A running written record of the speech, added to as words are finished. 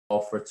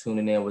for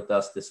tuning in with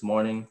us this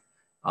morning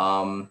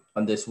on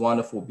this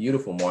wonderful,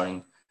 beautiful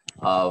morning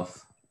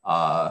of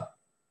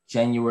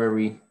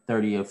January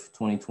 30th,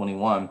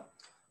 2021.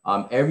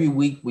 Every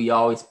week, we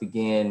always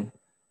begin,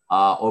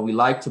 or we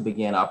like to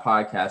begin our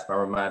podcast by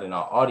reminding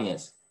our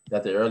audience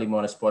that the Early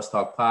Morning Sports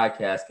Talk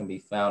podcast can be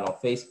found on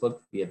Facebook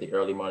via the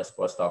Early Morning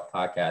Sports Talk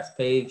podcast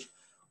page,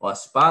 on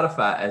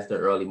Spotify as the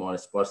Early Morning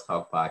Sports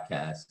Talk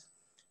podcast,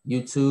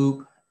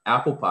 YouTube,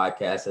 Apple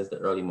Podcasts as the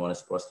Early Morning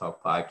Sports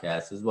Talk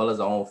podcast, as well as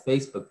our own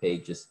Facebook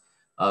pages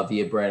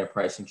via Brandon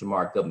Price and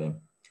Jamar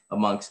Goodman,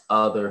 amongst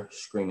other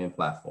streaming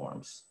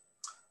platforms.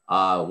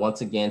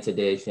 Once again,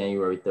 today is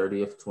January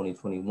 30th,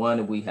 2021,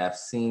 and we have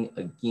seen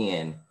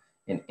again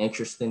an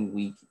interesting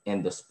week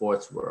in the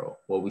sports world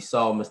where we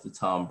saw Mr.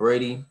 Tom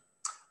Brady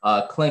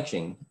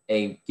clinching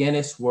a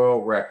Guinness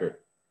World Record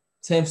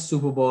 10th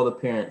Super Bowl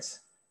appearance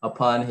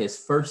upon his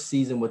first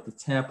season with the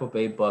Tampa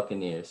Bay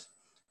Buccaneers,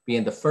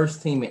 being the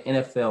first team in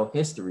NFL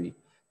history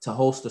to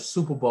host a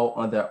Super Bowl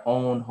on their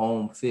own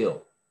home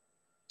field.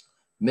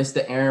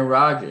 Mr. Aaron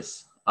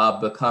Rodgers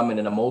becoming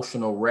an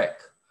emotional wreck,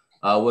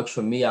 which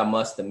for me, I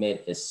must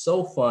admit, is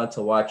so fun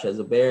to watch as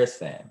a Bears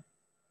fan.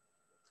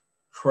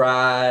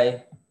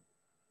 Cry,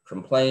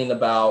 complain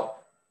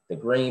about the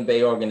Green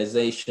Bay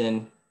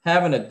organization,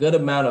 having a good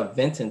amount of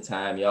venting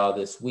time, y'all,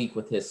 this week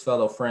with his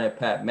fellow friend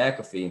Pat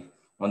McAfee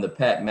on the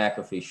Pat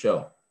McAfee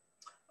Show.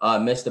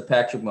 Mr.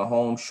 Patrick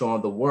Mahomes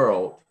showing the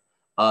world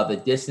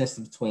the distance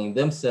between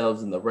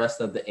themselves and the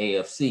rest of the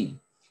AFC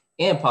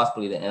and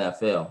possibly the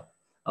NFL,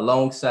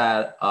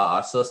 alongside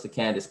our sister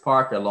Candace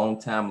Parker,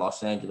 longtime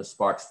Los Angeles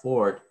Sparks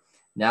forward,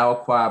 now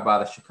acquired by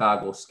the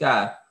Chicago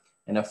Sky,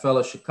 and a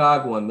fellow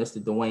Chicagoan,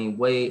 Mr. Dwayne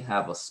Wade,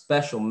 have a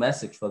special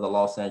message for the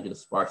Los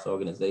Angeles Sparks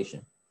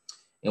organization.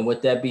 And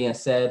with that being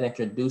said,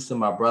 introducing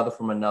my brother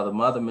from another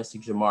mother,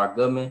 Mr. Jamar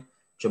Goodman.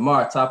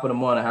 Jamar, top of the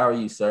morning. How are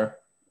you, sir?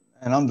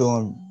 And I'm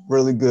doing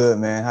really good,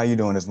 man. How you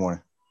doing this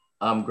morning?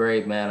 I'm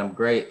great, man. I'm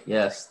great.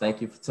 Yes.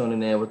 Thank you for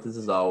tuning in with us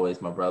as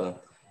always, my brother.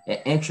 And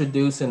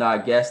introducing our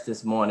guest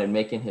this morning,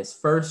 making his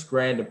first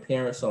grand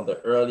appearance on the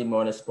Early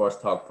Morning Sports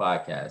Talk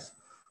podcast,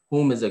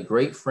 whom is a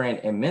great friend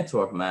and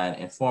mentor of mine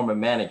and former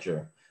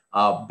manager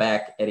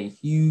back at a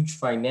huge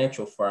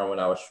financial firm when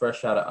I was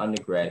fresh out of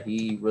undergrad.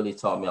 He really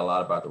taught me a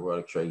lot about the world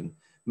of trading.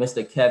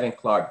 Mr. Kevin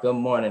Clark, good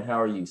morning. How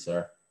are you,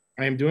 sir?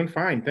 I am doing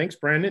fine. Thanks,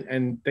 Brandon.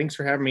 And thanks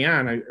for having me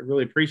on. I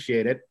really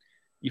appreciate it.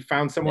 You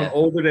found someone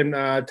older than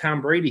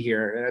Tom Brady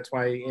here. That's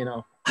why,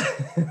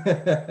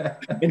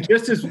 and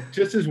just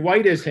as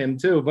white as him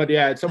too. But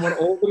yeah, it's someone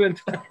older than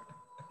Tom.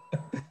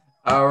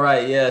 All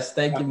right. Yes.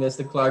 Thank you,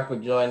 Mr. Clark, for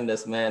joining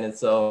us, man. And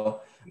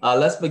so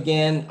let's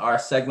begin our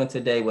segment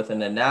today with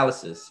an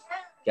analysis,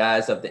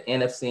 guys, of the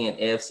NFC and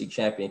AFC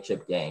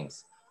championship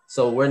games.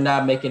 So we're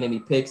not making any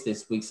picks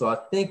this week. So I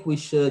think we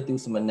should do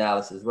some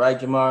analysis, right,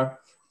 Jamar?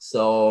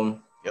 So,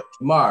 yep.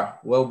 Jamar,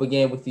 we'll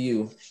begin with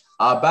you.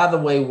 By the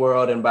way,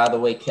 world, and by the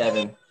way,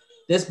 Kevin,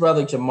 this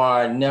brother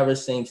Jamar never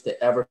seems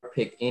to ever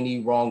pick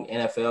any wrong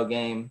NFL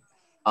game.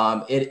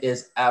 It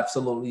is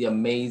absolutely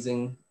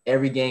amazing.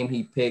 Every game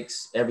he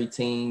picks, every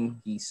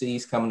team he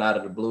sees coming out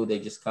of the blue, they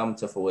just come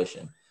to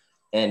fruition.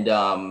 And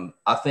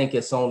I think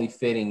it's only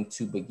fitting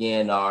to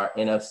begin our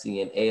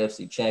NFC and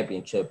AFC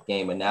championship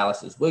game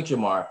analysis with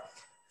Jamar,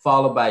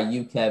 followed by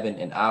you, Kevin,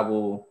 and I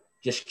will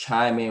just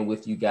chime in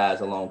with you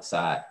guys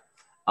alongside.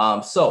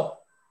 So,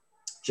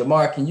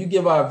 Jamar, can you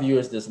give our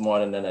viewers this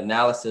morning an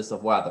analysis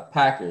of why the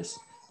Packers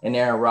and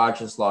Aaron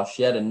Rodgers lost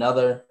yet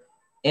another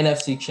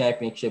NFC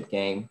championship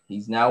game?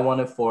 He's now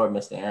 1-4,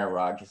 Mr. Aaron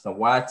Rodgers, and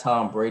why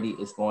Tom Brady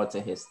is going to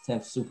his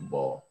 10th Super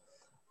Bowl.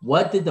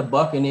 What did the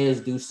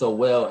Buccaneers do so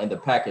well and the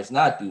Packers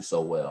not do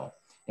so well?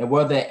 And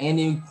were there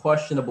any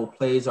questionable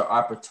plays or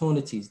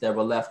opportunities that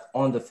were left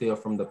on the field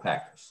from the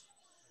Packers?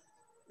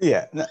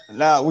 Yeah,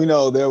 now we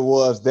know there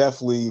was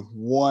definitely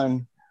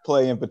one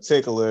play in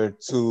particular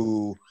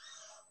to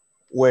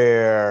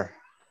where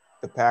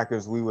the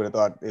Packers, we would have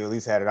thought they at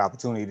least had an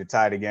opportunity to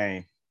tie the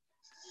game.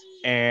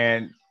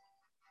 And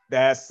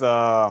that's,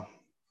 when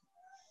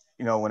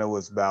it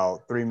was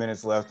about 3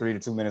 to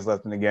 2 minutes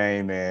left in the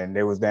game, and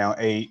they was down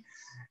 8.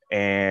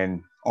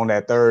 And on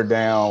that third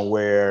down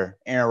where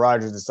Aaron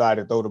Rodgers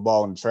decided to throw the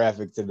ball in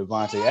traffic to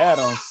Devontae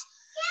Adams,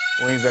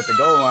 when he's at the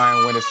goal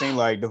line, when it seemed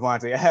like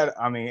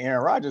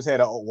Aaron Rodgers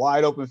had a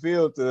wide open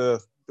field to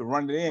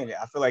run it in.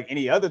 I feel like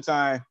any other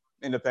time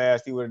in the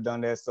past, he would have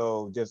done that.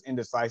 So just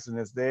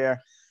indecisiveness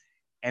there.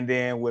 And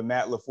then when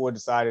Matt LaFleur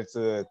decided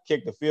to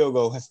kick the field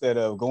goal instead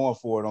of going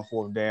for it on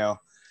fourth down,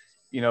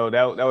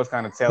 that was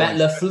kind of telling. Matt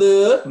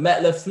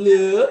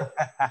LaFleur.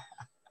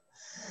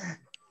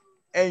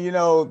 And,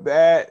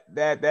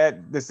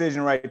 that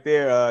decision right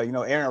there,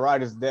 Aaron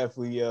Rodgers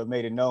definitely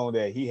made it known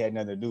that he had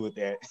nothing to do with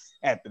that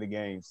after the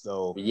game.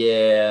 So,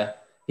 yeah,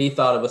 he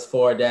thought it was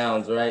 4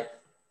 downs, right?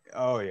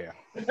 Oh, yeah.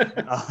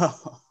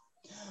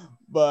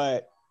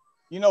 But,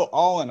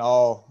 all in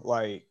all,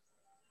 like,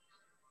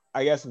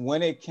 I guess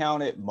when it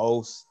counted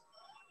most,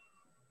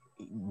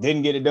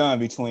 didn't get it done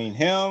between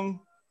him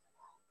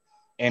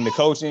and the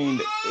coaching.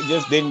 It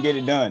just didn't get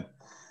it done.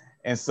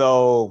 And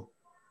so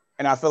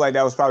And I feel like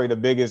that was probably the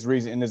biggest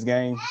reason in this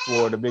game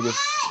for the biggest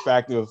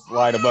factor of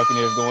why the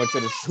Buccaneers going to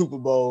the Super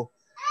Bowl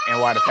and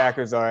why the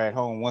Packers are at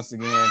home once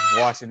again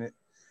watching it.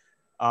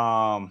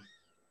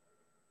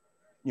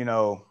 You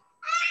know,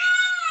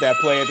 that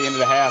play at the end of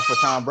the half for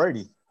Tom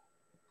Brady,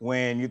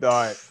 when you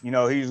thought, you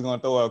know, he was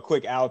going to throw a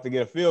quick out to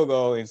get a field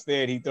goal.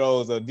 Instead, he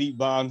throws a deep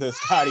bomb to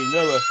Scotty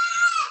Miller,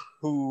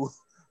 who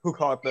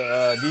caught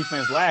the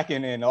defense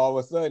lacking, and all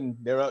of a sudden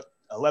they're up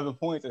 11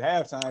 points at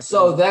halftime.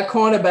 So that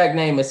cornerback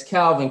name is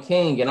Calvin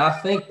King, and I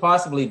think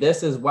possibly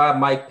this is why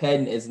Mike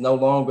Pettin is no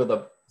longer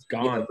the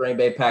Green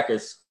Bay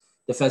Packers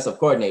defensive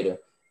coordinator.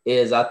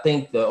 Is I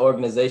think the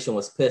organization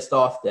was pissed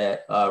off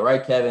that,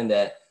 right, Kevin,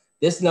 that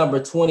this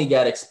number 20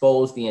 got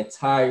exposed the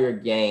entire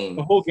game.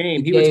 The whole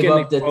game, he was getting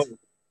exposed.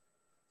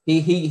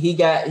 He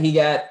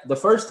got the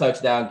first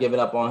touchdown given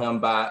up on him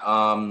by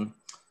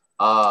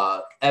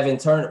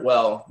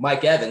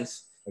Mike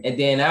Evans, and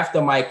then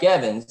after Mike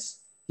Evans,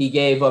 he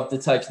gave up the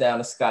touchdown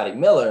to Scotty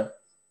Miller,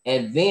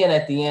 and then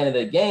at the end of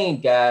the game,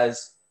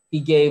 guys, he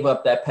gave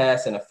up that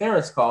pass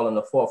interference call in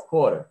the fourth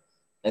quarter,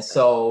 and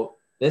so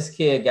this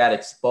kid got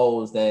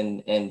exposed,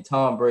 and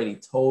Tom Brady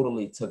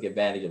totally took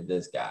advantage of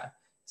this guy.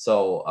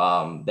 So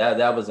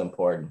that was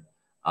important.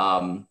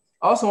 I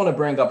also want to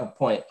bring up a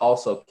point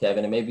also,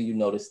 Kevin, and maybe you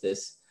noticed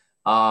this.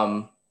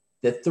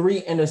 The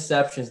 3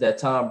 interceptions that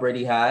Tom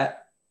Brady had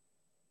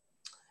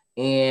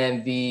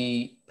and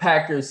the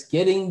Packers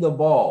getting the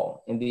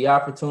ball and the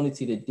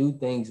opportunity to do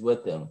things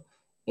with them.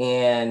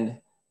 And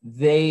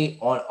they,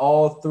 on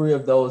all 3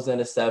 of those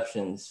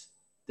interceptions,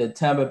 the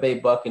Tampa Bay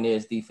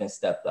Buccaneers defense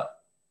stepped up.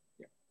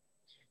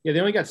 Yeah, they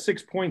only got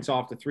 6 points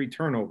off the 3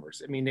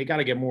 turnovers. I mean, they got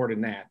to get more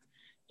than that.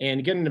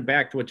 And getting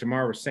back to what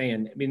Jamar was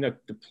saying, I mean,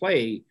 the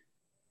play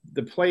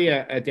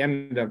at the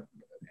end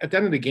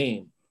of the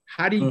game,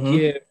 how do you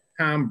give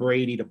Tom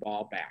Brady the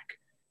ball back?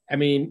 I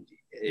mean,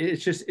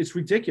 it's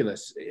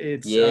ridiculous.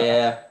 It's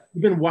if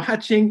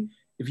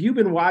you've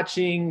been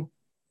watching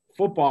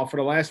football for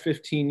the last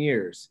 15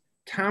 years,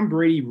 Tom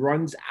Brady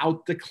runs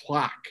out the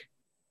clock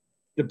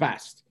the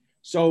best.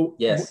 So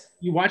yes,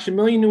 you watch a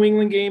million New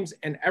England games,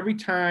 and every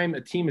time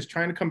a team is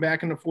trying to come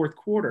back in the fourth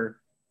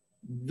quarter,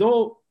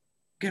 they'll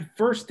get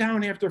first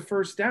down after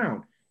first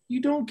down.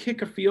 You don't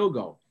kick a field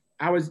goal.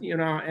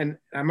 And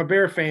I'm a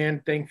Bear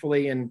fan,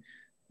 thankfully, and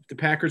if the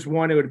Packers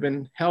won, it would have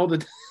been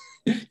held.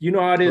 You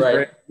know how it is,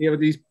 right? You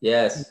know,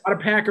 a lot of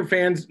Packer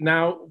fans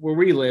now where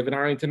we live in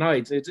Arlington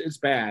Heights, it's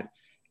bad.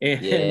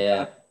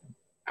 And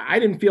I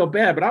didn't feel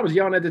bad, but I was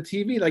yelling at the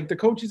TV like the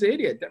coach is an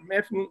idiot. That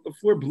Matt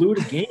LaFleur blew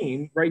the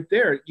game right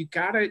there. You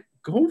gotta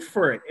go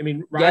for it. I mean,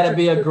 you gotta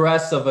be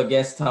aggressive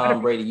against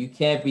Tom Brady. You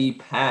can't be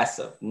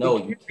passive. No,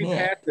 you can't. Be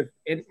passive.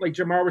 And like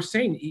Jamar was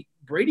saying,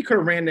 Brady could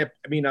have ran that.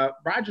 I mean,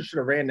 Rodgers should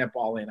have ran that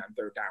ball in on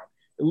third down.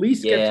 At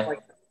least he at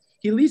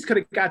least could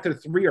have got to the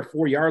 3 or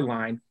 4 yard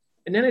line,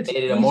 and then it's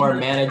a more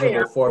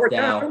manageable fourth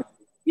down.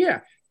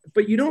 Yeah,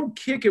 but you don't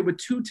kick it with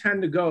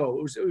 2:10 to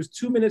go. It was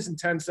 2 minutes and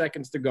 10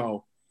 seconds to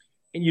go.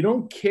 And you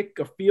don't kick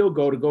a field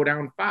goal to go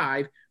down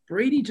 5.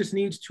 Brady just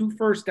needs 2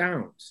 first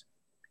downs.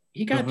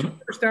 He got 2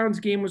 first downs,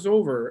 game was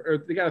over.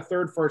 Or they got a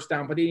third first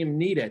down, but they didn't even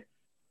need it.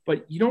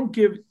 But you don't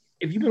give –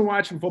 if you've been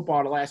watching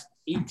football the last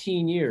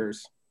 18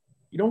 years,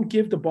 you don't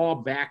give the ball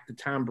back to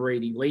Tom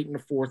Brady late in the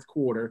fourth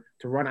quarter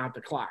to run out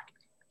the clock.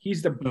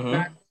 He's the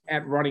best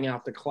at running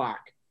out the clock.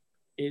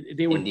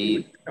 They would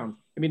come.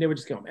 I mean, they would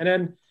just come. And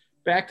then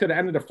back to the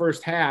end of the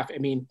first half, I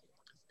mean,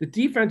 the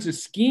defensive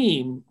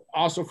scheme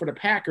also for the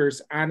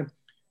Packers on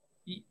 –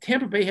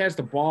 Tampa Bay has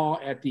the ball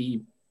at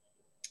the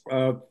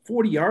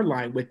 40-yard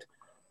line with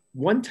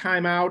 1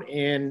 timeout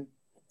and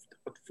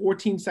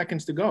 14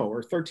 seconds to go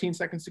or 13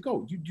 seconds to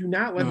go. You do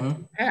not let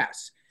them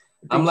pass.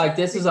 I'm like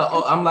this is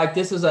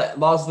a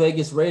Las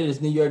Vegas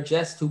Raiders New York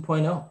Jets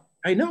 2.0.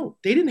 I know.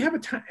 They didn't have a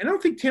time. I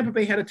don't think Tampa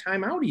Bay had a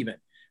timeout even.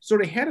 So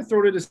they had to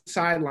throw to the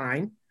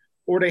sideline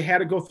or they had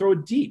to go throw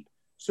it deep.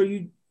 So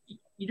you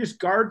just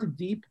guard the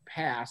deep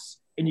pass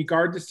and you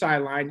guard the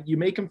sideline. You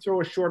make them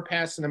throw a short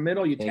pass in the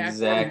middle. You tackle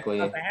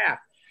exactly out the half.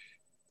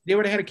 They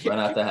would have had a kick. Run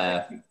out the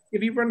half.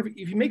 If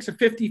he makes a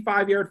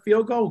 55-yard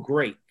field goal,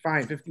 great,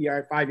 fine,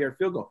 5-yard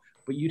field goal.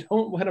 But you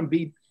don't let him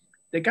beat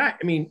the guy.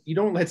 I mean, you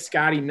don't let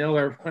Scotty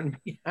Miller run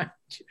behind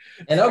you.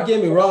 And don't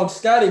get me wrong,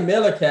 Scotty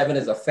Miller, Kevin,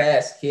 is a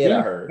fast kid.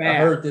 I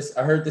heard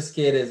this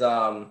kid is he's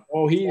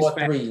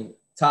 4'3"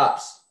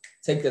 tops.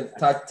 Take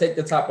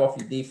the top off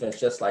your defense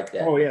just like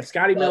that. Oh yeah,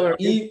 Scotty Miller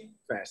is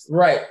fast.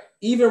 Right.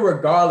 Even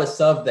regardless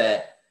of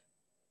that,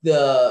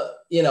 the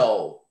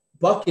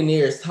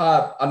Buccaneers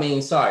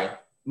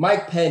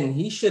Mike Pettin,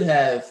 he should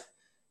have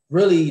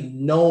really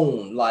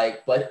known,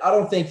 but I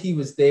don't think he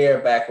was there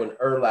back when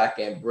Urlacher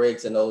and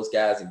Briggs and those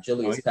guys and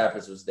Julius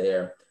Peppers was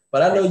there.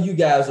 But I know you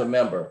guys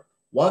remember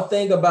one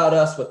thing about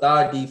us with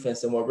our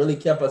defense and what really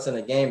kept us in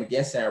the game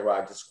against Aaron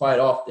Rodgers quite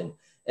often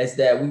is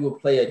that we would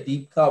play a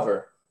deep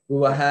cover. We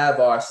will have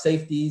our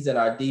safeties and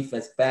our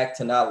defense back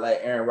to not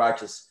let Aaron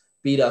Rodgers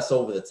beat us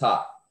over the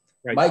top.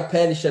 Right. Mike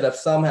Pettin should have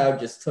somehow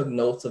just took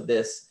notes of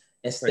this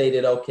and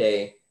stated,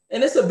 okay,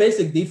 and it's a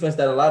basic defense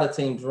that a lot of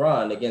teams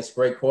run against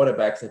great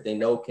quarterbacks that they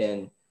know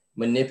can,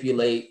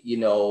 manipulate,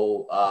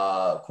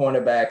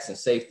 cornerbacks and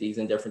safeties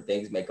and different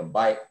things, make them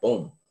bite,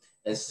 boom.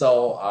 And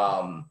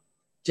so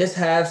just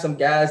have some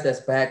guys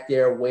that's back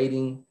there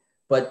waiting.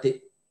 But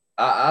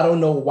I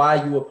don't know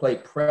why you would play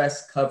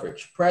press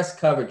coverage. Press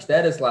coverage,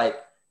 that is like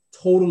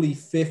totally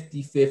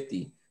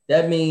 50-50.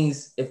 That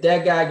means if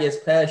that guy gets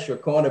past your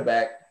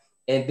cornerback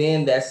and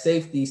then that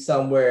safety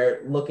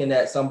somewhere looking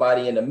at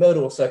somebody in the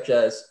middle, such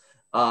as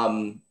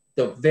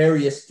the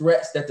various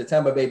threats that the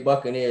Tampa Bay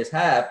Buccaneers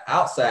have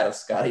outside of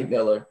Scotty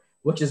Miller,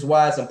 which is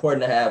why it's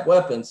important to have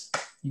weapons.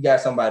 You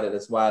got somebody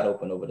that's wide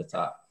open over the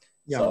top.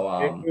 Yeah,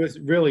 so, it was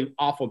really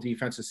awful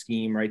defensive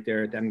scheme right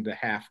there at the end of the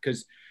half.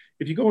 Because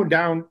if you're going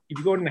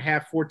in the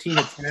half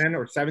 14-10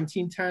 or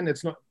 17-10,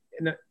 it's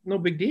no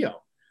big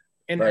deal.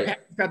 And right. You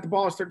got the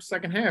ball to start the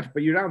second half,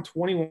 but you're down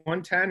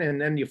 21-10, and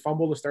then you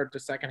fumble to start the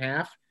second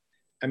half.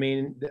 I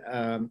mean,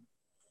 that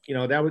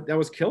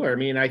was killer. I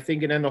mean, I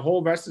think, and then the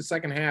whole rest of the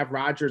second half,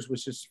 Rodgers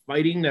was just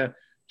fighting to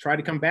try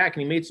to come back,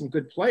 and he made some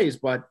good plays,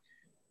 but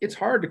it's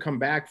hard to come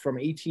back from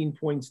 18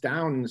 points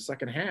down in the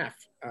second half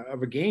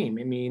of a game.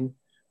 I mean,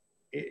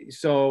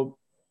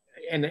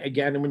 and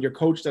again, when your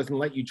coach doesn't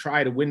let you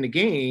try to win the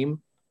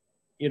game,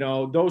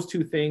 those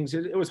two things,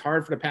 it was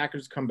hard for the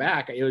Packers to come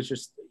back. It was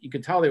just, you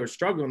could tell they were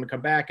struggling to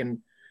come back, and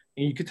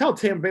you could tell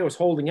Tampa Bay was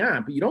holding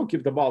on, but you don't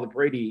give the ball to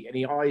Brady,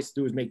 and all he has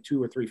to do is make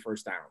 2 or 3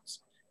 first downs.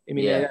 I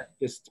mean,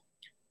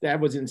 that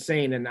was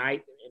insane, and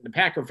the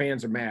Packer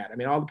fans are mad. I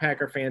mean, all the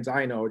Packer fans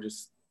I know are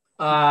just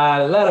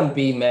let them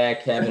be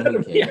mad, Kevin.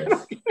 Who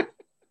cares?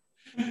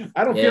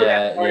 I don't feel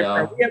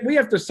that. We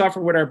have to suffer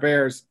with our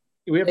Bears.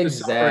 We have to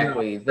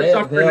suffer. It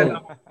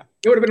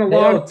would have been a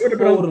long. It would have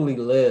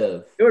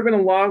been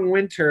a long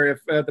winter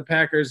if the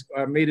Packers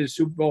made it a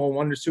Super Bowl and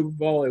won the Super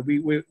Bowl.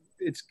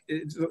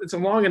 It's a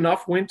long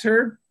enough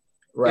winter.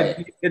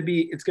 Right. It'd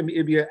be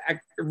a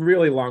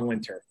really long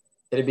winter.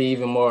 It'd be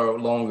even more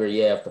longer,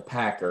 if the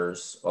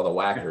Packers or the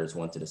Whackers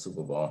went to the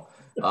Super Bowl.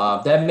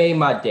 That made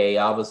my day.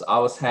 I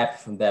was happy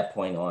from that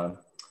point on.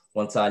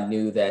 Once I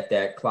knew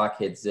that clock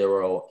hit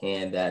 0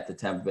 and that the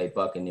Tampa Bay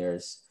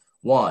Buccaneers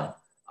won.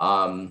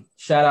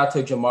 Shout out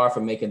to Jamar for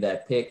making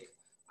that pick.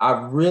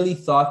 I really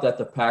thought that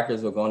the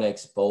Packers were going to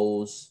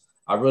expose.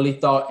 I really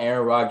thought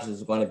Aaron Rodgers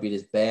was going to be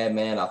this bad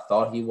man. I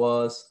thought he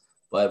was.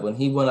 But when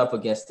he went up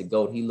against the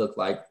GOAT, he looked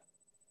like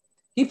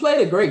he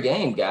played a great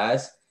game,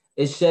 guys.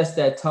 It's just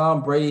that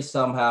Tom Brady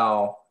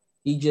somehow,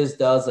 he just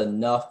does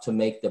enough to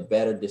make the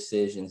better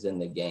decisions in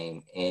the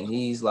game. And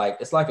he's like,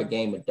 it's like a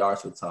game of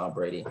darts with Tom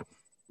Brady.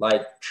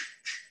 Like,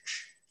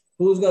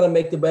 who's going to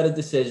make the better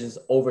decisions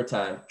over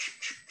time?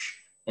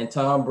 And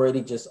Tom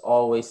Brady just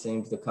always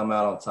seems to come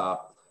out on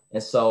top.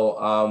 And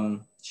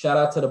so shout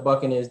out to the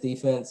Buccaneers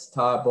defense,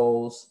 Todd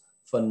Bowles,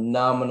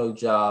 phenomenal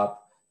job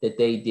that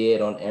they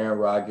did on Aaron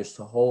Rodgers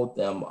to hold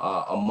them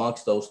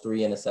amongst those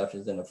 3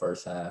 interceptions in the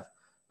first half.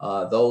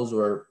 Those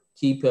were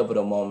key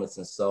pivotal moments.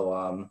 And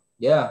so,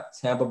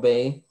 Tampa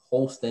Bay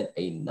hosting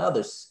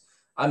another.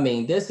 I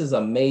mean, this is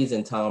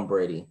amazing, Tom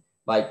Brady.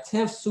 Like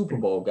 10th Super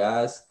Bowl,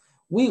 guys.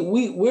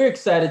 We're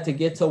excited to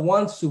get to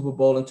 1 Super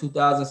Bowl in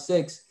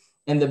 2006.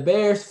 And the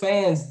Bears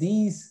fans,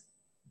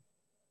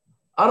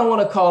 I don't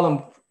want to call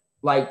them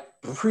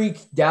like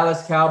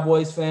pre-Dallas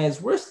Cowboys fans.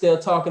 We're still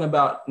talking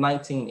about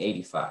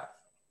 1985.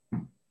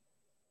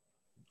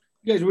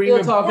 You guys were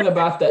still talking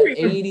about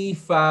the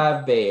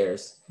 85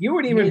 Bears. You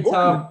weren't even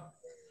born.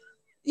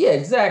 Yeah,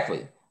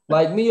 exactly.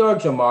 Like me or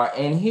Jamar.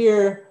 And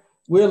here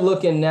we're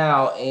looking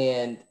now,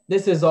 and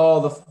this is all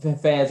the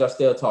fans are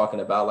still talking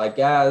about. Like,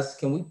 guys,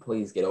 can we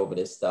please get over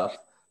this stuff?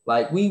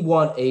 Like, we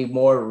want a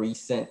more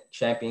recent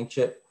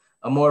championship,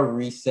 a more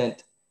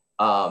recent,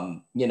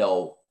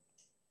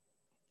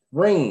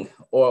 ring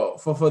or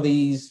for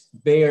these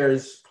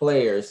Bears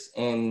players.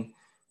 And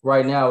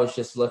right now it's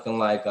just looking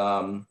like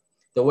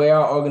the way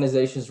our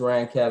organizations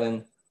ran,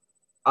 Kevin,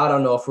 I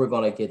don't know if we're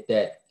going to get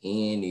that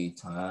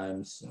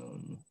anytime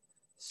soon.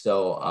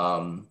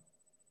 So,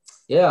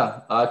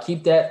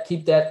 keep that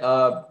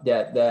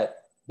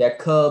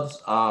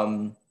Cubs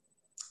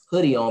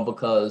hoodie on,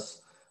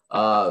 because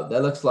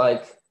that looks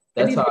like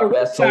that's our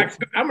best hope.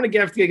 I'm going to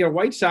have to get a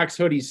White Sox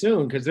hoodie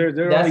soon, because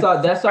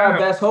that's our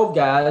best hope,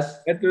 guys.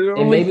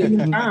 And maybe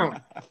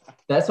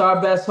that's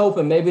our best hope,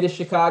 and maybe the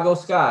Chicago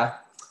Sky.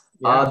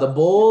 Yeah. The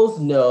Bulls,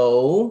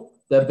 no.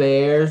 The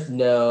Bears,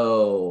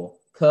 no.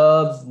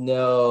 Cubs,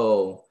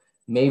 no.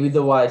 Maybe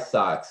the White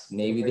Sox,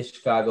 maybe the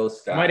Chicago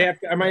Sky.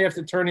 I might have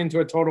to turn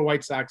into a total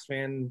White Sox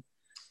fan.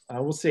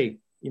 We'll see.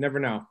 You never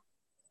know.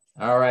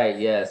 All right.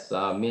 Yes.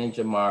 Me and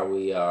Jamar,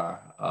 we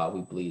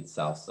bleed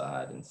South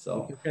Side, and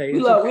so okay.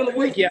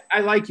 I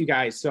like you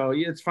guys, so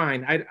it's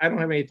fine. I don't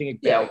have anything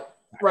against. Yeah.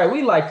 Right.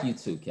 We like you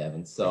too,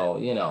 Kevin. So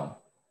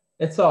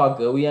it's all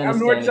good. We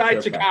understand. I'm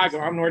Northside Chicago.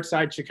 I'm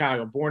Northside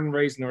Chicago. Born and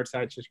raised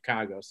Northside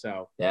Chicago.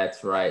 So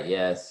that's right.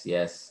 Yes.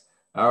 Yes.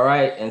 All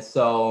right. And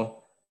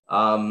so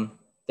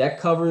that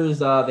covers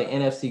the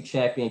NFC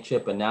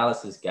Championship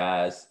analysis,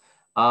 guys.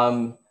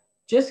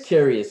 Just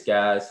curious,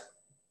 guys.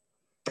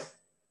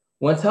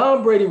 When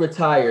Tom Brady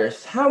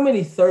retires, how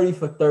many 30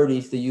 for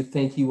 30s do you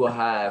think he will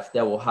have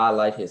that will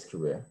highlight his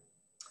career?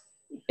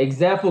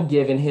 example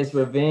given, his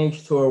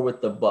revenge tour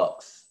with the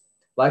Bucks.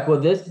 Like, will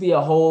this be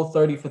a whole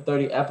 30 for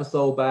 30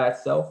 episode by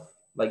itself?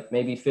 Like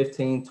maybe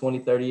 15, 20,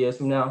 30 years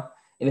from now?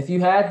 And if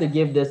you had to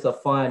give this a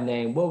fun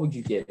name, what would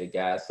you give it,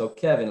 guys? So,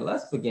 Kevin,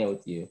 let's begin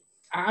with you.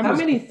 How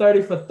many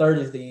 30 for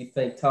 30s do you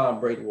think Tom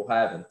Brady will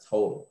have in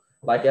total?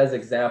 Like, as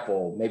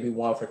example, maybe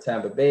one for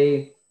Tampa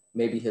Bay,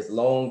 maybe his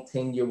long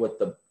tenure with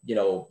the,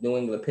 New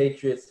England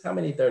Patriots. How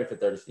many 30 for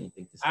 30s do you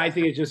think this is? I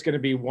think it's just going to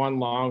be one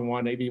long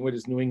one, maybe what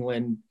is New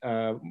England,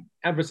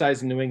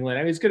 emphasizing New England.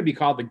 I mean, it's going to be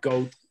called the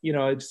GOAT.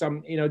 It's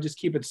just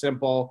keep it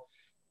simple.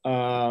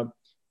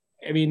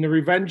 I mean, the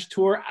revenge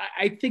tour,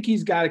 I think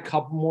he's got a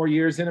couple more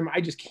years in him. I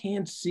just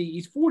can't see.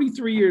 He's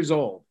 43 years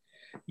old.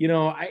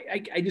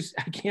 I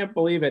can't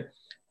believe it.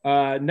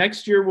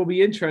 Next year will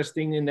be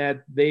interesting in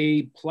that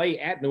they play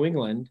at New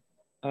England,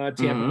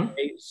 Tampa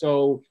Bay.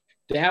 So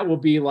that will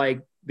be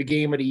like the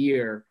game of the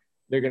year.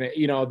 They're going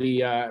to,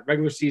 the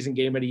regular season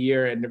game of the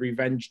year and the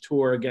revenge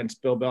tour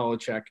against Bill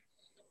Belichick.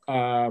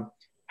 I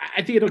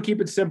think it'll keep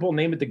it simple.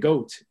 Name it the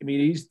GOAT. I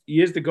mean,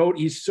 he is the GOAT.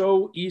 He's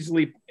so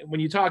easily, when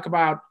you talk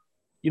about,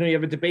 you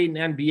have a debate in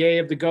NBA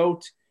of the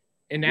GOAT.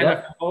 In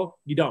NFL,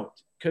 you don't,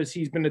 because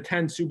he's been to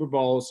 10 Super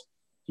Bowls.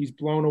 He's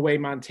blown away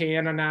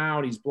Montana now,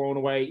 and he's blown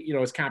away,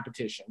 his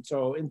competition.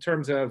 So in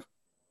terms of,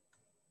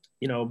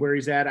 where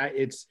he's at,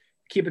 it's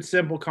keep it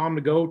simple, call him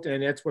the GOAT,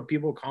 and that's what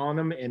people are calling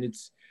him. And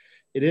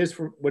it is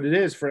for what it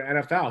is for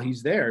NFL.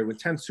 He's there with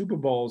 10 Super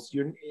Bowls.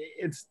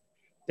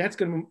 That's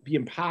going to be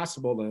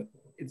impossible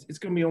it's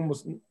going to be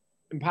almost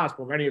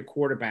impossible for any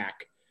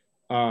quarterback.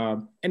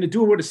 And to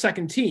do it with a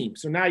second team.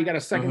 So now you got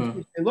a second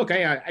team. And look,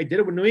 I did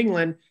it with New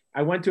England.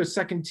 I went to a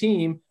second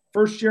team.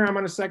 First year I'm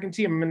on a second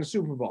team. I'm in the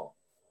Super Bowl.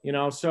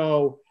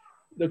 So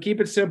they'll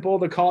keep it simple.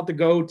 They'll call it the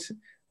GOAT.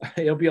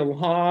 It'll be a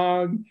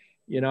long,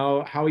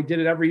 how he did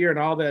it every year and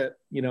all the,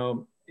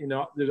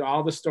 there's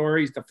all the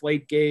stories,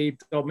 Deflategate.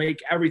 They'll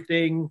make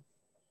everything,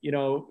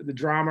 the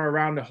drama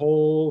around the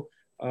whole.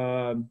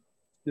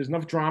 There's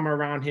enough drama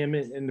around him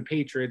and the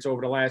Patriots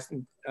over the last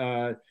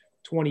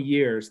 20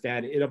 years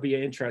that it'll be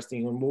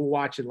interesting, and we'll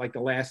watch it like the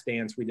Last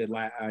Dance we did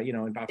in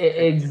about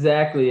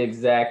exactly.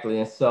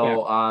 And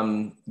so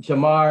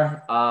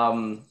Jamar,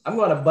 I'm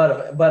going to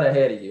butt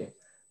ahead of you,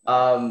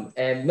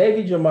 and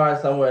maybe Jamar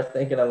somewhere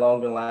thinking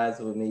along the lines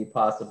with me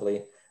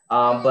possibly,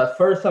 but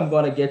first I'm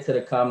going to get to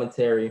the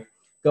commentary.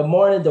 Good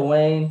morning,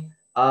 Dwayne,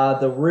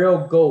 the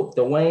real GOAT,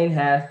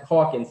 Dwayne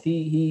Hawkins.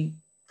 He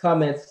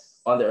comments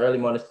on the Early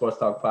Morning Sports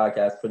Talk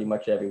podcast pretty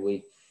much every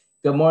week.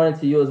 Good morning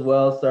to you as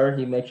well, sir.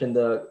 He mentioned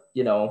the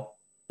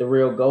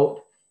real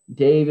GOAT.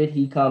 David,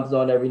 he comes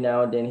on every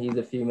now and then. He's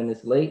a few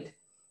minutes late.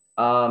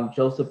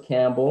 Joseph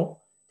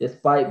Campbell,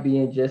 despite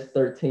being just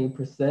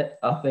 13%,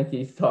 I think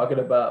he's talking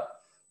about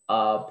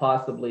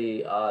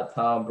possibly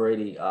Tom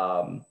Brady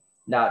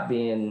not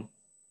being,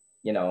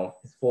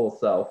 his full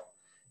self.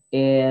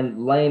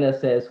 And Lena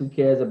says, who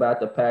cares about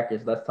the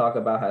Packers? Let's talk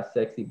about how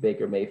sexy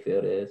Baker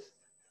Mayfield is.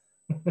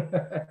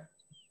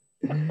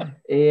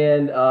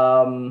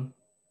 And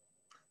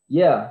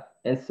yeah,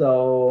 and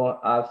so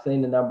I've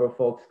seen a number of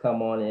folks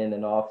come on in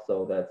and off,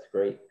 so that's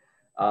great.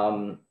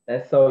 And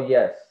so,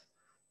 yes,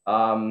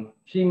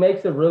 she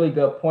makes a really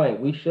good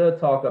point. We should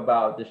talk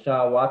about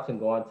Deshaun Watson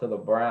going to the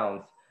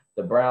Browns.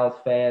 The Browns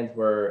fans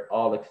were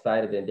all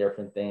excited and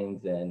different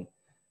things,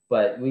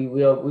 but we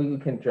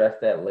can address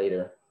that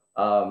later.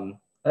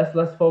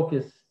 Let's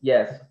focus,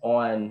 yes,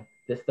 on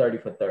this 30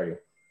 for 30.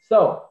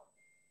 So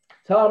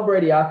Tom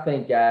Brady, I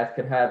think, guys,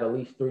 could have at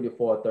least 3 to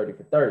 4 30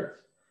 for 30s.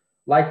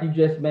 Like you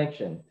just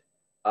mentioned,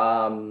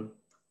 the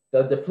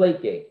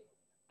Deflategate.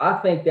 I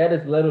think that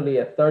is literally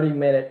a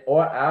 30-minute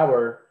or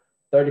hour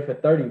 30 for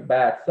 30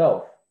 by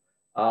itself.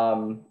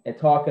 And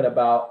talking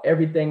about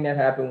everything that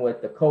happened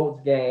with the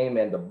Colts game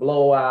and the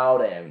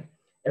blowout and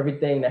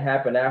everything that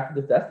happened after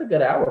this. That's a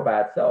good hour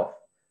by itself.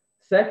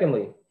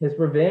 Secondly, his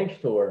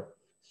revenge tour.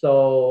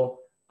 So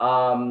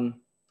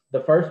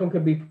the first one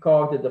could be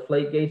called the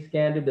Deflategate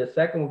scandal. The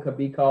second one could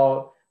be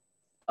called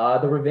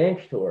the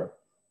revenge tour.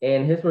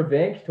 And his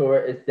revenge tour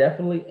is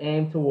definitely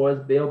aimed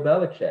towards Bill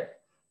Belichick.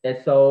 And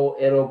so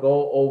it'll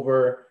go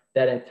over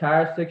that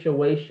entire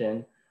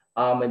situation.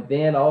 And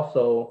then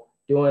also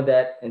doing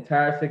that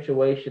entire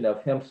situation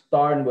of him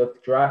starting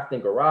with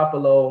drafting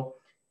Garoppolo,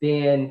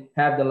 then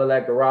having to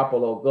let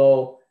Garoppolo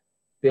go,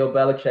 Bill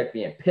Belichick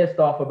being pissed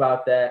off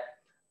about that,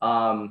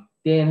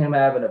 then him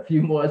having a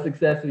few more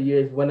successful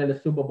years, winning the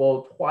Super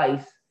Bowl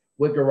twice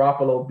with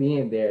Garoppolo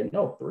being there,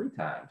 3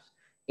 times.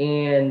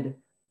 And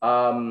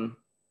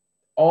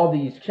all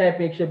these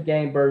championship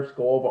game bursts,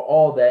 go over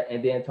all that,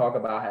 and then talk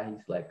about how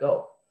he's let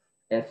go.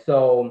 And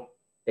so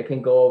it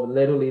can go over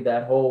literally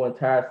that whole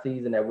entire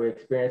season that we're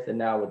experiencing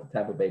now with the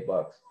Tampa Bay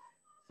Bucks.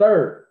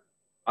 Third,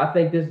 I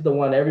think this is the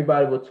one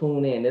everybody will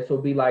tune in. This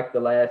will be like the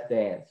Last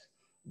Dance,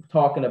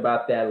 talking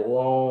about that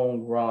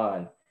long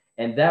run.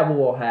 And that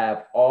will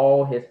have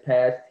all his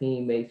past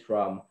teammates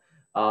from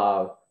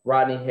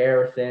Rodney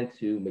Harrison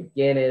to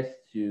McGinnis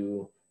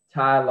to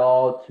Ty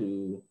Law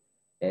to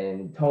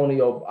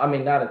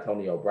not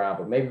Antonio Brown,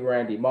 but maybe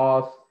Randy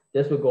Moss,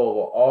 this would go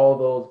over all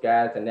those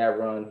guys in that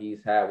run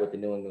he's had with the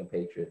New England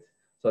Patriots.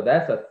 So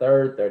that's a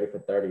third 30 for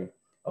 30.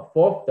 A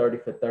fourth 30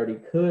 for 30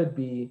 could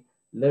be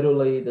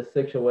literally the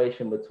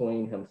situation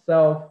between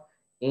himself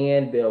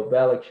and Bill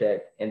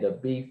Belichick and the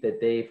beef that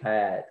they've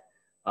had.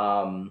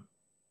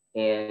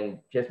 And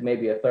just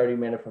maybe a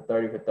 30-minute for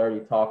 30 for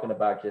 30 talking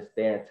about just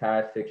their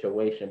entire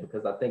situation,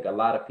 because I think a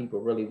lot of people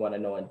really want to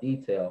know in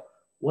detail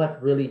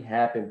what really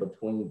happened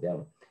between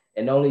them.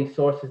 And only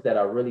sources that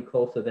are really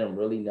close to them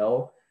really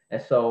know.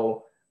 And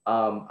so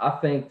I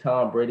think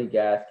Tom Brady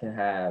guys can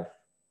have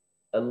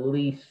at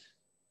least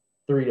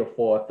 3 to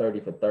 4 30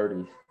 for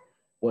 30s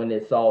when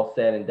it's all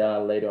said and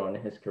done later on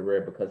in his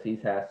career, because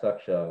he's had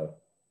such a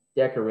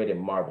decorated,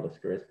 marvelous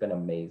career. It's been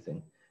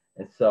amazing.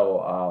 And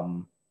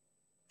so,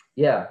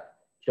 yeah,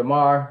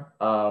 Jamar,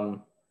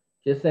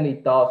 just any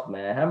thoughts,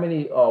 man? How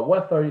many,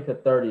 what 30 for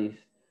 30s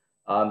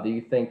do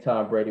you think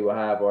Tom Brady will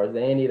have, or is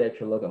there any that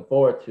you're looking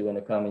forward to in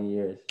the coming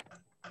years?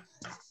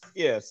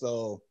 Yeah,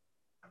 so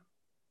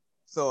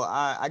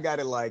I got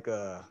it like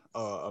a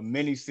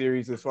mini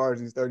series as far as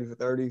these 30 for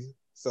 30s.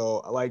 So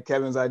I like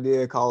Kevin's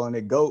idea calling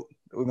it GOAT.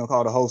 We're gonna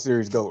call the whole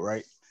series GOAT,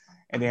 right?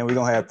 And then we're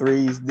gonna have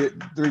three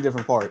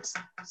different parts.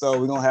 So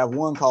we're gonna have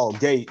one called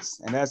Gates,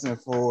 and that's in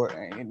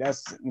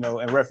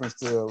reference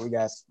to, we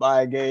got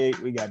Spygate,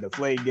 we got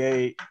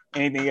Deflategate,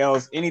 anything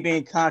else,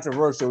 anything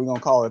controversial, we're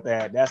gonna call it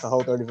that. That's a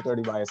whole 30 for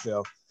 30 by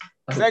itself.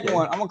 The second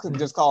one, I'm gonna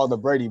just call it the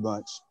Brady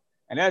Bunch.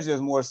 And that's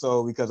just more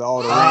so because of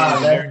all the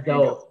that's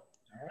dope.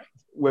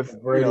 With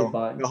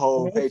the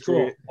whole old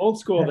Patriot. Old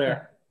school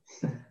there.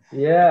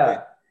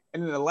 Yeah.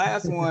 And then the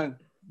last one,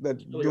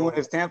 during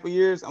his Tampa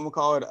years, I'm gonna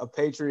call it a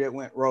Patriot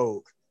went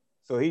rogue.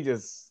 So he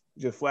just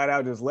flat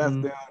out just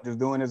left them, just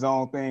doing his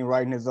own thing,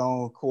 writing his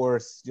own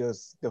course,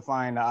 just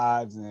defying the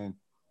odds. And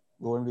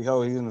lo and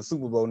behold, he's in the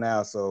Super Bowl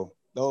now. So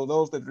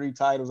those are the 3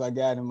 titles I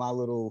got in my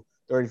little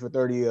 30 for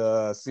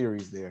 30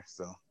 series there.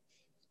 So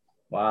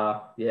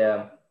Wow.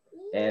 Yeah.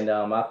 And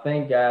I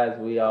think, guys,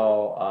 we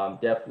all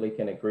definitely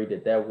can agree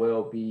that there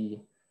will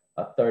be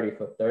a 30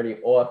 for 30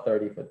 or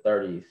 30 for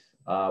 30s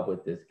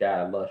with this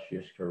guy,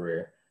 illustrious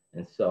career.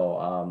 And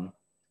so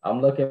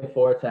I'm looking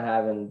forward to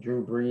having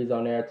Drew Brees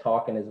on there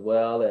talking as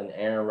well, and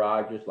Aaron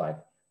Rodgers, like,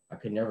 I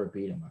could never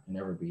beat him. I can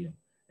never beat him.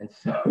 And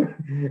so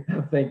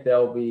I think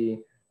there'll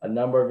be a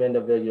number of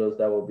individuals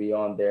that will be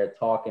on there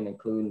talking,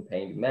 including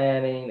Peyton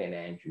Manning and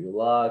Andrew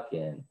Luck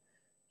and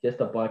just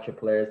a bunch of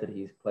players that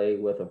he's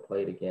played with or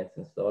played against.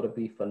 And so it'll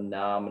be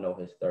phenomenal,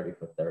 his 30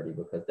 for 30,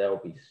 because there will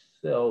be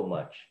so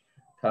much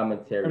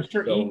commentary, I'm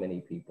sure so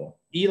many people.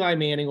 Eli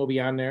Manning will be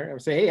on there. I'll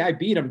say, hey, I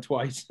beat him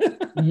twice.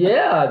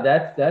 Yeah,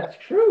 that's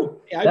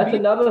true. Yeah, that's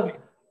another.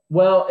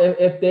 Well,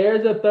 if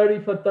there's a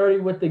 30 for 30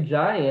 with the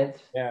Giants,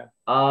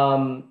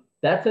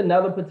 that's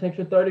another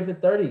potential 30 for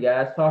 30,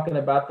 guys, talking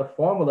about the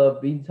formula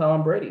of beating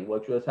Tom Brady,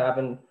 which was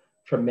having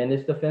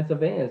tremendous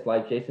defensive ends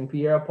like Jason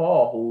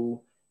Pierre-Paul,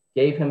 who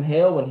gave him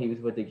hell when he was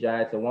with the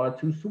Giants and won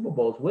 2 Super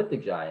Bowls with the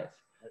Giants.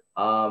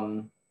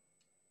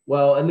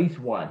 Well, at least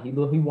one. He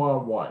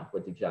won 1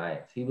 with the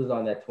Giants. He was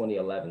on that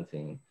 2011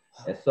 team.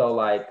 And so,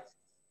 like,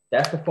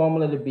 that's the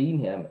formula to beat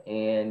him.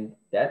 And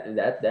that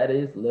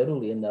is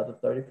literally another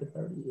 30 for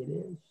 30. It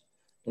is.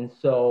 And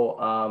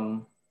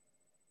so,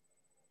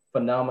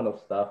 phenomenal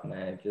stuff,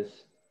 man.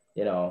 Just,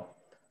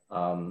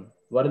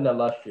 what an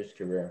illustrious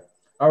career.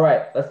 All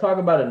right, let's talk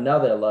about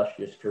another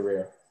illustrious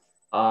career.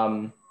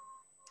 And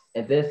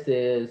this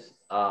is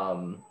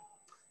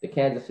the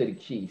Kansas City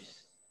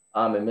Chiefs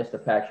and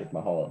Mr. Patrick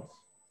Mahomes.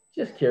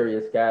 Just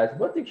curious, guys,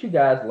 what did you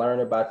guys learn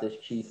about this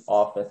Chiefs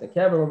offense? And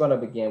Kevin, we're going to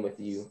begin with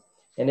you.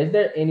 And is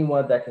there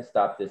anyone that can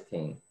stop this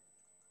team?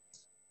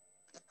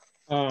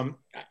 Regarding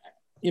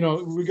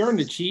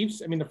the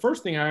Chiefs, I mean, the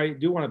first thing I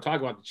do want to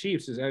talk about the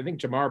Chiefs is, I think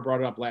Jamar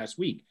brought it up last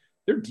week,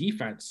 their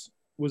defense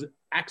was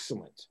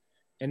excellent.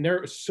 And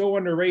they're so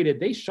underrated.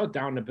 They shut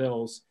down the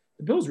Bills.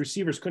 The Bills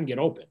receivers couldn't get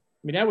open.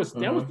 I mean, that was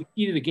the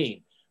key to the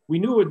game. We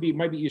knew it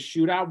might be a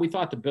shootout. We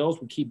thought the Bills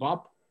would keep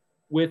up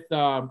with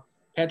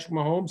Patrick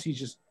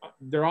Mahomes.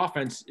 Their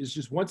offense is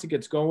just, once it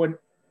gets going,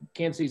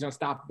 Kansas City's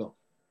unstoppable.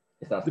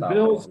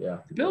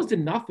 The Bills did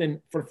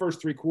nothing for the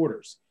first 3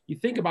 quarters. You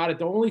think about it,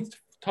 the only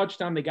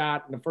touchdown they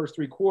got in the first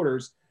 3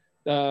 quarters,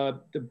 the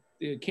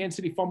Kansas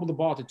City fumbled the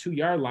ball at the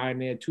 2-yard line.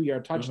 They had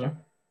 2-yard touchdown.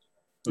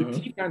 The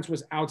defense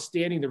was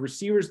outstanding. The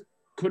receivers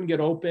couldn't get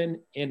open,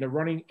 and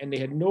they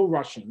had no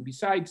rushing.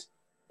 Besides,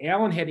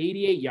 Allen had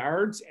 88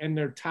 yards, and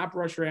their top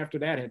rusher after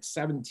that had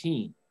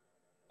 17.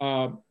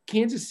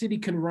 Kansas City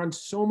can run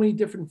so many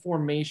different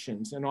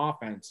formations and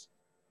offense.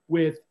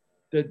 With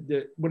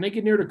when they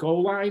get near the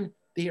goal line,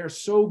 they are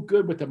so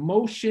good with the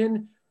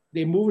motion.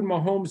 They moving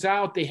Mahomes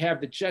out. They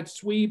have the jet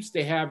sweeps.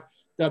 They have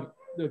the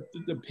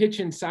pitch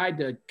inside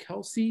to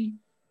Kelsey.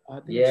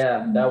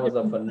 That was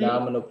a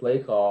phenomenal play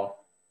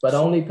call. But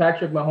only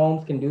Patrick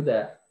Mahomes can do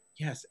that.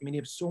 Yes, I mean, they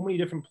have so many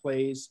different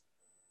plays.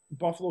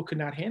 Buffalo could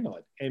not handle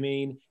it. I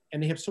mean,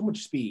 and they have so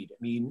much speed. I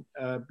mean,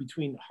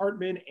 between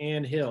Hartman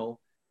and Hill,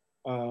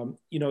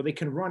 they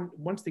can run.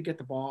 Once they get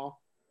the ball,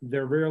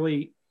 they're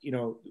really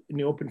in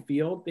the open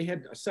field. They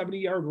had a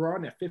 70-yard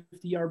run, a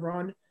 50-yard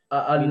run.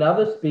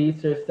 Another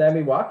speedster,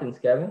 Sammy Watkins,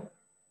 Kevin.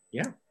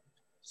 Yeah.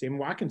 Sam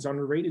Watkins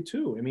underrated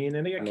too. I mean,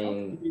 and they got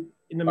in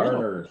the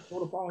burners. middle. Throw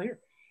the ball here.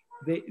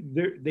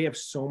 They have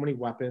so many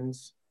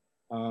weapons.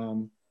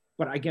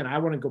 But again, I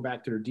want to go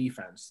back to their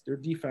defense. Their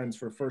defense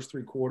for the first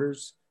 3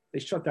 quarters, they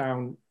shut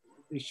down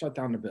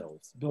the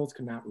Bills. The Bills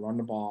could not run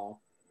the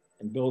ball,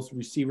 and Bills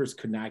receivers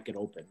could not get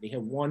open. They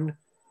had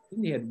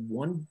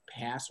one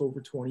pass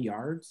over 20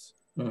 yards.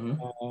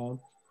 Mm-hmm.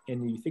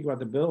 And you think about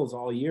the Bills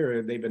all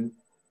year, they've been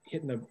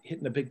hitting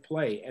a big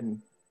play.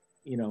 And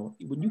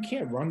when you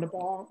can't run the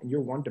ball and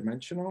you're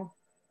one-dimensional,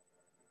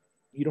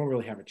 you don't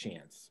really have a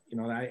chance. You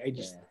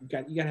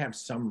got to have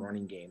some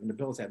running game. And the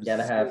Bills have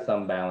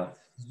some balance.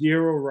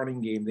 0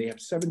 running game. They have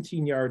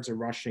 17 yards of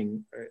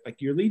rushing.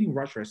 Like your leading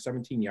rusher has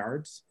 17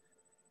 yards.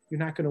 You're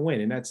not going to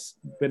win. And that's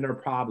been their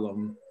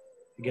problem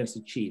against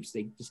the Chiefs.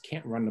 They just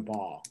can't run the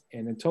ball.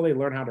 And until they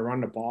learn how to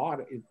run the ball,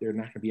 they're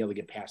not going to be able to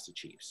get past the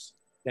Chiefs.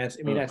 That's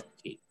the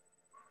key.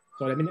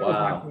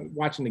 So,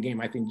 watching the game,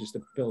 I think just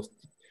the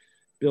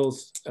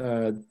Bills,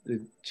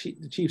 the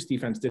Chiefs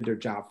defense did their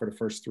job for the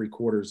first 3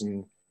 quarters,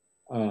 and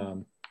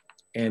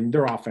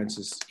their offense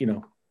is,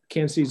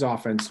 Kansas City's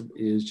offense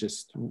is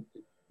just,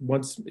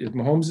 if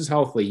Mahomes is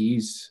healthy,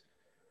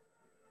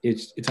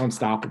 it's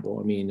unstoppable.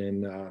 I mean,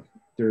 and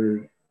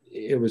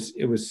it was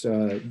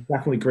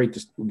definitely great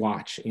to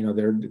watch.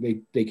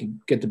 They could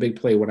get the big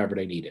play whenever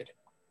they needed.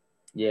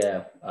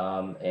 Yeah,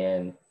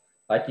 and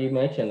like you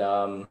mentioned,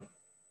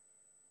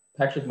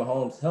 Patrick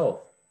Mahomes'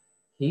 health,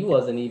 he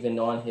wasn't even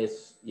on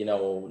his,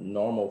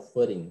 normal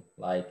footing.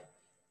 Like,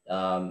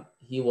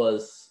 he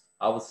was,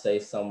 I would say,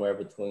 somewhere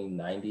between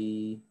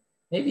 90,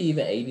 maybe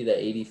even 80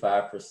 to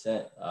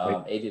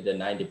 85%, 80 to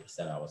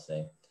 90%, I would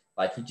say.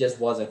 Like, he just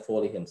wasn't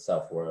fully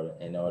himself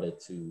in order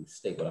to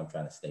state what I'm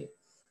trying to state.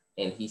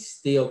 And he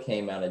still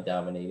came out and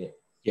dominated.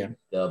 Yeah.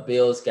 The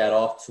Bills got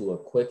off to a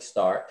quick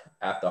start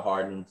after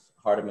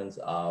Hardeman's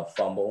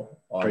fumble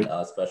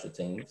on special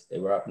teams. They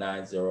were up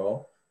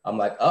 9-0. I'm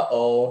like,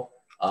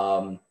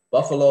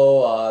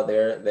 Buffalo,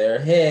 they're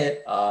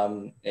ahead.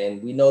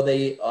 And we know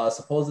they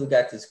supposedly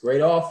got this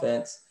great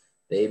offense.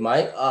 They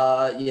might,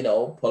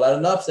 pull out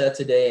an upset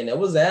today. And it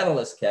was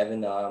analysts,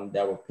 Kevin,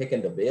 that were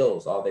picking the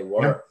Bills, all they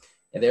were. Yeah.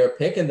 And they were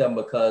picking them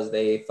because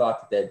they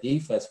thought that their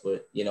defense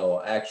would,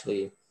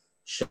 actually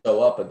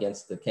show up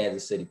against the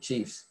Kansas City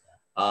Chiefs.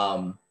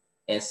 And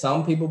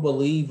some people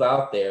believe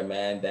out there,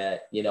 man,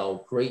 that,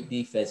 great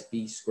defense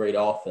beats great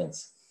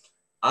offense.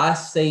 I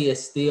say it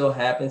still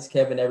happens,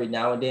 Kevin, every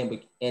now and then,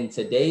 but in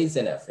today's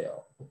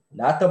NFL,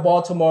 not the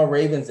Baltimore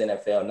Ravens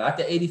NFL, not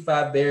the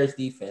 85 Bears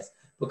defense,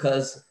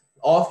 because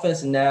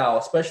offense now,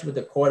 especially with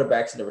the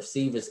quarterbacks and the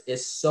receivers,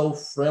 is so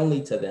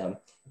friendly to them.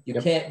 You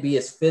can't be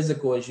as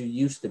physical as you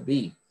used to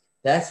be.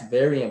 That's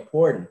very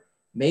important.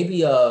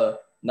 Maybe a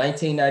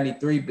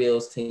 1993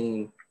 Bills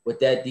team with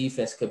that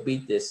defense could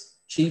beat this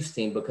Chiefs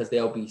team because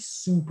they'll be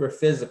super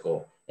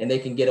physical and they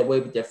can get away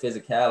with their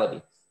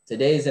physicality.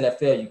 Today's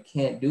NFL, you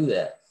can't do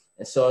that.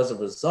 And so as a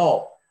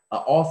result,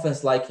 an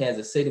offense like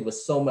Kansas City with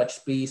so much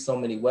speed, so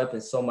many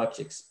weapons, so much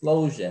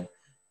explosion,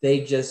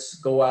 they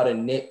just go out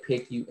and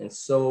nitpick you in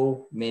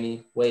so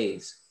many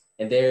ways.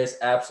 And there's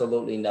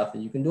absolutely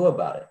nothing you can do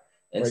about it.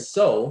 And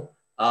so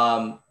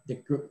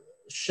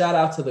shout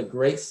out to the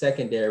great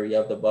secondary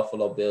of the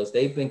Buffalo Bills.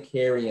 They've been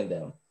carrying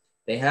them.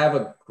 They have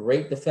a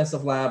great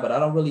defensive line, but I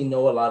don't really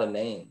know a lot of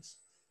names.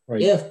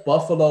 Right. If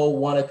Buffalo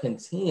want to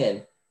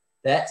contend,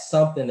 that's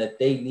something that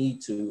they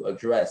need to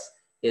address,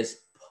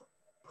 is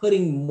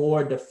putting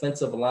more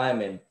defensive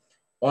linemen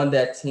on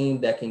that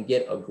team that can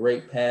get a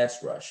great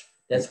pass rush.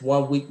 That's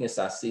one weakness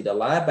I see. The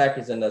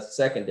linebackers in the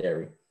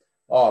secondary,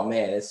 oh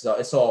man, it's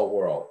all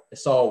world.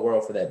 It's all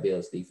world for that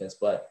Bills defense.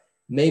 But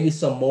maybe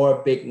some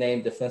more big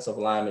name defensive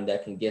linemen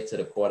that can get to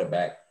the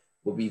quarterback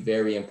will be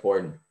very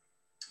important.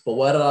 But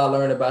what did I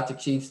learn about the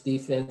Chiefs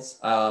defense?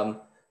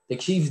 The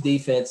Chiefs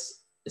defense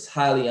is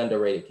highly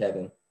underrated,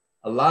 Kevin.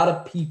 A lot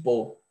of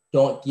people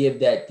don't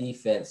give that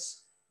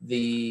defense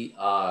the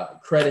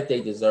credit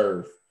they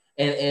deserve.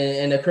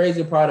 And the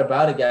crazy part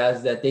about it, guys,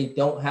 is that they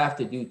don't have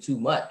to do too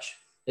much.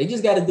 They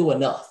just got to do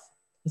enough.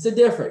 It's a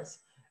difference.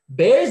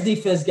 Bears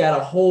defense got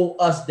to hold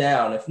us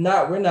down. If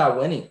not, we're not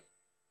winning.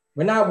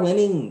 We're not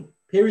winning,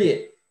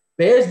 period.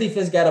 Bears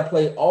defense got to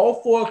play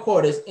all 4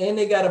 quarters, and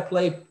they got to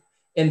play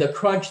in the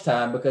crunch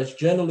time, because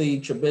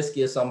generally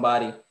Trubisky is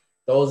somebody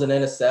throws an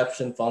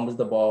interception, fumbles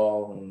the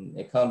ball, and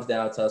it comes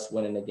down to us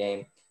winning the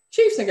game.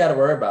 Chiefs ain't got to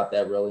worry about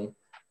that, really.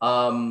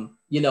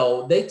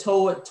 They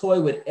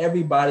toy with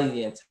everybody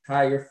the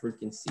entire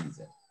freaking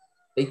season.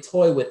 They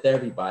toy with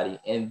everybody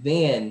and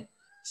then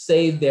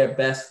save their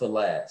best for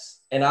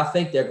last. And I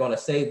think they're going to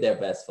save their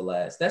best for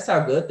last. That's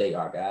how good they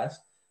are, guys.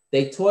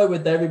 They toy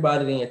with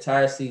everybody the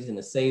entire season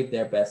to save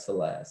their best for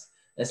last.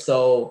 And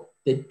so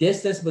the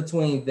distance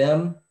between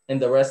them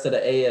and the rest of the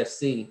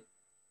AFC,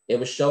 it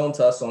was shown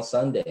to us on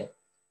Sunday.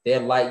 They're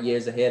light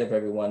years ahead of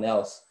everyone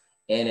else.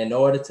 And in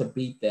order to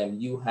beat them,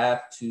 you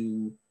have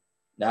to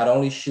not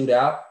only shoot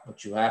out,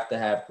 but you have to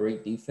have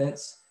great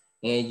defense.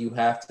 and you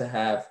have to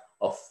have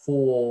a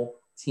full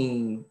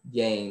team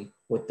game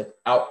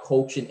without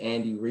coaching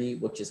Andy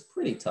Reid, which is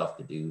pretty tough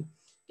to do.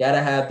 Got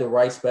to have the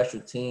right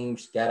special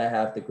teams. Got to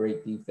have the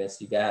great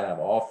defense. You got to have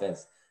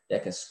offense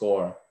that can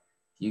score.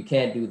 If you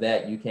can't do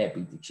that, you can't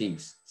beat the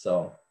Chiefs.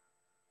 So,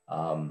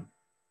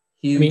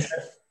 huge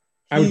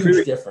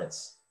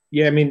difference.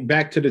 Yeah, I mean,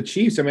 back to the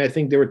Chiefs. I mean, I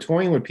think they were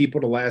toying with people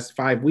the last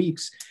 5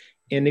 weeks,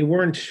 and they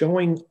weren't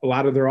showing a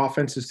lot of their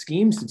offensive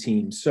schemes to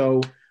teams.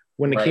 So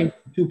when it came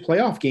to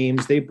playoff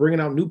games, they bringing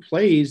out new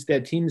plays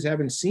that teams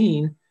haven't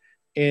seen,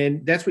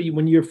 and that's what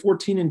when you're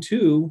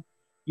 14-2,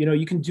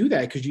 you can do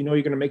that because you're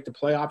going to make the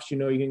playoffs. You're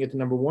going to get the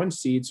number 1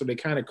 seed. So they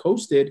kind of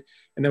coasted,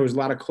 and there was a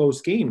lot of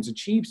close games. The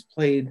Chiefs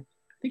played,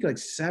 I think, like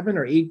 7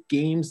 or 8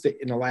 games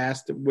in the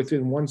last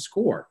within 1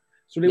 score.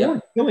 So they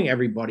weren't killing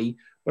everybody.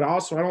 But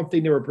also, I don't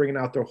think they were bringing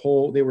out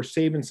they were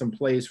saving some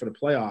plays for the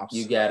playoffs.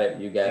 You got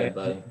it,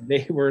 buddy.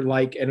 They were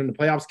like, and when the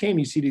playoffs came,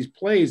 you see these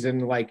plays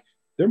and like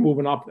they're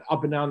moving up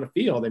and down the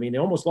field. I mean, they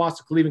almost lost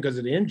to Cleveland because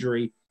of the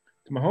injury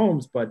to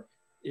Mahomes, but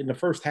in the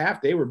first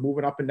half, they were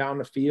moving up and down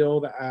the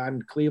field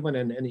on Cleveland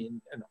and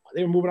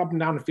they were moving up and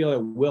down the field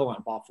at will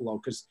on Buffalo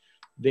because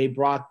they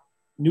brought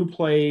new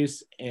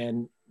plays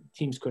and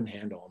teams couldn't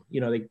handle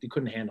them. They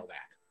couldn't handle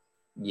that.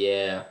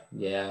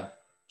 Yeah.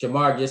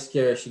 Jamar, just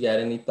curious, you got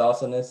any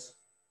thoughts on this?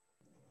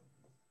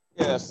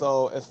 Yeah,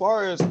 so as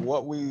far as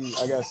what we,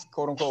 I guess,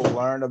 quote unquote,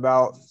 learned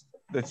about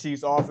the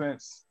Chiefs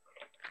offense,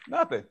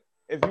 nothing.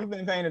 If you've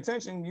been paying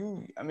attention,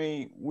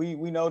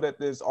 we know that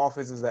this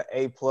offense is an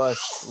A+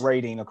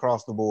 rating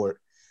across the board.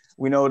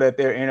 We know that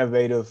they're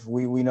innovative.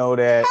 We know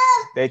that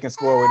they can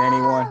score with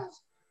anyone.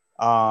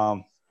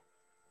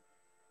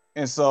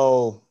 And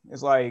so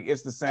it's like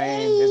it's the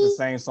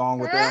same song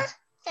with them.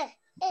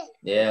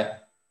 Yeah.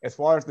 As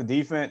far as the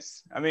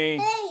defense, I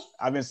mean,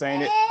 I've been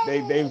saying it.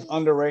 They've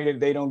underrated.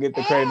 They don't get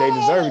the credit they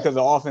deserve because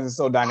the offense is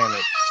so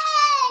dynamic.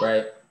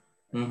 Right.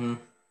 Mm-hmm.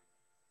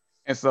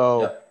 And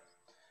so,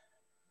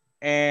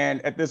 and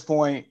at this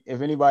point,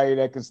 if anybody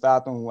that can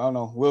stop them, I don't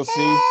know, we'll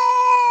see.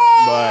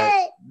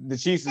 But the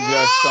Chiefs is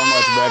just so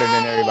much better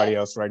than everybody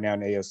else right now in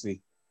the AFC.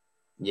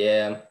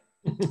 Yeah.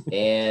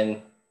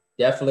 And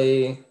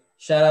definitely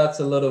shout out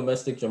to little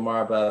Mystic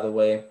Jamar, by the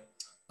way.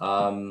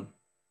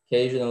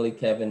 Occasionally,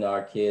 Kevin,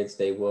 our kids,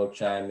 they will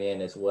chime in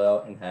as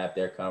well and have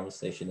their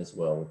conversation as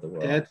well with the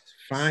world. That's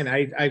fine.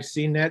 I've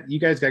seen that. You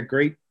guys got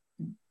great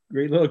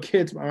little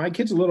kids. My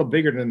kid's a little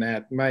bigger than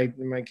that. My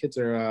kids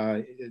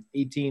are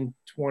 18,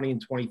 20,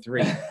 and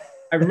 23.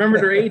 I remember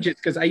their ages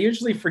because I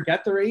usually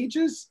forget their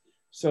ages.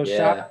 So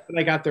shout out that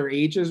I got their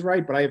ages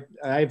right. But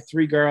I have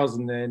 3 girls,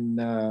 and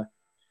then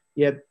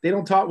they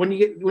don't talk when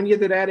you get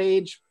to that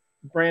age,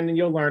 Brandon.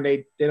 You'll learn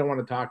they don't want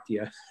to talk to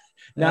you.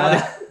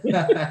 Now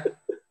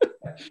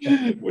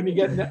when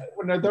they're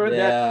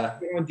that,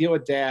 they don't deal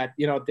with dad.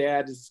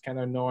 Dad is kind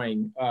of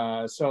annoying.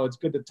 So it's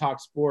good to talk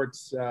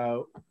sports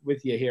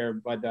with you here.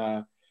 But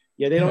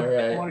they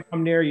don't want to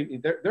come near you.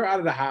 They're out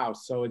of the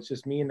house, so it's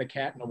just me and the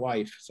cat and the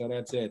wife. So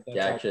that's it.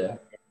 Gotcha.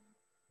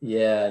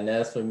 Yeah, and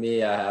as for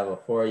me, I have a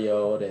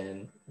 4-year-old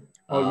and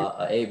an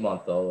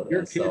 8-month-old.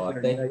 And so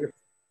I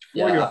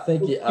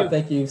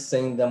think you've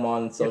seen them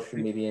on social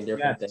media and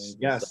different things.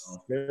 Yes,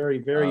 so, very,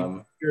 very,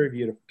 very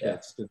beautiful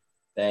kids. Yeah.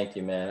 Thank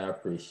you, man. I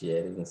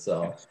appreciate it. And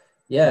so,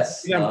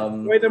 yes.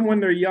 Enjoy them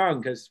when they're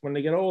young, because when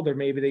they get older,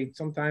 maybe they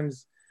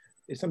sometimes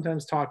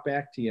talk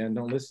back to you and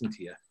don't listen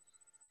to you.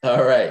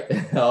 All right.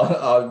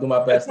 I'll do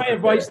my best. That's my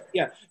advice.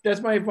 Yeah, that's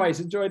my advice.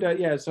 Enjoy that.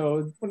 Yeah.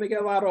 So when they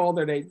get a lot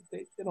older, they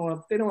don't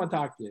want to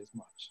talk to you as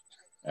much.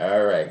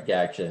 All right.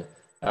 Gotcha.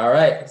 All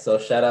right. So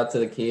shout out to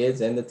the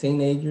kids and the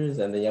teenagers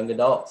and the young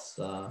adults.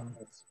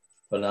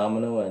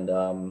 Phenomenal. And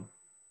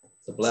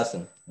it's a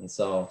blessing. And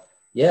so,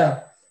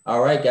 yeah.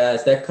 All right,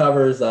 guys, that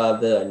covers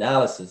the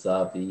analysis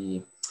of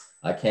the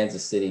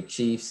Kansas City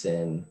Chiefs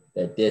and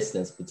their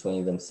distance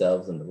between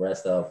themselves and the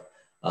rest of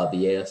the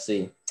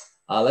AFC.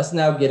 Let's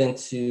now get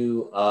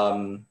into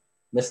Mr.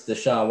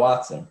 Deshaun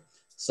Watson.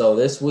 So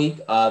this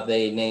week,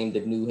 they named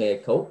a new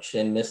head coach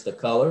in Mr.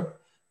 Color,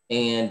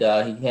 and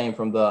he came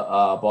from the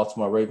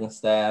Baltimore Ravens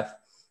staff.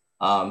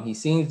 He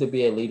seems to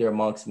be a leader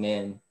amongst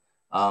men,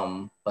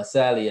 but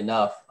sadly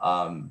enough,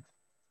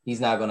 he's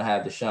not going to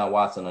have Deshaun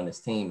Watson on his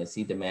team as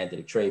he demanded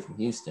a trade from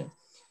Houston.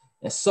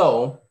 And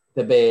so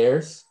the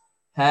Bears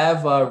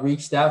have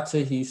reached out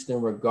to Houston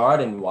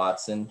regarding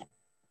Watson.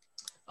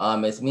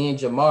 As me and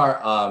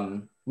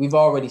Jamar, we've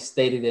already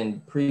stated in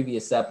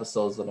previous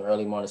episodes of the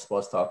Early Morning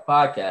Sports Talk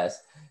podcast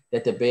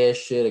that the Bears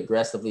should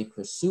aggressively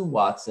pursue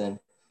Watson,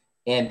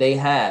 and they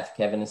have,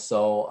 Kevin. And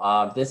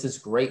so this is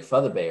great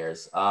for the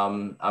Bears.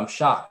 I'm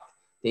shocked.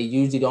 They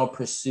usually don't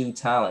pursue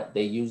talent.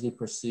 They usually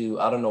pursue,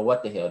 I don't know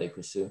what the hell they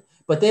pursue,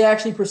 but they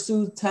actually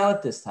pursue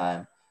talent this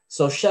time.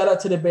 So shout out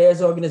to the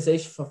Bears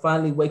organization for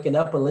finally waking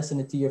up and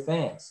listening to your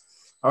fans.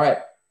 All right.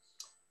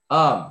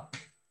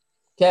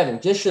 Kevin,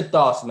 just your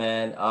thoughts,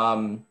 man.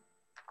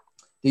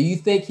 Do you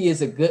think he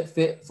is a good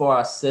fit for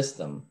our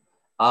system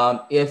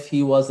if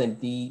he was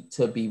indeed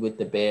to be with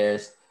the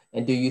Bears?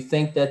 And do you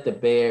think that the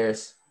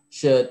Bears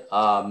should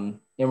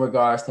in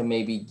regards to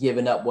maybe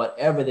giving up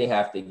whatever they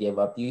have to give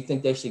up? Do you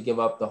think they should give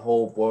up the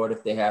whole board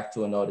if they have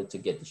to in order to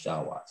get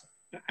Deshaun Watson?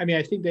 I mean,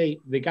 I think they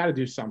got to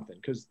do something,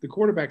 because the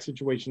quarterback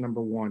situation,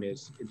 number one,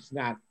 is it's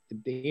not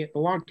the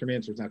long-term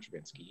answer is not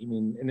Trubisky. I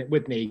mean, and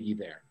with Nagy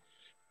there,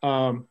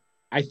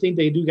 I think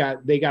they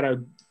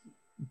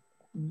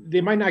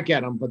might not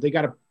get him, but they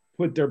got to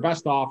put their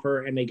best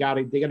offer, and they got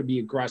to be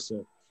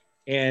aggressive.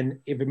 And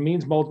if it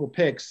means multiple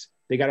picks,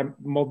 they got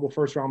multiple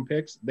first-round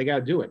picks. They got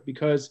to do it,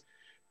 because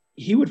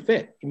he would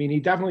fit. I mean,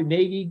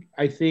 Nagy,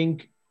 I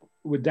think,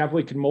 would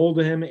definitely can mold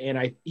him,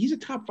 and he's a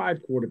top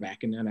 5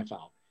 quarterback in the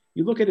NFL.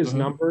 You look at his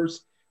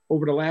numbers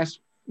over the last,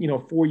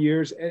 4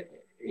 years, it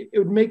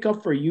would make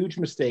up for a huge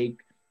mistake.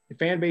 The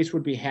fan base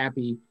would be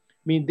happy.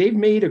 I mean, they've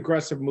made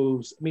aggressive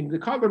moves. I mean, the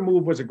Cutler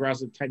move was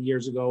aggressive 10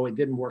 years ago. It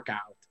didn't work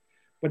out.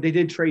 But they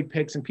did trade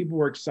picks, and people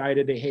were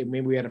excited. Hey,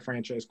 maybe we had a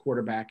franchise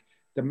quarterback.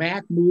 The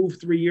Mac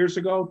move 3 years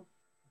ago,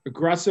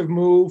 aggressive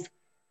move.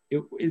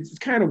 It's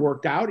kind of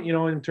worked out,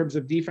 in terms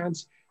of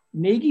defense.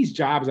 Nagy's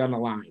job is on the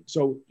line.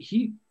 So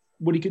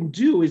what he can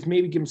do is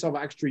maybe give himself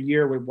an extra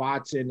year with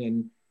Watson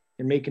and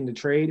making the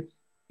trade.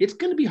 It's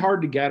going to be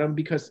hard to get him,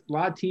 because a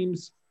lot of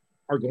teams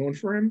are going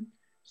for him.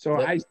 So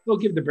I still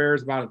give the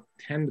Bears about a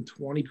 10 to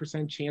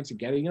 20% chance of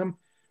getting him.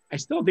 I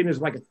still think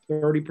there's like a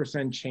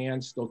 30%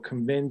 chance they'll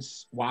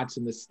convince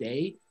Watson to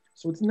stay.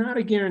 So it's not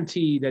a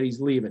guarantee that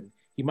he's leaving.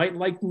 He might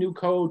like the new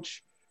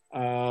coach.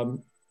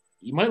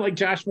 He might like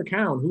Josh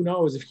McCown. Who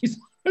knows if he's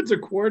a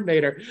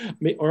coordinator,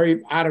 or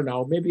I don't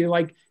know. Maybe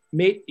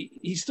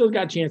he's still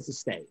got a chance to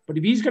stay. But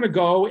if he's going to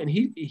go, and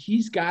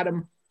he's got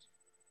him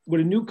with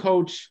a new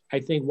coach, I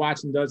think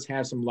Watson does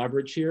have some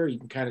leverage here. You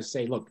can kind of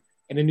say, look,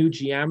 and a new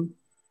GM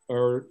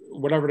or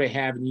whatever they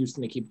have in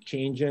Houston, they keep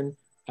changing.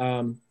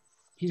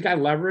 He's got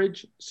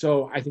leverage.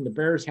 So I think the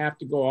Bears have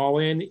to go all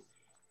in.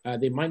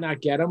 They might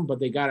not get him, but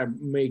they got to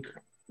make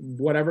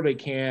whatever they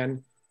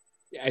can.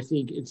 I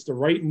think it's the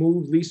right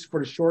move, at least for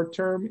the short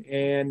term.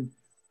 And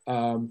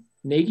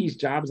Nagy's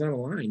job is on the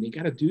line. They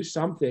got to do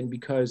something,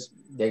 because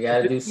they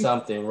got to do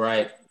something,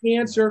 right? The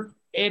answer,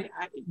 and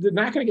they're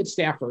not going to get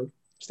Stafford.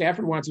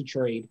 Stafford wants a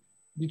trade.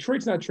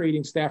 Detroit's not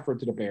trading Stafford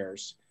to the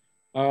Bears.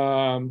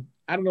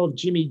 I don't know if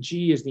Jimmy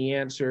G is the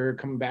answer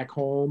coming back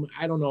home.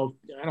 I don't know.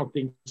 I don't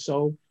think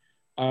so.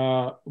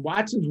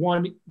 Watson's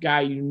one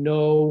guy,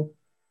 with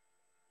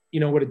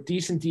a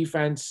decent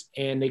defense,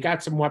 and they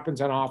got some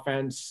weapons on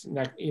offense.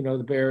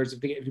 The Bears,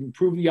 if they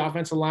improve the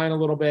offensive line a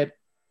little bit.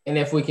 And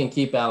if we can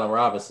keep Allen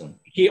Robinson.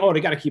 They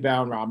got to keep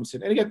Allen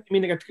Robinson. And they got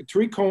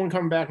Tariq Cohen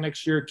coming back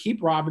next year.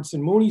 Keep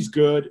Robinson. Mooney's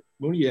good.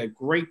 Mooney had a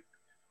great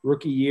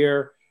rookie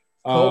year.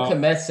 Cole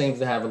Kmet seems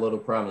to have a little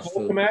promise too.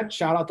 Cole Kmet,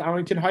 shout out to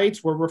Arlington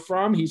Heights, where we're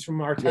from. He's from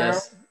our town.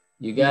 Yes,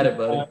 you got it,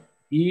 buddy.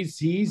 He's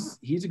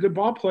a good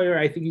ball player.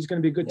 I think he's going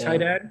to be a good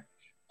tight end.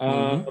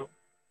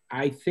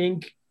 I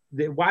think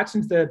that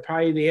Watson's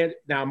probably the end.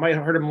 Now, it might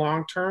hurt him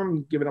long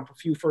term, giving up a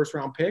few first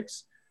round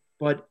picks,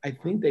 but I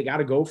think they got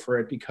to go for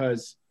it,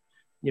 because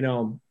the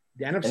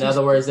NFC. In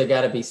other words, they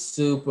got to be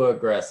super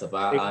aggressive.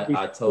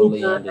 I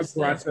totally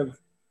understand. Aggressive.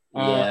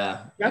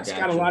 Jets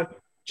got a lot.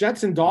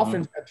 Jets and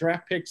Dolphins got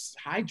draft picks,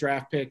 high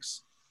draft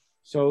picks.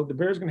 So the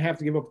Bears are going to have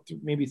to give up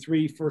maybe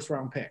 3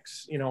 first-round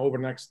picks, over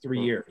the next 3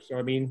 years. So,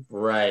 I mean.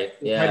 Right,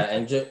 yeah.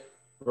 And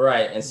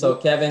so,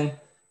 Kevin,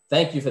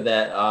 thank you for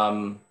that.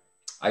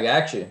 I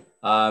got you.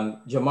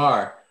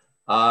 Jamar,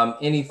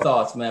 any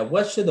thoughts, man?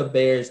 What should the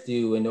Bears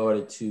do in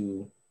order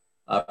to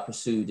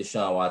pursue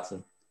Deshaun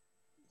Watson?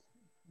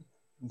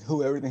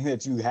 Do everything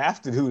that you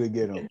have to do to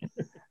get him.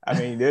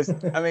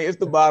 It's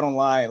the bottom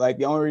line. Like,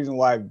 the only reason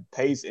why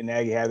Pace and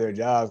Nagy have their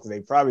jobs, because they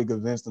probably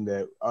convinced them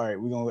that, all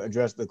right, we're going to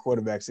address the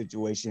quarterback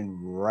situation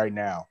right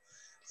now.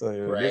 So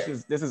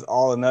this is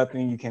all or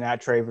nothing. You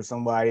cannot trade for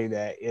somebody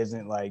that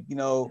isn't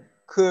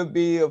could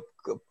be a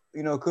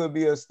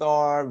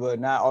star, but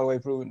not all the way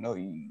proven. No,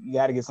 you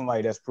got to get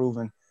somebody that's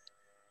proven.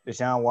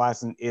 Deshaun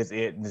Watson is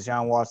it.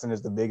 Deshaun Watson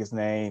is the biggest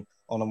name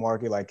on the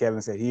market. Like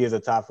Kevin said, he is a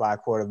top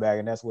 5 quarterback,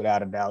 and that's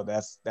without a doubt.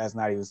 That's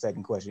not even a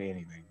second question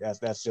anything.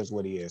 That's just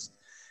what he is.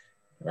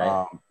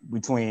 Right.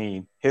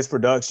 Between his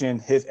production,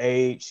 his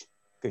age,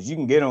 because you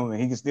can get him and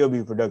he can still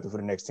be productive for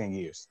the next 10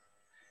 years.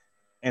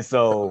 And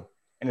so,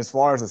 and as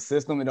far as the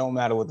system, it don't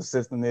matter what the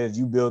system is.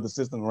 You build the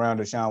system around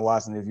Deshaun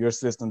Watson if your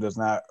system does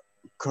not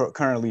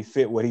currently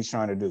fit what he's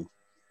trying to do.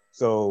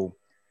 So,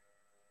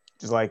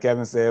 just like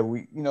Kevin said,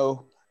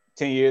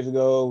 10 years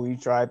ago, we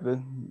tried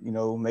to,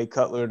 make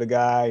Cutler the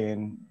guy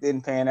and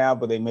didn't pan out,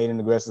 but they made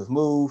an aggressive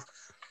move.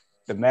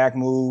 The Mac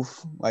move,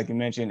 like you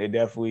mentioned, it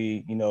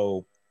definitely,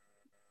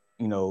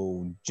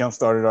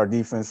 jump-started our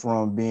defense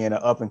from being an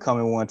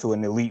up-and-coming one to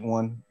an elite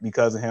one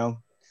because of him.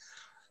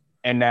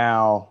 And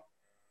now,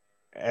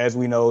 as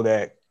we know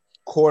that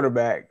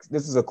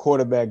this is a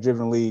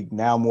quarterback-driven league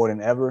now more than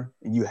ever,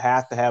 and you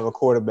have to have a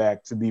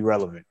quarterback to be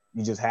relevant.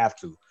 You just have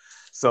to.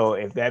 So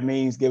if that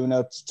means giving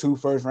up 2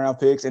 first-round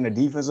picks and a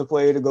defensive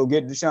player to go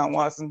get Deshaun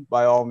Watson,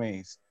 by all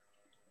means.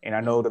 And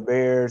I know the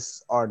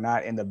Bears are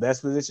not in the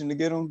best position to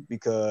get him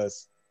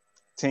because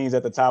teams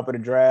at the top of the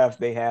draft,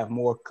 they have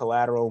more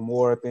collateral,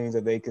 more things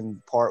that they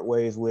can part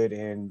ways with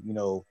and, you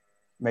know,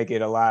 make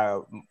it a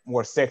lot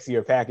more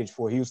sexier package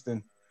for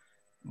Houston.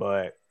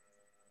 But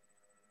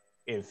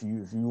if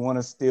you want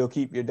to still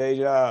keep your day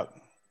job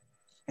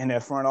in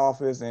that front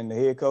office and the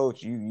head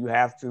coach, you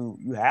have to.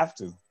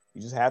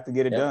 You just have to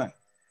get it done.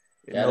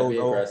 Gotta be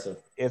aggressive.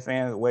 Ifs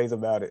and ways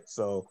about it.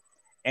 So,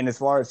 and as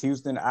far as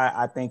Houston,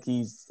 I think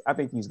he's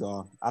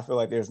gone. I feel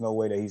like there's no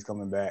way that he's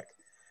coming back.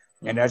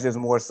 And that's just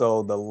more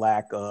so the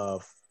lack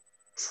of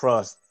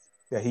trust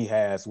that he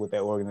has with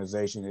that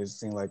organization. It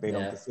seems like they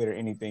don't consider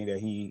anything that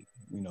he,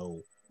 you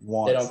know,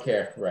 wants. They don't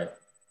care, right?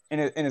 And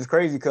it's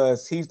crazy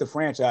because he's the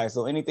franchise,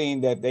 so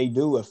anything that they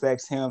do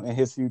affects him and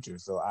his future.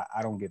 So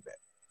I don't get that.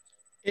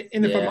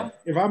 And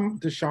if I'm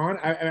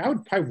Deshaun, I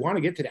would probably want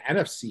to get to the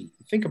NFC.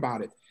 Think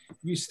about it.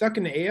 You're stuck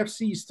in the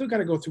AFC. You still got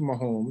to go through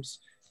Mahomes.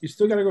 You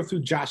still got to go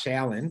through Josh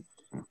Allen,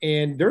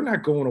 and they're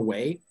not going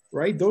away,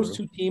 right? Those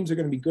two teams are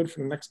going to be good for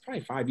the next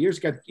probably 5 years.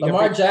 You got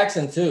Lamar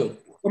Jackson too.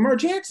 Lamar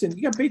Jackson.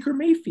 You got Baker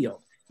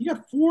Mayfield. You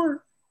got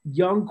 4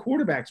 young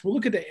quarterbacks. Well,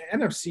 look at the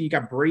NFC. You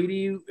got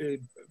Brady.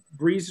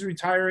 Breeze is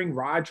retiring.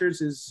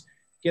 Rodgers is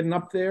getting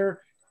up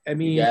there. I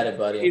mean, you got it,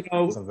 buddy. You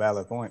know, that's a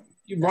valid point.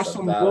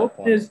 Russell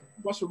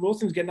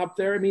Wilson's getting up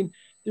there. I mean,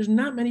 there's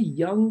not many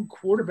young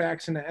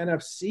quarterbacks in the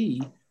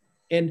NFC.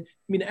 And I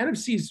mean, the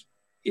NFC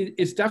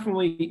is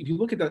definitely, if you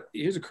look at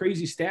here's a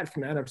crazy stat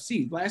from the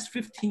NFC. Last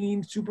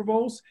 15 Super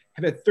Bowls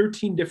have had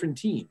 13 different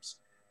teams.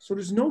 So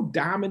there's no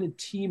dominant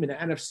team in the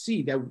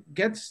NFC that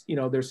gets, you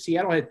know, there's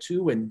Seattle had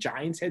 2 and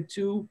Giants had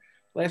 2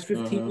 last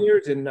 15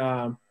 years. And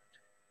I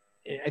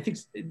think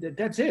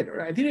that's it.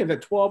 I think they have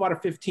that 12 out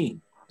of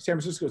 15. San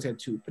Francisco's had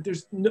 2, but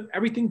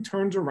everything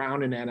turns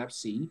around in the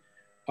NFC.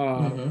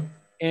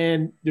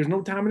 And there's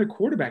no dominant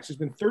quarterbacks. There's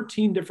been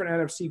 13 different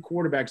NFC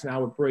quarterbacks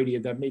now with Brady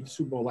that made the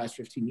Super Bowl the last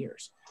 15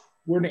 years.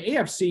 We're in the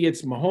AFC,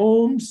 it's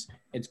Mahomes.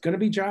 It's going to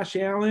be Josh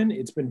Allen.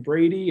 It's been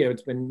Brady.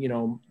 It's been, you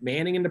know,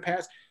 Manning in the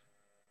past.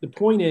 The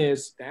point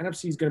is the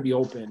NFC is going to be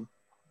open.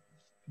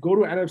 Go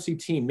to an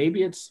NFC team.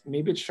 Maybe it's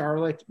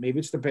Charlotte. Maybe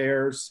it's the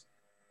Bears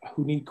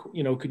who need,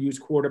 you know, could use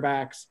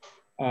quarterbacks.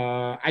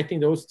 I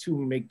think those two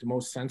make the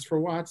most sense for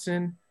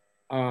Watson.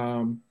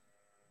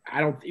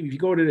 If you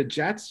go to the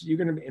Jets, you're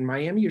going to, in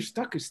Miami, you're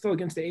stuck still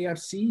against the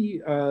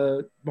AFC,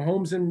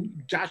 Mahomes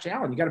and Josh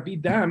Allen. You got to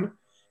beat them,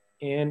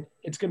 and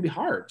it's going to be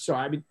hard. So,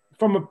 I mean,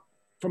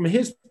 from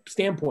his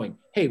standpoint,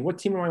 hey, what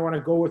team do I want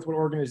to go with? What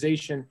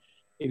organization?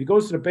 If he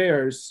goes to the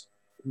Bears,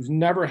 who's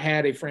never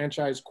had a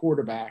franchise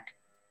quarterback,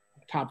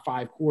 top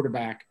 5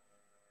 quarterback,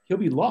 he'll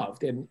be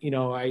loved. And, you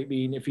know, I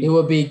mean, if he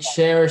would be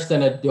cherished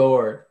and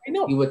adored. I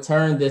know. He would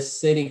turn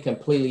this city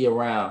completely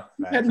around.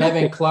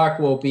 Kevin Clark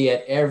will be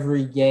at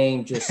every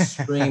game just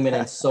screaming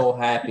and so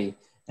happy.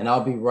 And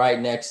I'll be right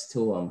next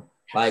to him.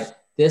 Like,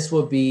 this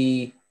would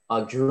be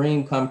a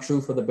dream come true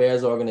for the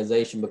Bears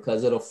organization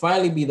because it'll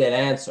finally be that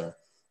answer.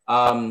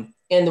 And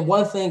the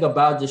one thing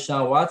about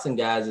Deshaun Watson,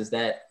 guys, is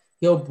that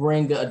he'll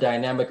bring a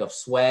dynamic of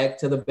swag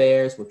to the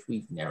Bears, which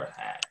we've never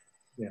had.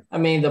 Yeah. I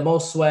mean, the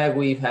most swag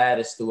we've had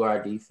is through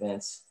our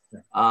defense.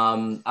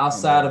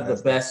 Outside of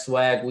the best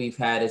swag we've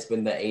had, it's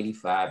been the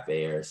 85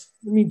 Bears.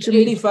 I mean,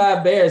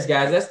 85 Bears,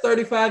 guys, that's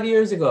 35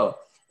 years ago.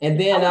 And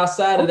then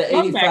outside of the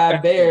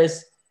 85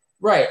 Bears,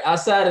 right,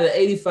 outside of the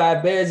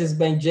 85 Bears, it's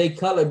been Jay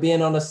Cutler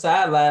being on the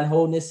sideline,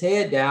 holding his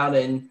head down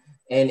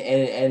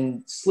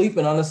and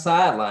sleeping on the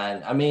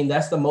sideline. I mean,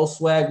 that's the most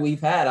swag we've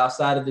had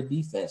outside of the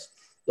defense.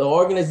 The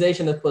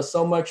organization has put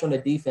so much on the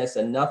defense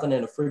and nothing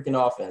in the freaking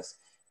offense.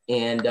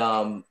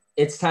 And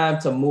it's time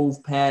to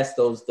move past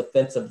those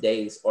defensive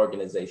days,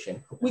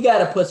 organization. We got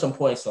to put some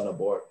points on the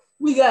board.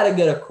 We got to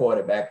get a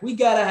quarterback. We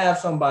got to have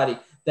somebody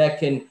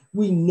that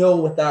we know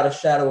without a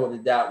shadow of a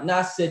doubt,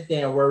 not sit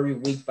there and worry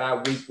week by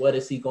week. What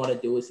is he going to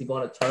do? Is he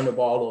going to turn the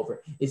ball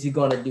over? Is he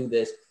going to do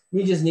this?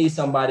 We just need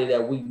somebody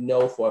that we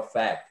know for a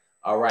fact.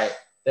 All right,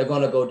 they're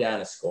going to go down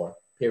and score,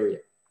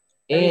 period.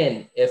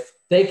 And if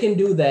they can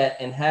do that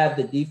and have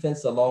the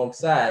defense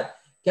alongside,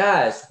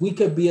 guys, we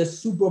could be a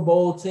Super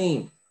Bowl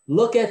team.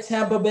 Look at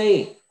Tampa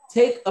Bay.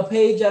 Take a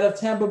page out of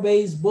Tampa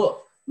Bay's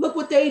book. Look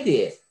what they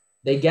did.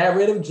 They got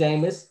rid of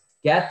Jameis,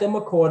 got them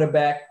a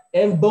quarterback,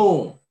 and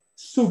boom,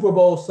 Super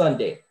Bowl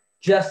Sunday.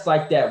 Just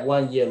like that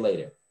 1 year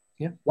later.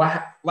 Yeah.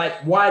 Why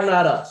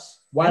not us?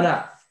 Why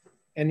not?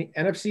 And the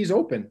NFC is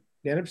open.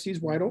 The NFC is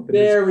wide open.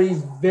 Very,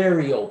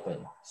 very open.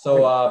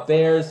 So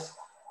Bears,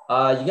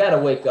 you got to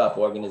wake up,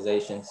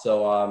 organization.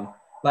 So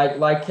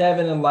like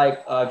Kevin and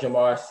like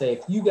Jamar say,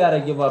 if you got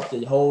to give up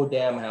the whole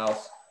damn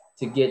house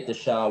to get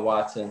Deshaun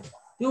Watson,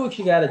 do what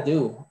you got to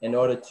do in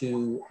order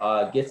to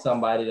get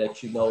somebody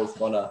that you know is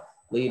going to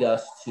lead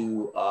us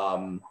to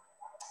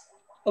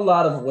a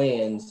lot of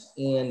wins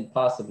and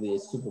possibly a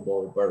Super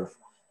Bowl berth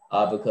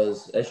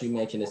because, as you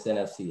mentioned, this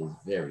NFC is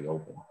very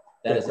open.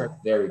 That is a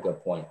very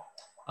good point.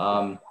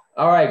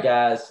 All right,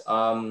 guys.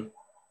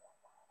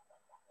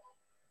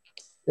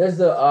 There's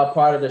a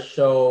part of the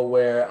show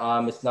where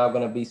it's not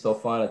going to be so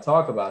fun to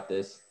talk about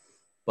this.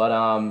 But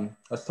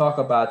let's talk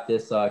about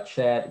this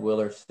Chad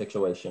Wheeler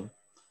situation.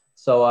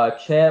 So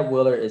Chad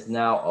Wheeler is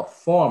now a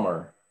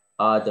former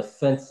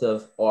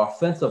defensive or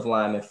offensive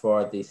lineman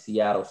for the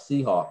Seattle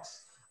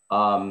Seahawks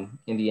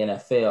in the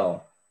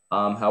NFL.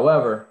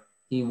 However,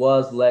 he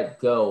was let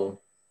go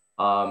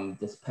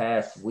this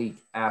past week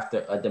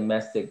after a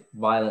domestic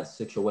violence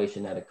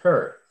situation that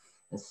occurred.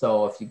 And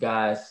so, if you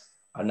guys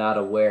are not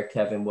aware,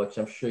 Kevin, which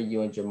I'm sure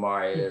you and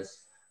Jamar is,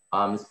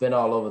 it's been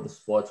all over the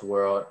sports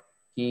world.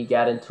 He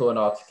got into an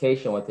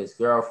altercation with his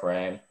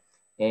girlfriend,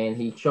 and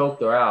he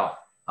choked her out.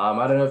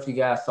 I don't know if you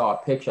guys saw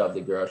a picture of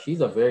the girl.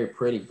 She's a very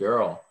pretty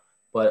girl,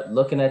 but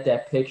looking at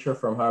that picture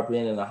from her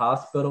being in the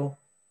hospital,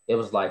 it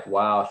was like,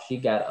 wow, she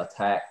got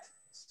attacked,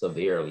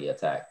 severely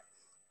attacked.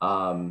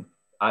 Um,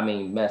 I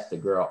mean, messed the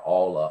girl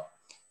all up.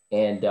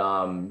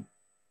 And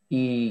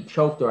he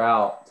choked her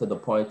out to the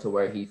point to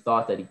where he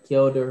thought that he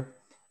killed her.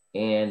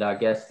 And I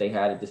guess they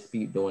had a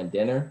dispute during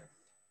dinner.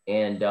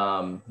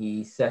 And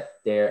he sat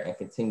there and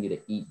continued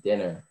to eat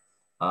dinner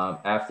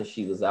after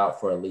she was out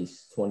for at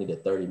least 20 to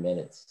 30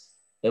 minutes.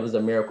 It was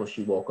a miracle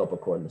she woke up,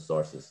 according to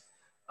sources.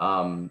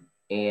 And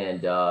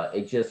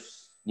it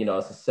just,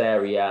 it's a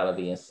sad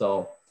reality. And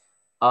so,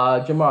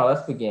 Jamar,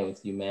 let's begin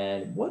with you,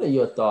 man. What are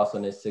your thoughts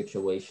on this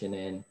situation?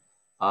 And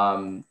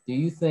do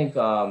you think,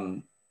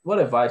 what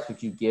advice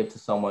would you give to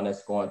someone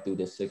that's going through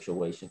this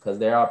situation? Because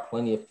there are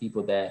plenty of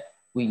people that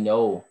we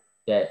know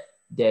that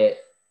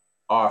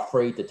are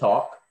afraid to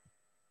talk,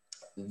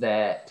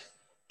 that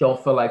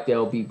don't feel like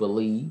they'll be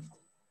believed,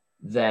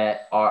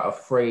 that are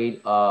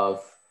afraid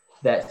of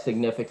that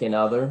significant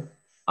other.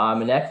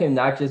 And that can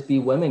not just be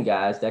women,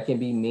 guys. That can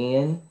be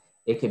men.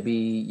 It could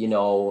be,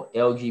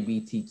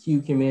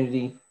 LGBTQ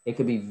community. It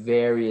could be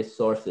various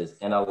sources.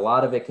 And a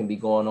lot of it can be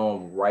going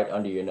on right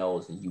under your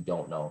nose and you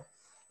don't know.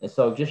 And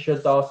so just your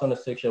thoughts on the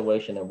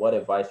situation and what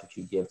advice would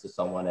you give to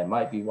someone that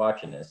might be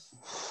watching this?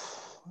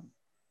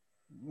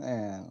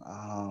 Man,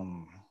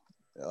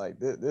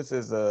 this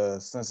is a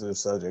sensitive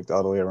subject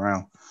all the way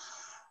around.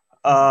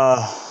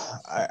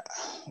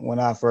 When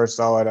I first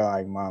saw it,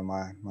 like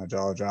my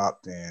jaw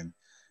dropped, and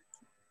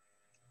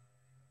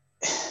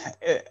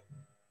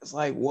it's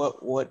like,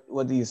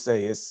 what do you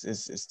say? It's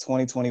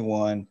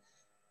 2021.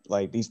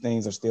 Like, these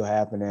things are still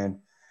happening,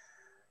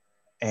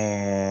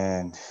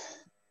 and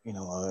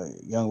a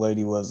young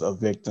lady was a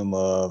victim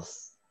of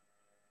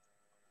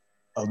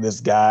this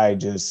guy.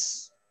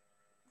 Just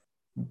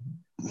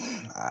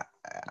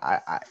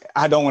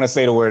I don't want to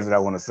say the words that I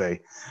want to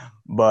say,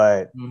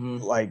 but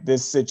like,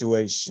 this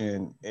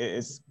situation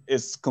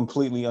it's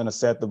completely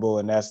unacceptable,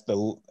 and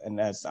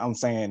I'm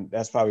saying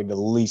that's probably the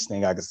least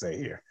thing I could say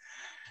here.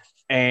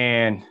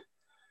 And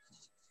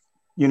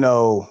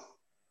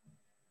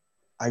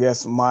I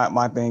guess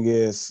my thing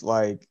is,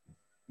 like,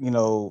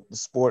 the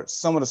sports,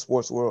 some of the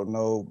sports world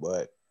know,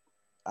 but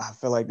I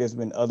feel like there's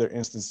been other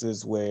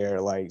instances where,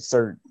 like,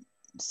 certain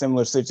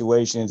similar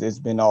situations, it's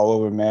been all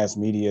over mass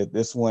media.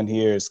 This one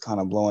here is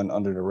kind of blowing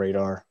under the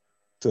radar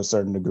to a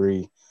certain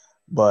degree.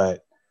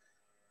 But,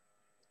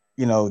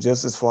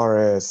 just as far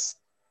as,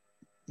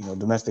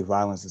 domestic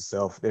violence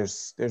itself,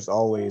 there's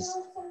always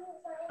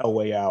a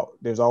way out.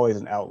 There's always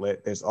an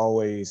outlet. There's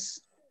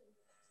always,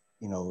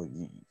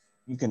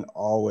 you can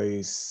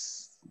always,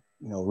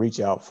 reach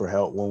out for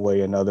help one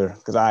way or another.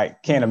 Because I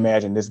can't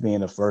imagine this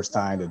being the first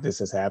time that this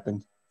has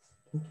happened.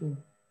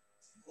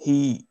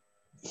 He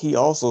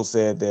also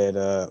said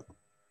that,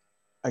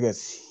 I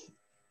guess,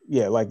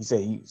 yeah, like you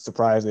said, he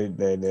surprised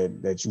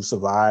that you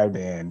survived,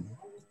 and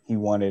he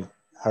wanted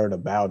her to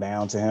bow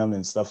down to him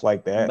and stuff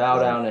like that. Bow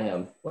down to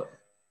him. What?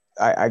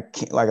 I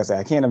can't, like I said,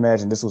 I can't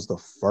imagine this was the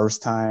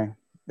first time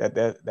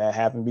that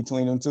happened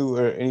between them two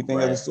or anything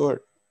of the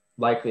sort.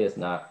 Likely it's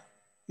not.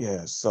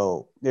 Yeah,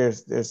 so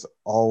there's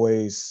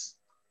always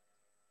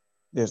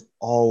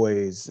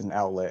an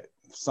outlet.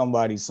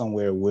 Somebody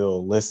somewhere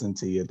will listen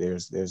to you.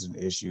 There's an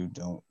issue.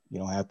 You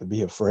don't have to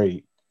be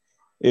afraid.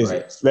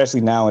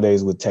 Especially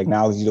nowadays with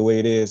technology the way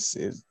it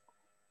is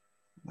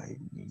like,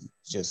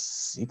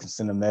 you can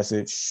send a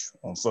message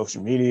on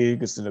social media. You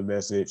can send a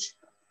message,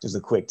 just a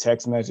quick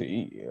text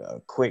message,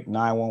 a quick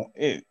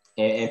 911.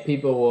 And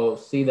people will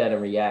see that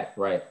and react,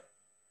 right?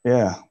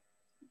 Yeah.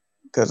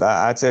 Because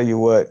I tell you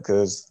what,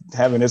 because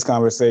having this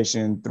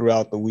conversation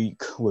throughout the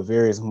week with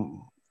various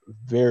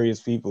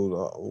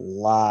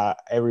people,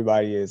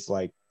 everybody is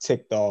like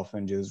ticked off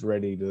and just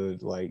ready to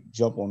like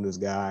jump on this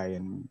guy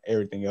and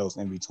everything else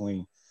in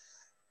between.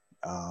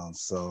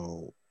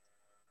 So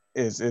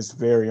it's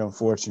very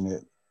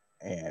unfortunate,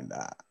 and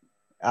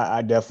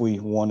I definitely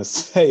want to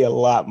say a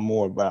lot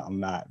more, but I'm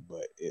not.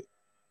 But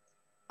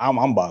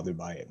I'm bothered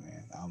by it,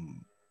 man.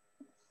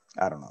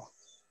 I don't know.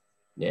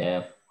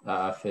 Yeah,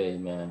 I feel you,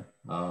 man.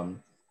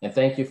 And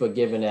thank you for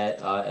giving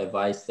that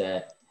advice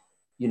that,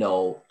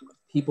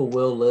 people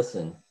will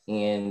listen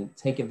and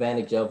take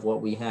advantage of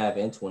what we have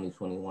in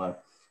 2021.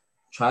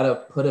 Try to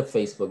put a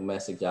Facebook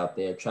message out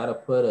there. Try to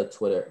put a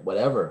Twitter,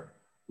 whatever.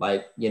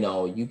 Like,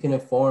 you can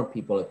inform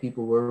people and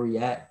people will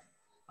react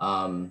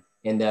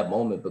in that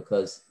moment,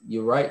 because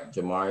you're right,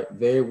 Jamar.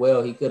 Very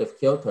well, he could have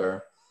killed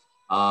her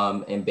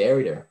and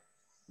buried her,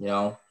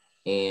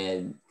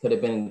 and could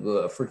have been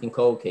a freaking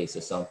cold case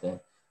or something.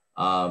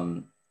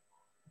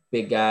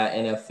 Big guy,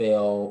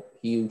 NFL,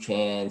 huge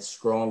hands,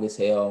 strong as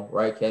hell,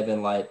 right,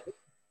 Kevin? Like,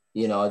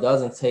 it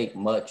doesn't take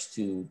much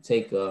to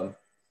take a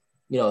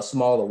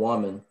smaller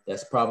woman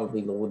that's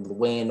probably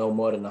weighing no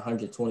more than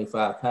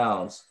 125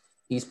 pounds.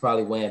 He's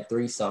probably weighing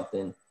 3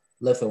 something,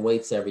 lifting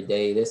weights every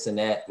day, this and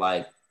that.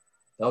 Like,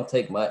 don't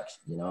take much,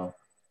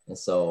 And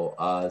so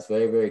it's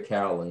very, very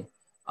cowardly.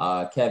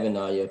 Kevin,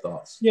 your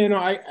thoughts? Yeah, no,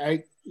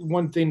 I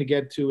one thing to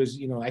get to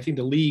is, I think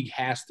the league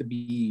has to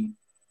be,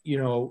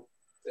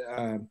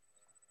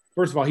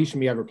 first of all, he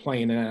shouldn't be ever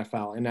playing in the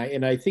NFL.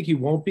 And I think he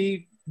won't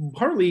be.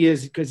 Partly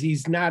is because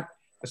he's not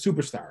a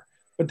superstar.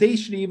 But they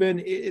should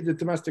the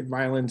domestic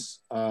violence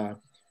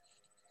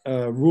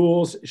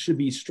rules should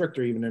be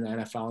stricter even in the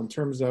NFL in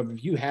terms of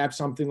if you have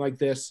something like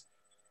this,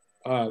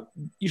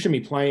 you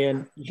shouldn't be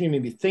playing. You shouldn't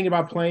even be thinking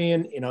about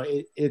playing.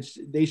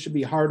 They should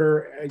be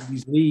harder.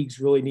 These leagues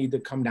really need to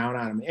come down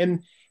on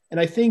them. And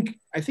I think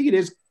it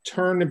is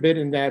turned a bit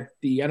in that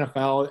the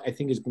NFL, I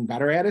think, has been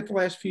better at it the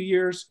last few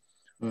years.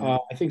 Mm-hmm.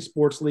 I think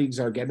sports leagues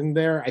are getting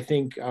there. I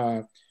think,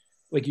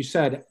 like you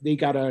said, the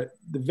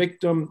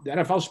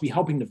NFL should be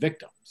helping the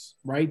victims,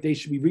 right? They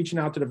should be reaching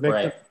out to the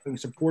victims and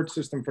support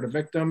system for the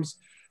victims.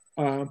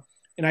 And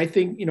I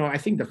think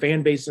the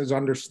fan bases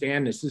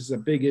understand this. This is a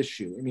big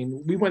issue. I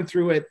mean, we went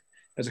through it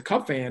as a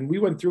Cub fan. We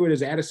went through it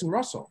as Addison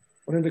Russell.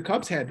 One of the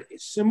Cubs had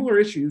similar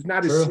issues,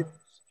 not as serious,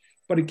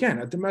 but again,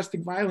 a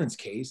domestic violence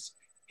case.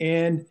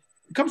 And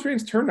the Cubs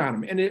fans turned on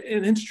him. And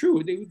it's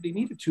true. They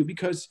needed to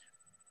because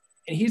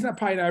he's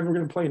probably not ever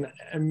going to play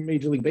in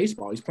Major League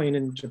Baseball. He's playing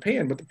in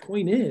Japan. But the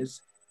point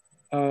is,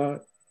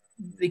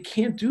 they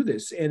can't do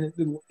this. And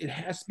it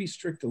has to be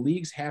strict. The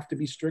leagues have to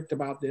be strict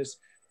about this.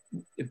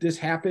 If this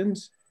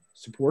happens,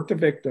 support the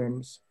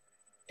victims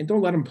and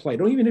don't let them play.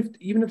 Even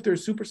if they're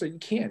superstar,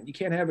 you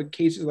can't have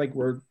cases like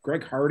where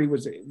Greg Hardy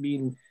was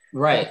being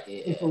right.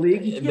 The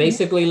league.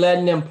 Basically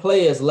letting them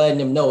play is letting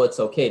them know it's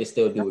okay to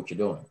still do what you're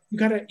doing.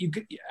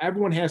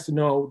 Everyone has to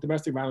know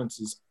domestic violence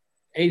is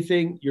a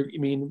thing.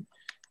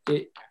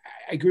 I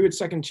agree with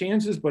second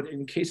chances, but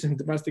in case of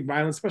domestic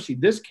violence, especially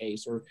this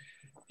case, or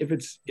if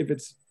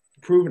it's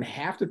proven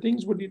half the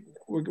things what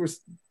was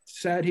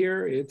said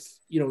here, it's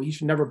he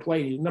should never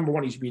play. Number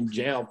one, he should be in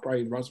jail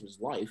probably the rest of his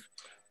life.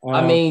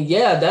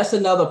 That's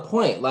another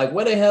point. Like,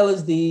 where the hell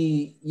is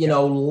the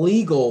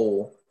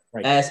legal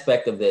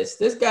aspect of this?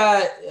 This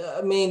guy,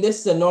 this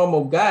is a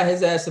normal guy.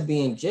 His ass would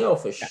be in jail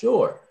for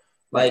sure.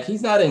 Like,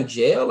 he's not in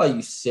jail. Are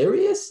you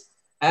serious?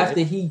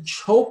 After he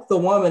choked the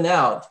woman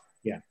out,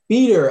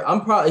 beat her.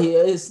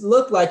 It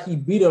looked like he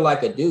beat her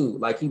like a dude.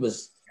 Like he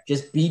was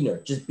just beating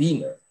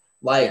her.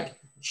 Like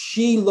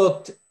she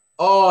looked.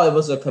 Oh, it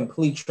was a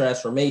complete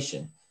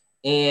transformation.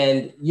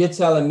 And you're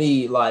telling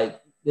me like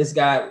this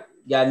guy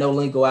got no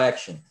legal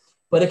action.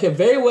 But it could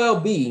very well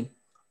be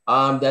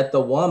that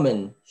the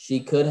woman, she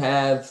could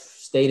have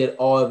stated,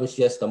 oh, it was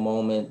just a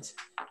moment.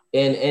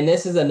 And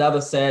this is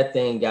another sad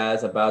thing,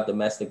 guys, about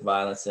domestic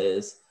violence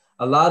is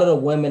a lot of the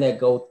women that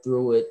go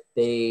through it,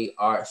 they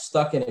are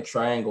stuck in a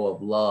triangle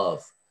of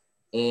love.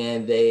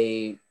 And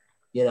they,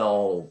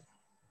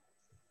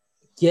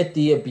 get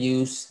the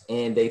abuse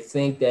and they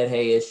think that,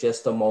 hey, it's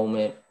just a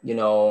moment,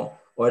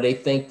 or they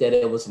think that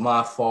it was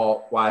my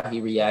fault why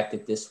he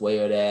reacted this way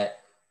or that.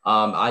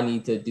 I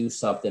need to do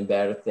something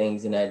better,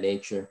 things in that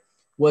nature,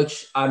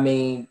 which,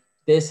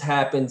 this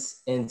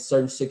happens in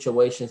certain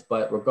situations,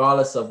 but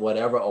regardless of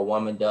whatever a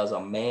woman does, a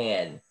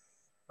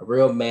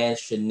real man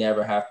should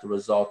never have to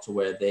resort to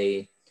where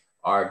they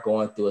are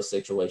going through a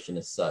situation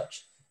as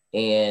such.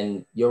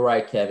 And you're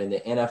right, Kevin,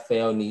 the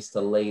NFL needs to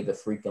lay the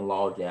freaking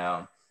law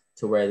down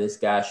to where this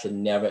guy should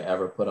never,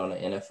 ever put on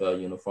an NFL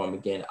uniform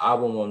again. I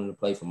wouldn't want him to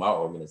play for my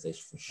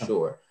organization for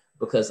sure,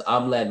 because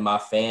I'm letting my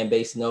fan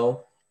base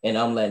know, and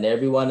I'm letting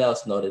everyone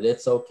else know that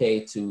it's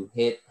okay to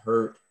hit,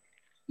 hurt,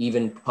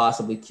 even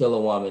possibly kill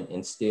a woman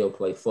and still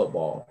play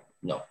football.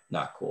 No,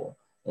 not cool.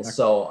 And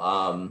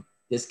so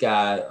this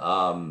guy,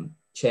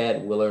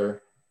 Chad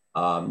Wheeler,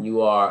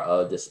 you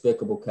are a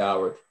despicable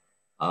coward.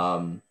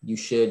 You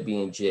should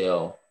be in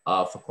jail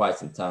for quite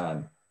some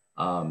time.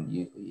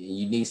 You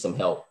need some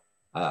help.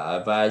 I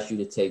advise you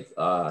to take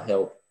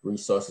help,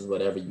 resources,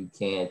 whatever you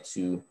can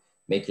to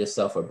make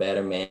yourself a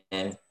better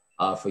man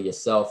for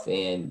yourself.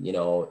 And,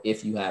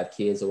 if you have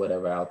kids or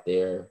whatever out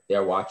there,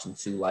 they're watching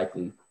too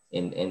likely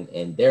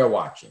and they're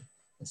watching.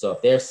 And so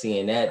if they're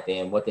seeing that,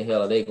 then what the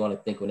hell are they going to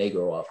think when they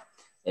grow up?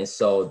 And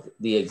so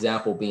the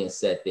example being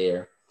set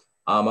there,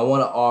 I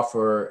want to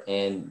offer,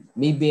 and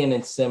me being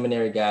in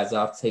seminary, guys,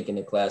 I've taken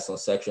a class on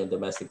sexual and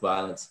domestic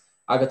violence.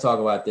 I could talk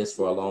about this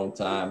for a long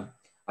time.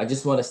 I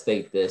just want to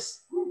state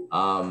this.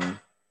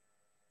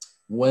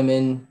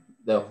 Women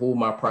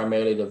whom are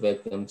primarily the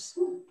victims,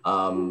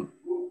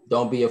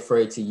 don't be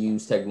afraid to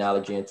use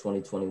technology in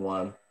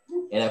 2021.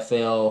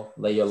 NFL,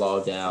 lay your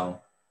law down.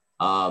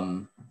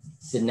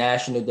 The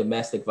National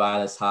Domestic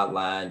Violence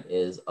Hotline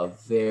is a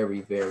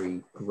very,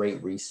 very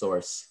great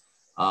resource.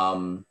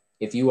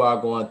 If you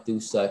are going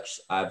through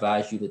such, I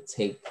advise you to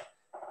take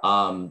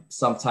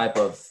some type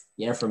of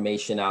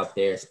information out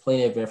there. There's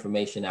plenty of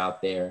information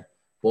out there.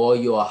 Boil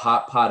you a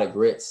hot pot of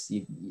grits.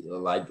 You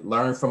like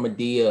learn from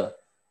Madea.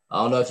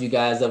 I don't know if you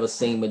guys ever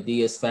seen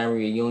Medea's family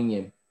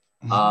reunion.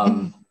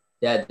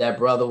 That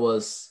brother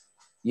was,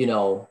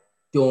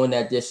 doing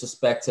that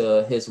disrespect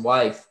to his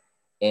wife,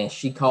 and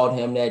she called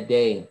him that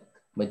day.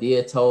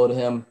 Madea told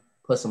him,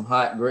 put some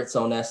hot grits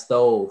on that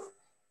stove,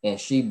 and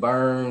she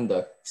burned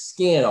the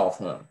skin off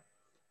him.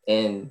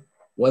 And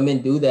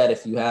women do that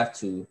if you have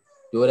to.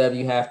 Do whatever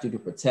you have to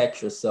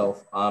protect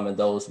yourself in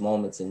those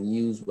moments, and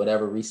use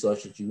whatever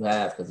resources you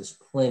have, because there's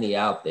plenty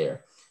out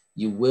there.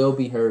 You will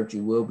be heard.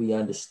 You will be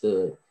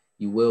understood.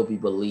 You will be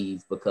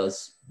believed,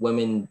 because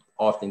women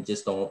often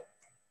just don't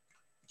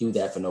do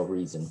that for no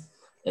reason.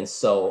 And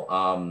so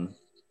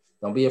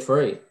don't be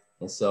afraid.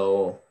 And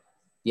so,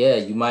 yeah,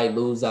 you might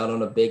lose out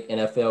on a big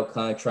NFL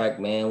contract,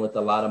 man, with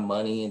a lot of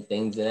money and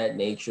things of that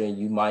nature, and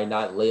you might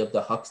not live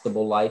the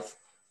Huxtable life,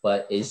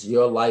 but is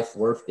your life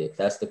worth it?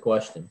 That's the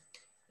question.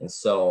 And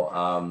so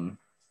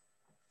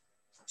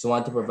just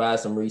wanted to provide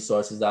some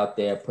resources out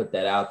there, put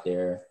that out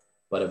there.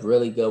 But a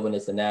really good one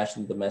is the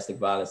National Domestic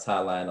Violence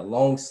Hotline,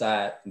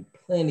 alongside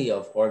plenty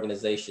of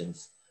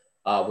organizations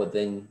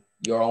within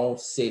your own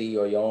city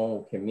or your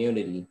own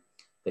community.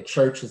 The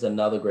church is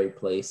another great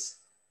place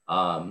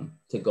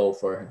to go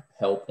for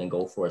help and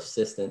go for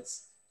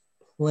assistance.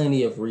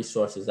 Plenty of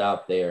resources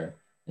out there.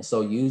 And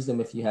so use them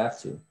if you have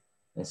to.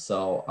 And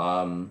so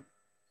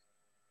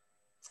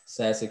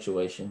sad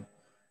situation.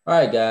 All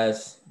right,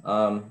 guys,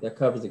 that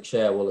covers the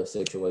Chad Wooler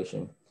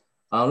situation.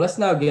 Let's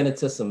now get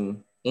into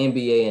some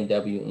NBA and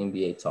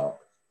WNBA talk.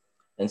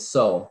 And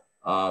so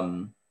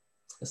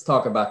let's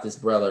talk about this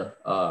brother,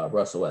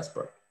 Russell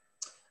Westbrook.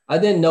 I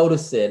didn't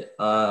notice it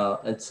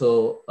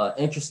until an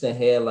interesting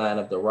headline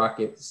of the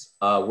Rockets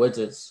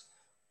Wizards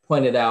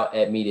pointed out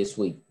at me this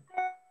week.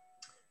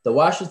 The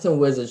Washington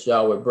Wizards,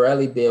 y'all, with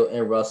Bradley Beal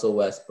and Russell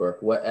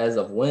Westbrook, were as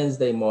of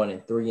Wednesday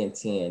morning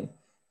 3-10,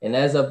 and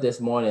as of this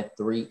morning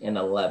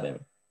 3-11.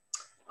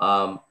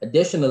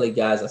 Additionally,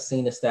 guys, I've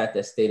seen a stat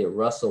that stated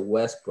Russell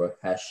Westbrook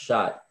has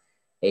shot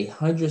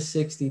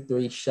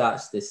 163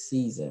 shots this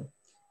season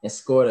and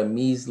scored a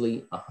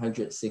measly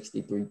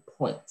 163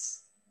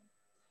 points.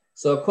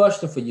 So a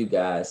question for you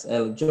guys,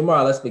 and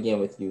Jamar, let's begin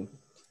with you.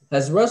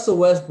 Has Russell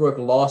Westbrook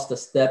lost a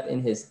step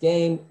in his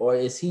game, or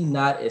is he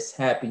not as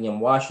happy in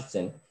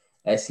Washington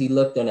as he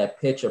looked on that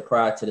picture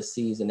prior to the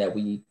season that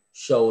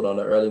showed on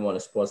the Early Morning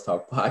Sports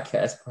Talk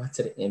podcast prior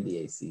to the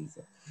NBA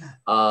season?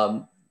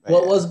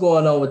 What's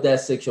going on with that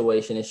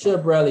situation? And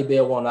should Bradley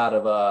Beal want out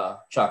of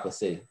Chocolate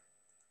City?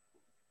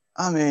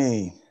 I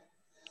mean,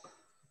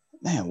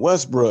 man,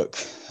 Westbrook,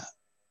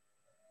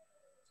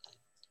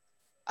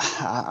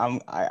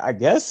 I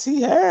guess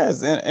he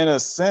has in a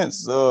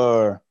sense,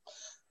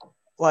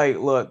 like,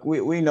 look,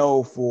 we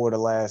know for the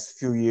last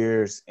few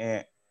years,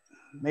 and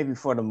maybe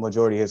for the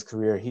majority of his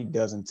career, he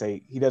doesn't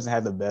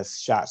have the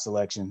best shot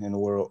selection in the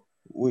world.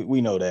 We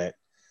know that.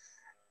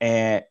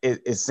 And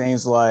it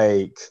seems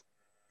like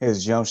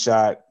his jump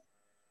shot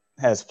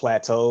has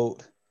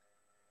plateaued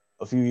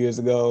a few years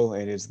ago,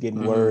 and it's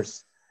getting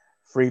worse.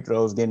 Free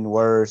throws getting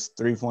worse.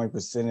 3-point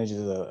percentage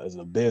is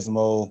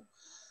abysmal.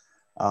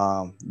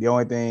 The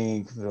only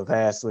thing for the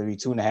past maybe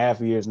 2.5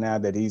 years now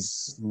that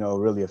he's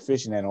really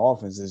efficient at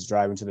offense is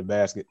driving to the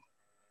basket,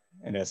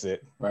 and that's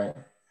it. Right.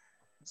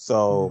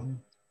 So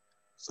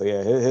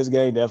yeah, his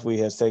game definitely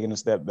has taken a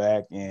step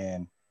back,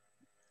 and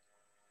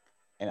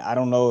I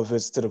don't know if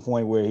it's to the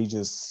point where he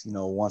just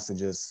wants to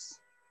just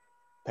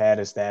pad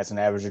his stats and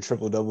average a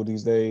triple-double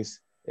these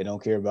days. They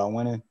don't care about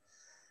winning.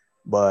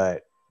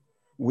 But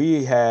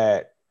we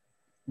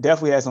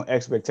definitely had some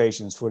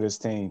expectations for this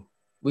team.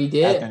 We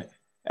did.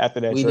 After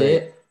that we trade.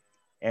 Did.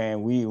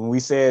 And when we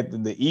said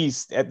the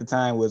East at the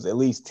time was at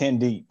least 10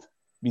 deep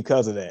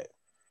because of that.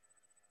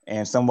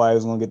 And somebody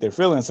was going to get their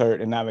feelings hurt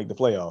and not make the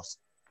playoffs.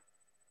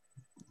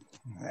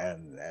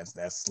 And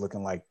that's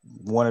looking like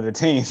one of the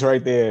teams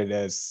right there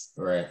that's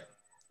right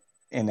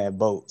in that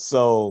boat.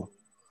 So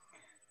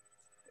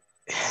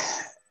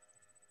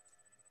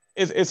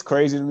it's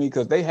crazy to me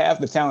because they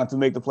have the talent to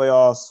make the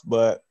playoffs,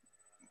 but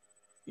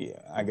yeah,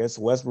 I guess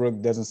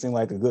Westbrook doesn't seem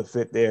like a good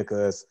fit there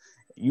because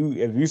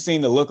if you've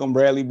seen the look on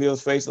Bradley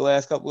Beal's face the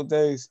last couple of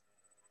days,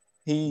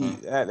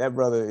 that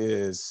brother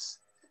is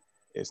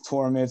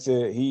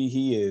tormented.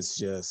 He is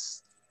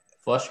just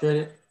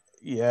frustrated.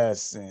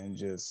 Yes, and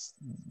just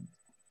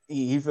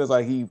he feels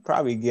like he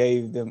probably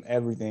gave them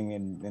everything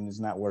and it's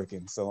not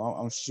working. So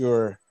I'm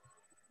sure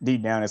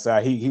deep down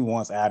inside he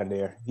wants out of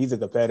there. He's a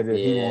competitor.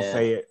 Yeah. He won't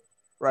say it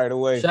right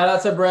away. Shout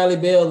out to Bradley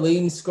Beal,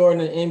 leading scorer in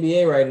the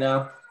NBA right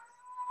now.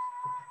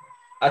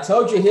 I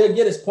told you he'll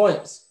get his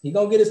points. He's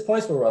going to get his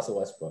points for Russell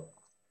Westbrook.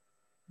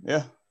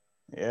 Yeah.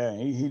 Yeah,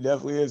 he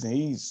definitely is. And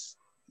he's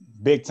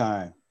big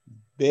time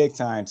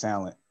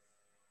talent.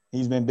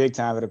 He's been big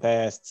time for the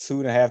past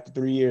 2.5 to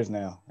 3 years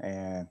now.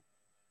 And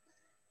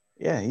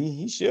yeah,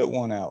 he should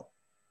want out.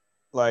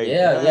 Like,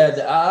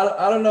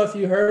 I don't know if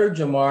you heard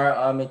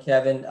Jamar and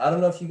Kevin. I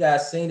don't know if you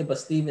guys seen it, but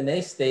Stephen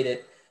A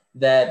stated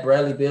that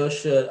Bradley Beal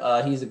should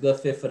he's a good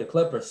fit for the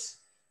Clippers.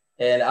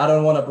 And I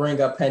don't want to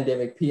bring up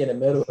Pandemic P in the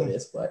middle of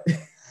this, but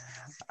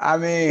I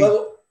mean,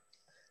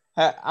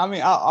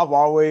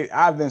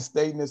 I've been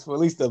stating this for at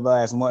least the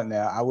last month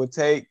now. I would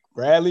take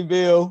Bradley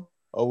Beal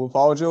over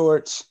Paul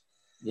George.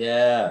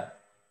 Yeah.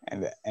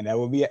 And that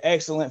would be an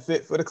excellent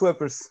fit for the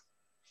Clippers.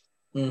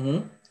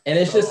 Mm-hmm. And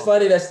it's just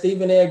funny that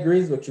Stephen A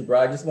agrees with you, bro.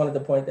 I just wanted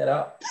to point that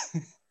out.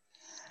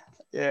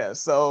 Yeah.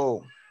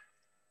 So,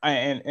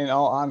 and in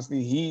all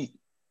honesty,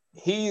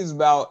 he is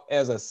about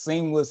as a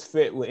seamless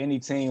fit with any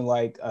team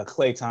like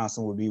Klay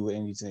Thompson would be with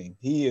any team.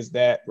 He is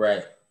that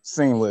right.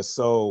 Seamless.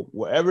 So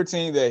whatever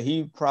team that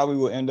he probably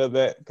will end up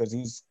at, because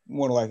he's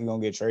more than likely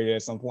gonna get traded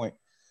at some point.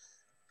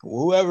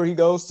 Whoever he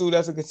goes to,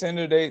 that's a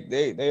contender.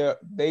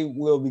 They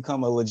will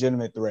become a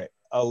legitimate threat,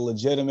 a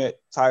legitimate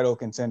title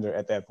contender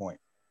at that point.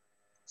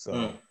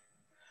 So,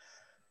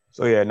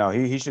 so yeah, no,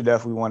 he should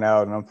definitely want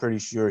out, and I'm pretty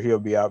sure he'll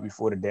be out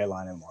before the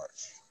deadline in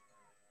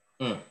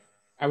March.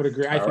 I would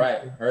agree. All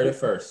right, heard it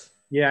first.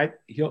 Yeah,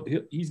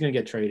 he's gonna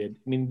get traded.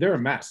 I mean, they're a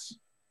mess.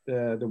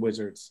 The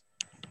Wizards.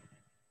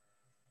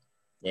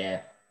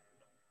 Yeah.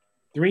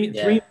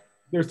 They're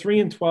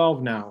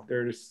 3-12 now.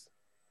 They're just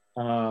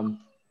they're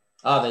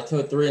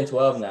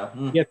 3-12 now.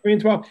 Yeah,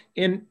 3-12.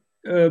 And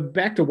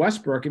back to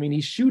Westbrook, I mean,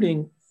 he's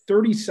shooting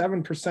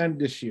 37%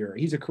 this year.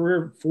 He's a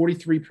career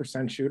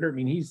 43% shooter. I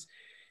mean, he's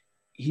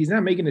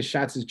not making his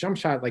shots. His jump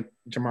shot, like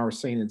Jamar was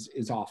saying,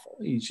 is awful.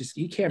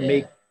 He can't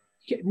make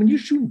when you're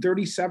shooting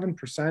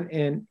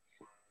 37%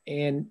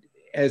 and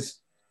as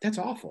that's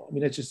awful. I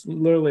mean, it's just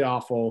literally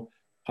awful.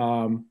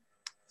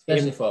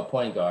 Especially for a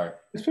point guard.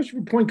 Especially for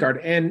a point guard.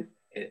 And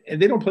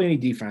they don't play any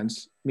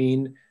defense. I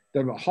mean,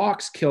 the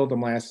Hawks killed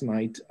them last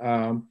night.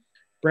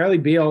 Bradley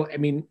Beal, I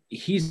mean,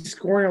 he's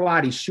scoring a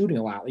lot. He's shooting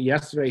a lot.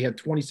 Yesterday he had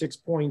 26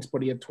 points,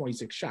 but he had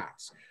 26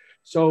 shots.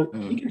 So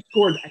he can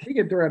score. I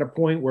think they're at a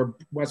point where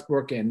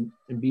Westbrook and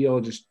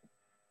Beal just,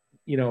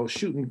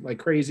 shooting like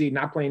crazy,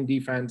 not playing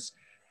defense.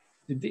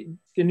 There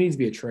needs to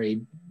be a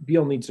trade.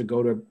 Beal needs to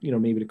go to,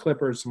 maybe the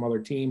Clippers, some other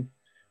team.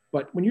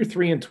 But when you're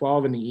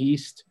 3-12 in the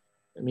East,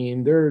 I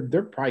mean, they're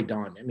probably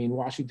done. I mean,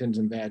 Washington's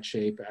in bad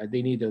shape.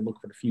 They need to look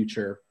for the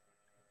future.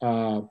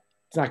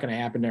 It's not going to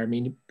happen there. I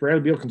mean,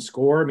 Bradley Beal can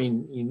score. I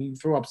mean, you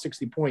throw up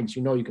 60 points,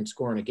 you can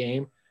score in a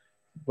game.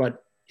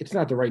 But it's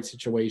not the right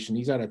situation.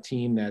 He's on a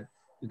team that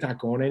is not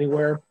going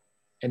anywhere.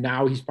 And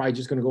now he's probably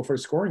just going to go for a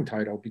scoring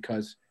title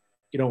because,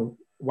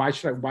 why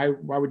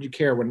would you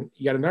care when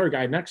you got another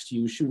guy next to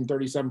you shooting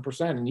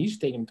 37% and he's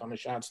taking a ton of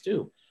shots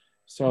too?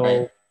 So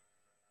right.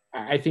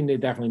 I think they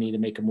definitely need to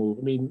make a move.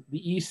 I mean,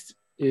 the East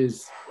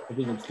is, I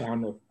think it's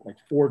down to like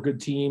four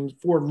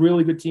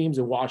really good teams,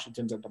 and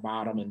Washington's at the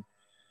bottom. And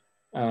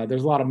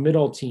there's a lot of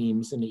middle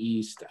teams in the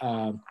East.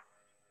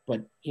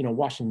 But,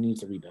 Washington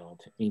needs to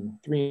rebuild. I mean,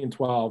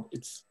 3-12,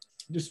 it's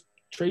just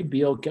trade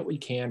Beal, get what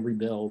you can,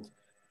 rebuild.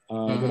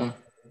 They're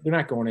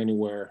not going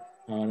anywhere.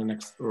 The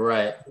next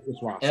right.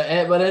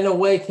 But in a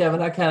way,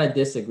 Kevin, I kind of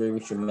disagree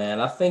with you,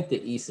 man. I think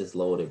the East is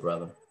loaded,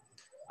 brother.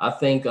 I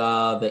think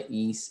the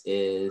East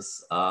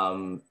is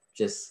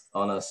just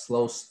on a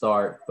slow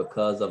start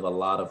because of a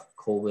lot of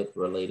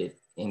COVID-related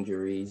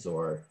injuries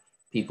or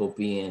people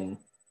being,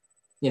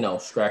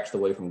 scratched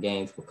away from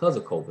games because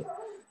of COVID.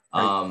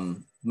 Right.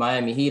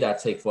 Miami Heat, I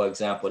take, for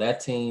example, that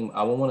team,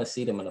 I won't want to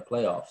see them in the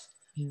playoffs.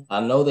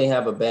 I know they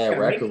have a bad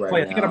record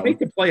right now. They're going to make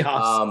the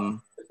playoffs.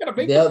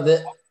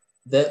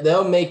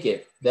 They'll make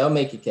it. They'll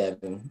make it,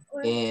 Kevin.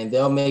 And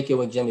they'll make it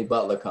when Jimmy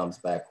Butler comes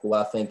back, who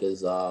I think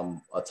is a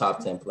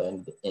top 10 player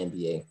in the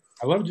NBA.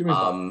 I love Jimmy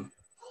Butler.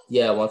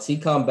 Yeah, once he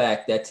come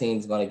back, that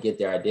team's going to get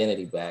their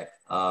identity back.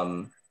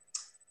 Mr.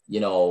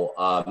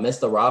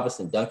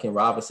 Robinson, Duncan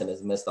Robinson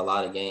has missed a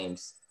lot of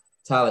games.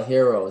 Tyler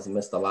Hero has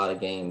missed a lot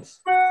of games.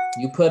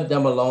 You put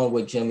them along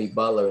with Jimmy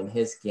Butler in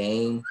his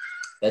game,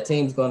 that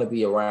team's going to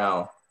be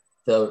around.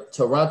 The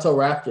Toronto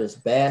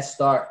Raptors, bad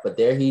start, but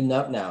they're heating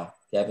up now,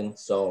 Kevin.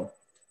 So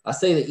I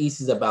say the East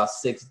is about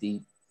 6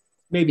 deep.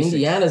 Maybe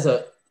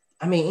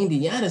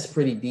Indiana's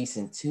pretty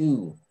decent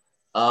too.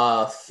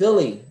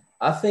 Philly,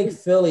 I think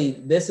Philly,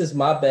 this is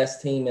my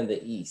best team in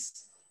the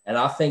East. And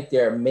I think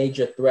they're a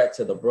major threat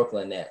to the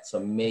Brooklyn Nets, a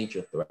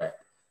major threat.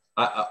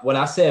 When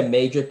I say a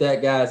major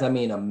threat, guys, I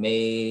mean a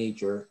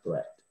major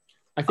threat.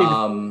 I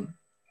think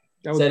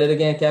say that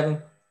again,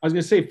 Kevin. I was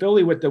going to say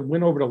Philly with the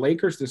win over the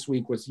Lakers this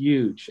week was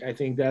huge. I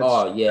think that's.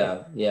 Oh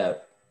yeah.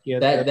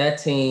 That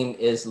team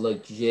is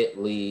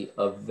legitly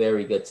a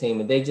very good team,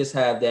 and they just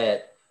have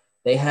that.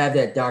 They have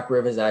that Doc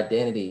Rivers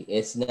identity.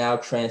 It's now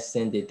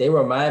transcended. They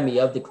remind me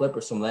of the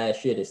Clippers from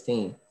last year. This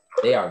team,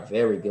 they are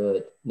very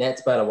good.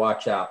 Nets better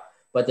watch out.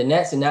 But the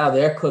Nets, and now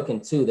they're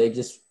cooking too. They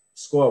just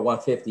scored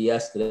 150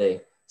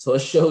 yesterday, so it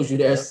shows you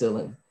their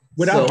ceiling.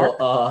 Without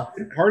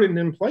Harden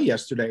didn't play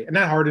yesterday, and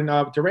not Harden,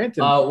 Durant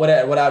didn't.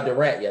 Without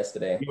Durant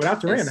yesterday.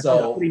 Without Durant,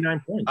 so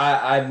 49 points.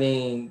 I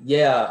mean,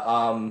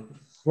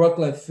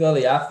 Brooklyn,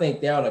 Philly. I think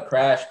they're on a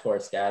crash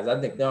course, guys. I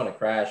think they're on a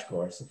crash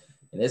course,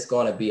 and it's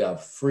going to be a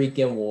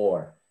freaking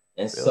war.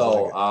 And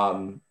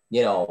so,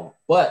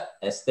 but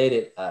as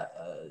stated,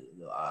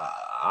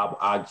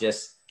 I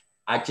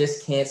I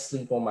just can't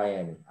sleep on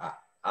Miami.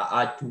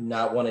 I do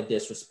not want to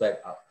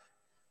disrespect.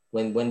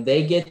 When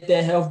they get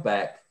their health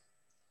back,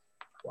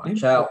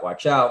 watch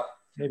out.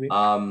 Maybe.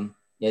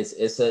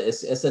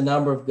 It's a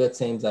number of good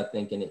teams, I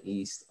think, in the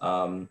East.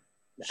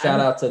 Shout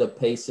out to the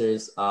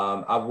Pacers.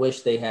 I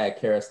wish they had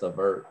Karis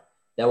LeVert.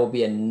 That would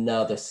be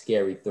another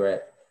scary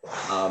threat.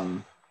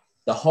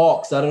 The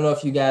Hawks. I don't know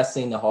if you guys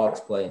seen the Hawks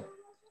play.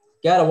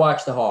 Gotta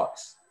watch the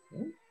Hawks.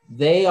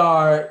 They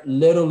are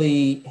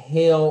literally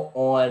hell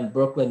on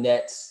Brooklyn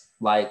Nets.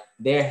 Like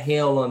they're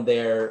hell on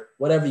their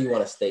whatever you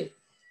want to state.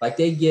 Like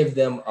they give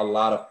them a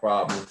lot of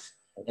problems.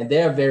 And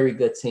they're a very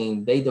good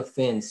team. They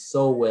defend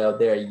so well.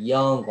 They're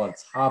young on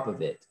top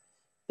of it.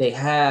 They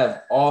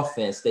have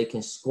offense. They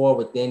can score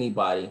with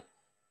anybody.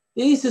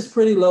 The East is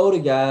pretty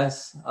loaded,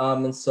 guys.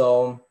 And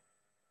so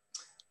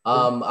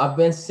I've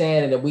been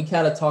saying that we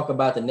kind of talk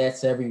about the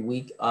Nets every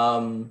week.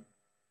 Kevin,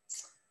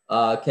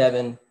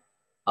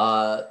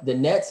 the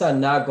Nets are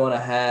not going to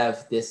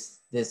have this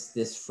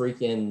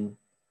freaking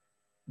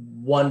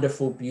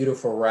wonderful,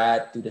 beautiful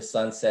ride through the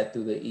sunset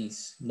through the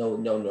East. No.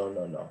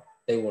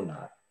 They will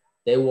not.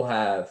 They will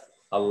have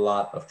a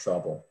lot of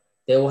trouble.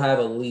 They will have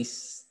at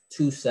least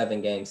 2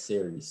 7-game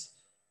series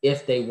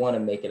if they want to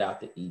make it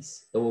out the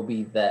East. It will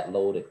be that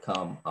loaded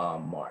come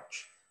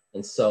March.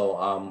 And so,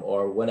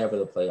 or whenever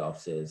the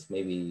playoffs is,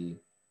 maybe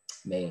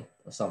May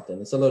or something.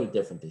 It's a little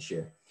different this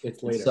year.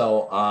 It's later.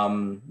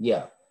 So,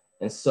 yeah.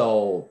 And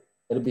so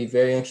it'll be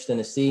very interesting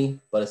to see.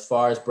 But as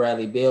far as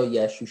Bradley Beal,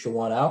 yes, you should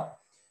want out.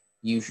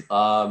 We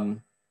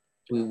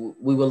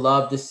would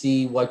love to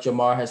see what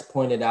Jamar has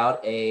pointed out,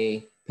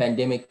 a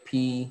Pandemic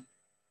P.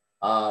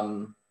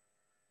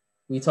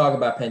 We talk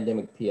about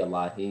Pandemic P a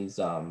lot. He's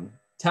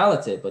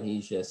talented, but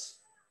he's just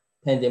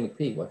Pandemic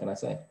P. What can I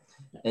say?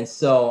 And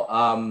so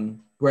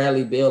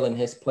Bradley Beal in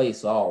his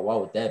place. Oh,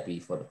 what would that be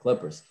for the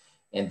Clippers?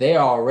 And they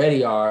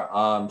already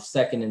are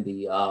second in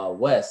the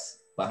West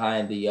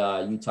behind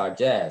the Utah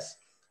Jazz.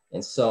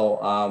 And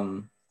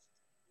so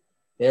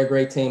they're a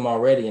great team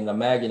already. And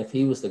imagine if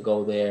he was to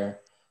go there,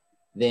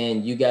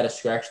 then you got to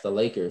scratch the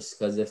Lakers,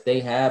 because if they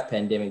have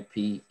Pandemic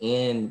P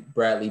and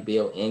Bradley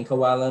Beal and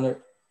Kawhi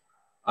Leonard,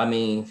 I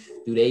mean,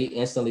 do they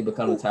instantly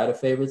become the title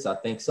favorites? I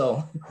think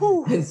so.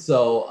 And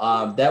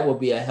so that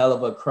would be a hell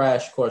of a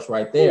crash course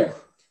right there.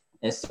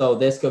 And so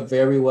this could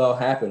very well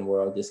happen,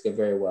 world. This could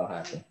very well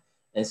happen.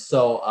 And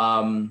so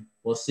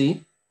we'll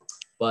see.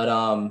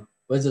 But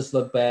Wizards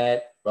look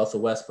bad. Russell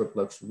Westbrook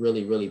looks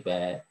really, really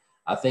bad.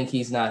 I think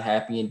he's not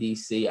happy in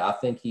DC. I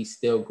think he's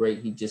still great.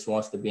 He just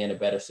wants to be in a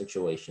better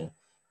situation.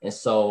 And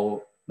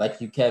so,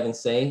 like you, Kevin,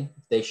 say,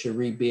 they should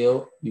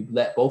rebuild. You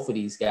let both of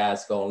these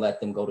guys go and let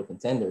them go to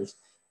contenders,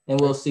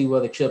 and we'll see where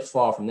the chips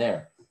fall from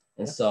there.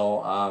 And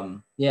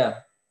so,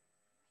 yeah,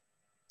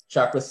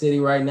 Chocolate City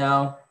right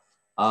now,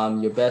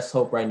 your best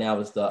hope right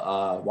now is the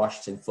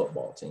Washington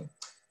football team.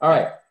 All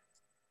right,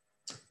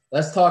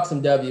 let's talk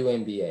some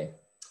WNBA.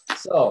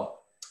 So,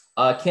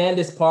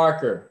 Candace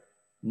Parker,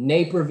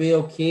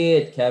 Naperville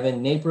kid,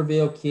 Kevin,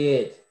 Naperville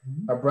kid.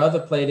 Her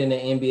brother played in the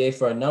NBA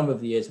for a number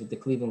of years with the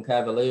Cleveland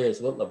Cavaliers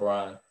with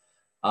LeBron,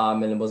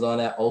 and it was on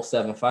that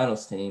 07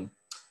 finals team.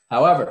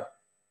 However,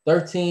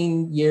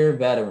 13-year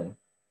veteran,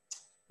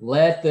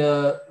 led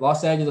the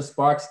Los Angeles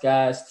Sparks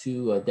guys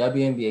to a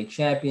WNBA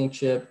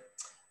championship.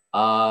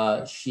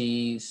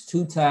 She's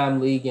 2-time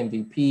league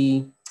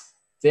MVP,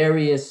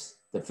 various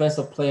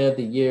Defensive Player of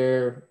the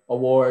Year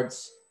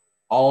awards,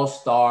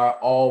 All-Star,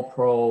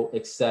 All-Pro,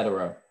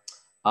 etc.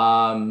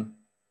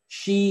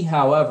 She,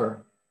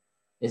 however,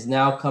 is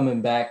now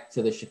coming back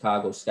to the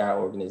Chicago Sky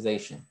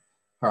organization,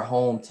 her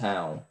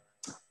hometown.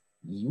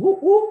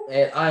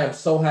 And I am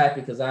so happy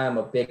because I am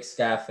a big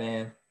Sky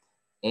fan.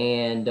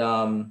 And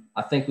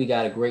I think we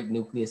got a great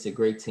nucleus, a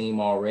great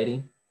team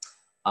already.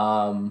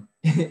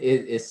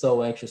 It's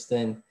so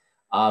interesting.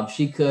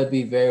 She could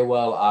be very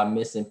well our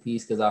missing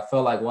piece, because I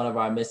felt like one of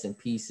our missing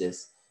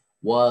pieces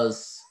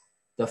was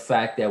the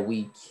fact that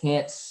we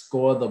can't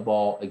score the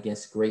ball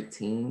against great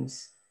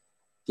teams.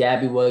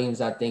 Gabby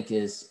Williams, I think,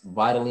 is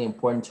vitally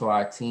important to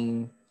our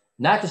team.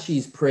 Not that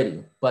she's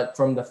pretty, but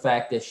from the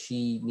fact that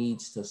she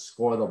needs to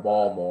score the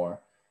ball more.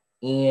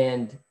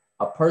 And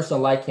a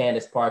person like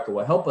Candace Parker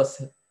will help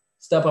us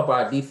step up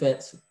our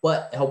defense,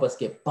 but help us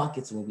get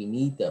buckets when we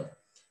need them.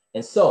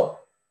 And so,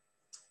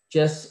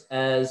 just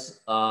as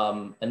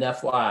an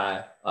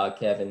FYI,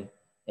 Kevin,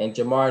 and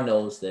Jamar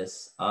knows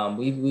this,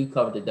 we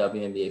covered the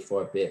WNBA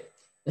for a bit.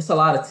 It's a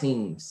lot of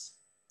teams,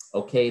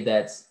 okay,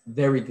 that's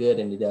very good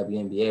in the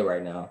WNBA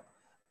right now.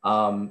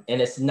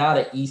 And it's not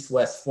an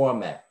East-West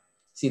format.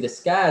 See, the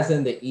Sky's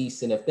in the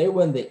East, and if they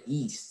win the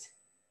East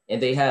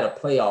and they had a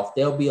playoff,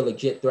 they'll be a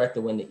legit threat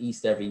to win the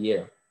East every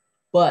year.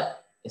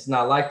 But it's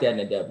not like that in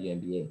the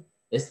WNBA.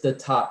 It's the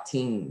top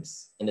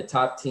teams, and the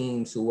top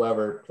teams,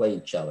 whoever play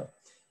each other.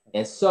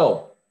 And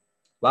so,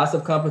 lots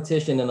of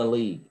competition in the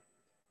league.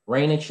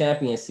 Reigning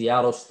champion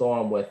Seattle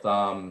Storm with,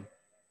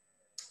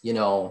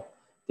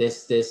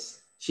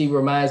 she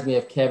reminds me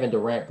of Kevin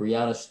Durant,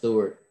 Breanna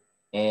Stewart,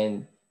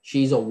 and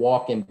she's a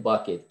walking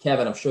bucket.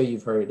 Kevin, I'm sure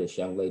you've heard of this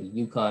young lady,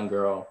 UConn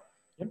girl.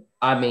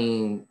 I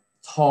mean,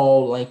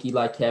 tall, lanky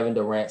like Kevin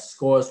Durant,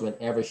 scores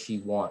whenever she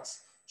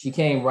wants. She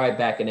came right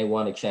back and they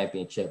won a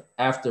championship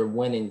after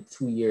winning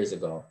 2 years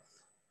ago.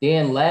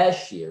 Then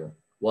last year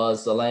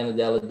was Elena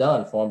Delle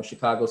Donne, former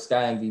Chicago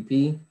Sky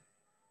MVP.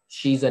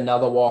 She's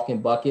another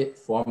walking bucket,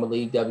 former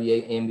League WA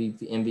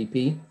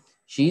MVP.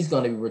 She's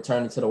going to be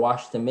returning to the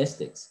Washington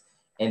Mystics,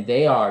 and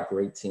they are a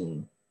great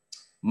team.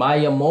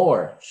 Maya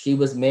Moore, she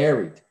was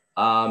married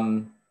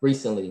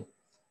recently.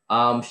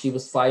 She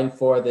was fighting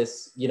for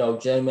this,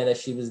 gentleman that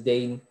she was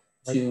dating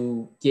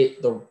to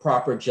get the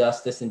proper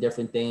justice and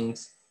different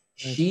things.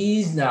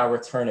 She's now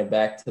returning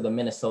back to the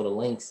Minnesota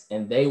Lynx,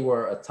 and they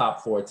were a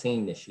top 4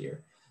 team this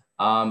year.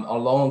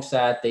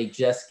 Alongside, they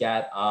just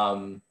got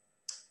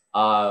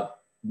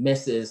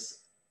Mrs.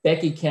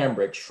 Becky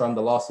Cambridge from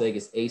the Las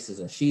Vegas Aces,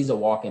 and she's a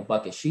walking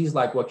bucket. She's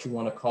like what you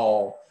want to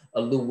call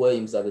a Lou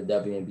Williams of the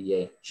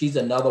WNBA. She's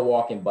another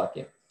walking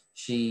bucket.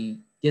 She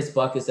gets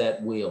buckets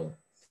at will.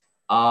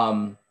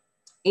 And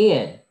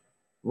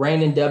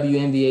reigning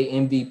WNBA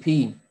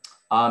MVP,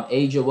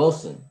 Aja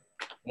Wilson,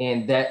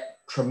 and that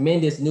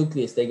tremendous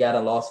nucleus they got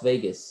in Las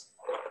Vegas.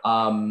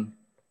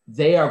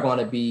 They are going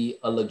to be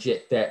a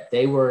legit threat.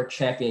 They were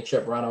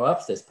championship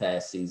runner-ups this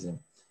past season.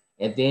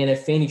 And then in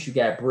Phoenix, you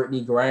got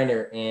Brittany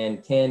Griner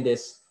and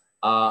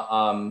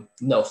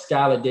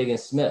Skylar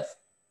Diggins-Smith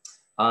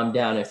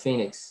down in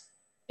Phoenix.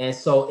 And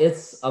so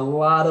it's a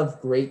lot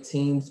of great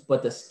teams,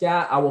 but the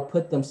Sky, I will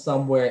put them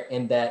somewhere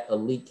in that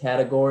elite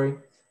category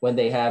when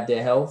they have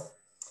their health.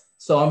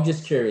 So I'm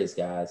just curious,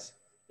 guys,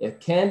 if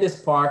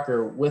Candace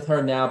Parker, with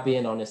her now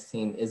being on this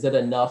team, is it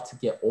enough to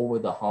get over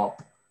the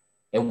hump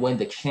and win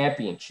the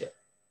championship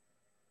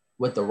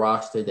with the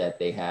roster that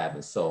they have?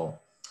 And so,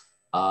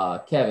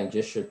 Kevin,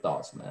 just your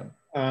thoughts, man.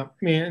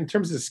 In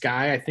terms of the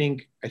Sky, I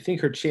think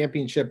her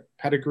championship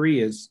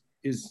pedigree is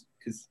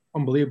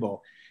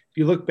unbelievable. If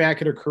you look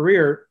back at her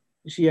career,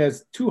 she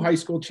has 2 high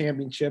school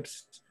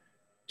championships,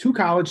 2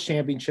 college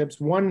championships,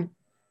 1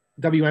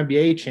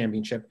 WNBA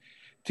championship.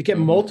 To get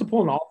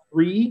multiple in all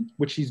 3,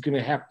 which she's going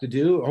to have to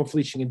do,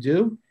 hopefully she can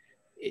do,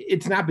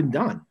 it's not been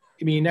done.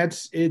 I mean,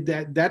 that's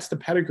the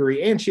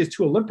pedigree, and she has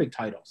 2 Olympic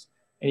titles.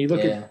 And you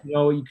look at,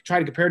 you try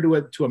to compare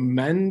to a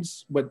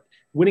men's, but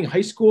winning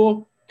high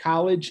school,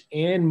 college,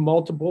 and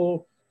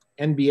multiple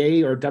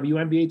NBA or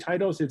WNBA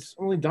titles, it's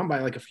only done by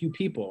like a few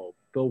people.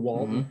 Bill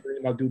Walton,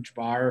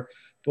 Abdul-Jabbar,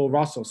 Bill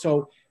Russell.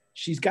 So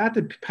she's got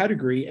the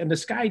pedigree, and the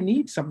Sky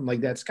needs something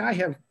like that. Sky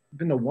have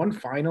been to 1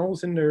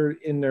 finals in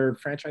their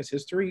franchise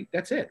history.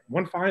 That's it,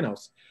 1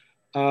 finals.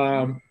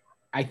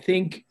 I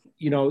think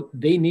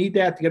they need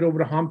that to get over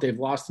the hump. They've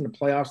lost in the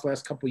playoffs the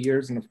last couple of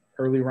years in the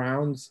early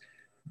rounds.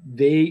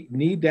 They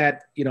need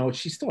that.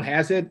 She still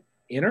has it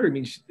in her. I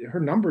mean, her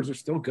numbers are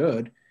still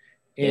good,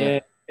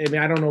 and I mean,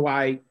 I don't know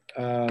why.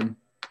 The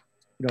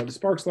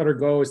Sparks let her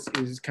go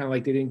is kind of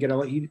like they didn't get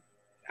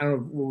I don't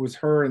know what was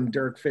her and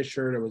Derek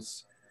Fisher. There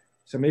was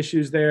some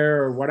issues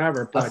there or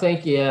whatever. But I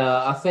think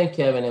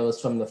Kevin, it was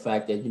from the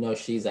fact that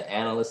she's an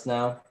analyst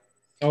now.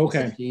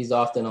 Okay. So she's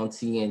often on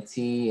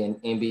TNT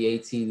and NBA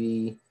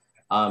TV,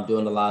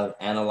 doing a lot of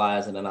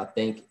analyzing, and I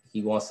think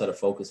he wants her to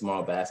focus more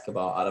on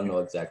basketball. I don't know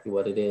exactly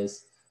what it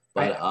is,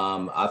 but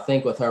I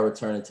think with her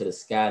returning to the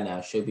Sky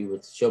now, she'll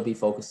be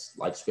focused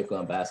like strictly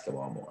on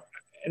basketball more.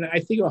 And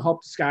I think it'll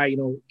help the Sky,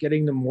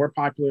 getting them more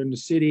popular in the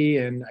city,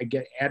 and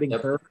adding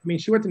her. I mean,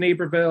 she went to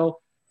Naperville.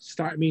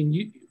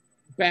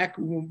 Back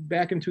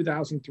in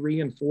 2003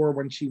 and 4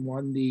 when she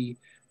won the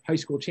high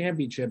school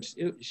championships,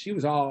 she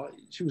was all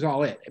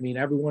it. I mean,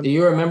 everyone. Do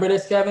you remember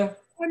this, Kevin?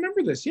 I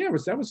remember this. Yeah,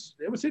 that was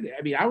it.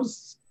 I mean,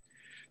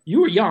 you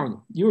were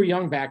young. You were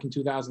young back in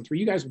 2003.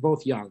 You guys were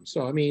both young.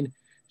 So I mean,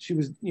 she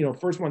was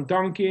first one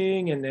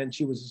dunking, and then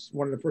she was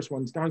one of the first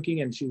ones dunking,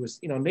 and she was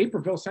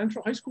Naperville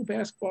Central High School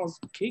basketball's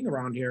king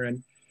around here,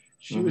 and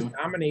she was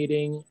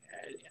dominating.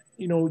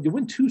 To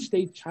win 2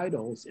 state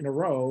titles in a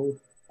row,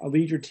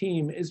 lead your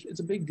team it's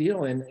a big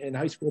deal in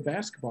high school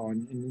basketball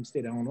in the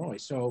state of Illinois.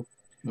 So,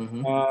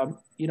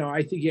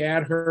 I think you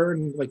add her,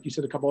 and like you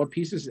said, a couple of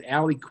pieces.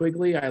 Allie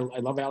Quigley, I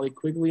love Allie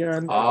Quigley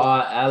on.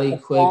 Allie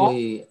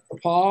Quigley.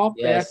 DePaul,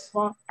 yes.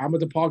 Basketball. I'm a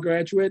DePaul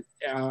graduate.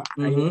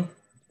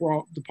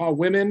 DePaul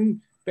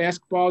women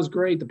basketball is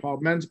great.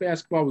 DePaul men's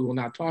basketball we will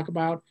not talk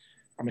about.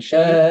 I'm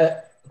ashamed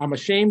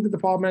of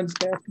DePaul men's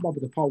basketball,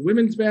 but DePaul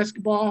women's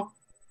basketball.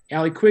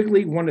 Allie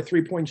Quigley won the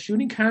 3-point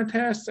shooting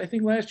contest, I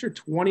think, last year,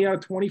 20 out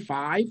of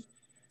 25.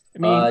 I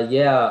mean,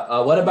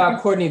 what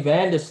about Courtney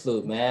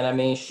Vandersloot, man? I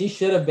mean, she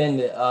should have been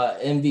the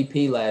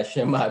MVP last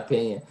year, in my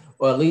opinion,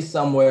 or at least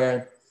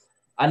somewhere.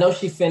 I know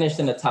she finished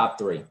in the top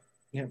 3.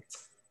 Yeah,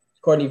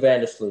 Courtney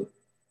Vandersloot.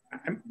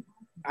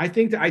 I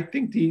think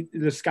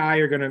the Sky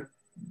they're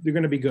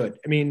gonna be good.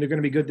 I mean, they're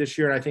gonna be good this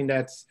year. I think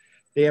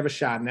they have a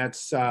shot, and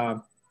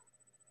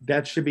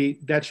that should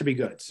be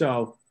good.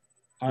 So,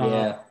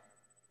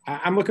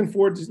 I'm looking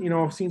forward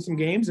to seeing some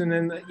games, and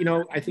then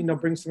I think they'll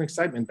bring some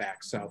excitement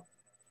back. So.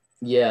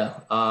 Yeah.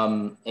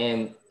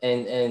 And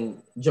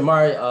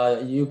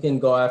Jamar, you can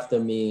go after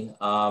me.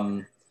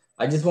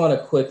 I just want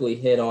to quickly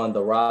hit on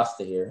the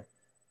roster here.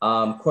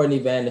 Courtney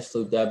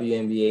Vandersloot,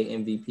 WNBA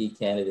MVP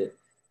candidate.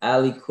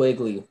 Allie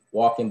Quigley,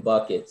 walking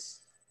buckets.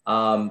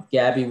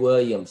 Gabby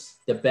Williams,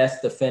 the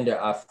best defender.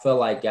 I feel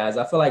like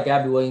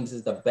Gabby Williams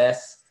is the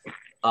best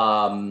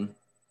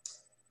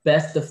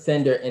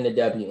defender in the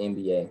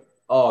WNBA.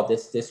 Oh,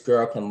 this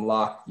girl can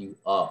lock you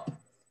up,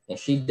 and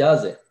she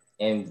does it.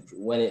 And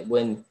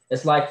when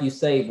it's like you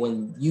say,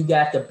 when you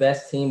got the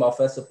best team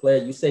offensive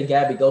player, you say,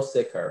 Gabby, go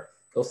sick her.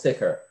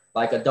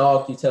 Like a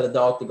dog, you tell a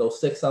dog to go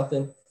sick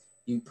something.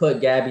 You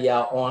put Gabby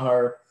out on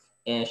her,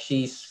 and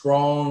she's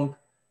strong,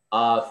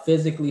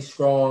 physically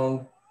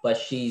strong, but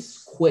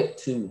she's quick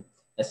too.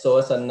 And so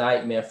it's a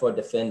nightmare for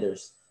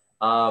defenders.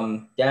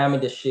 Diamond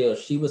DeShield,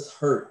 she was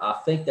hurt. I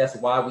think that's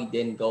why we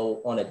didn't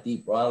go on a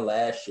deep run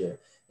last year.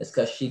 It's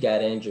because she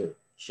got injured.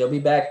 She'll be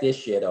back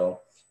this year,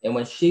 though. And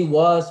when she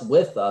was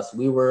with us,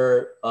 we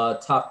were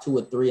top 2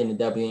 or 3 in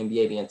the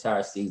WNBA the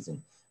entire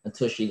season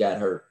until she got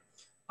hurt.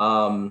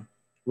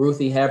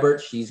 Ruthie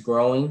Hebert, she's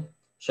growing.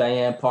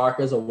 Cheyenne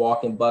Parker is a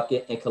walking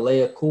bucket. And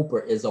Kalea Cooper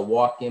is a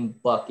walking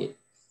bucket.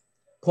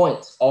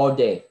 Points all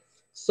day.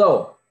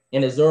 So,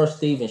 and Azura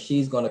Stevens,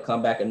 she's going to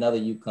come back, another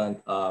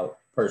UConn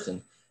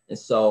person. And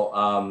so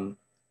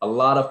a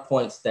lot of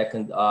points that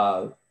can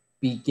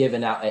be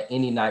given out at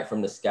any night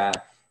from the sky.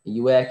 And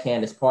you add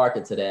Candace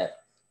Parker to that,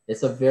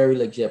 it's a very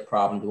legit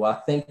problem. Do I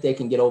think they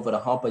can get over the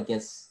hump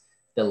against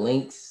the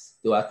Lynx?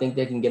 Do I think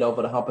they can get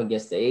over the hump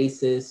against the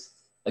Aces,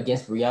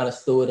 against Brianna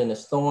Stewart and the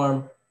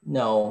Storm?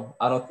 No,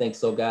 I don't think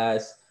so,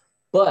 guys.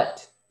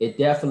 But it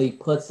definitely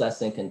puts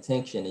us in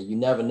contention. And you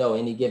never know,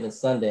 any given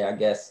Sunday, I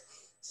guess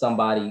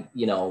somebody,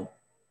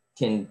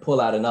 can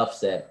pull out an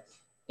upset.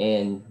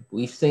 And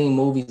we've seen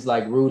movies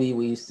like Rudy.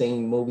 We've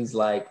seen movies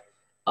like,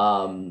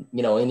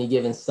 Any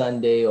Given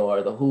Sunday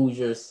or the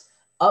Hoosiers.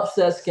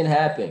 Upsets can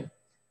happen.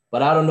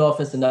 But I don't know if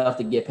it's enough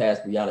to get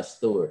past Brianna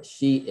Stewart.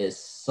 She is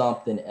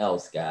something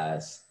else,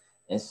 guys.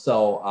 And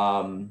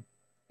so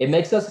it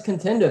makes us a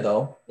contender,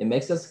 though. It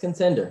makes us a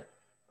contender.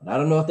 But I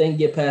don't know if they can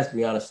get past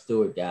Brianna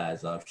Stewart,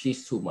 guys.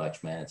 She's too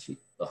much, man.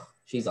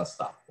 She's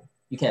unstoppable.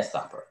 You can't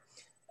stop her.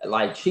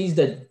 Like, she's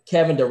the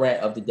Kevin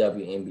Durant of the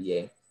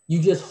WNBA.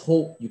 You just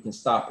hope you can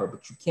stop her,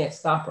 but you can't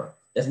stop her.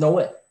 There's no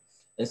way.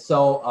 And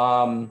so,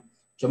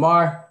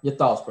 Jamar, your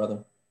thoughts,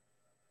 brother?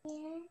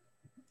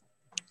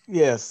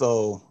 Yeah,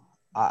 so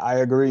I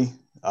agree.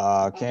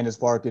 Candace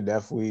Parker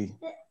definitely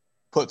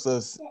puts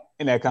us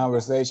in that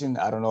conversation.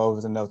 I don't know if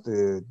it's enough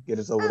to get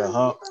us over the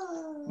hump,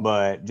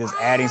 but just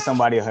adding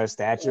somebody of her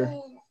stature,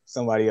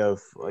 somebody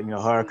of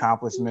her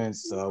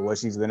accomplishments, what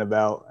she's been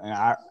about.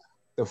 And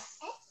the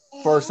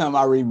first time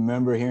I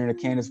remember hearing of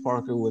Candace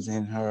Parker was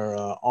in her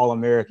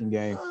All-American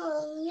game,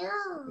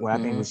 when I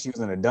think she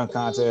was in a dunk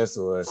contest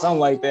or something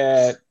like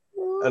that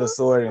of the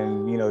sort.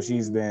 And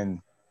she's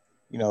been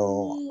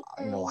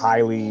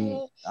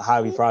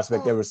highly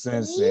prospect ever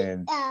since,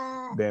 and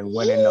been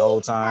winning the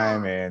whole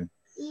time. And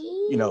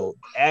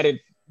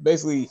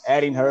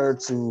adding her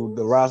to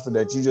the roster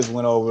that you just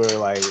went over,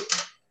 like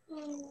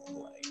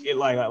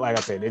I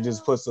said, it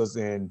just puts us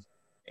in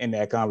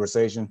that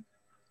conversation.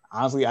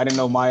 Honestly, I didn't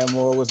know Maya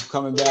Moore was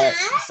coming back,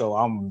 so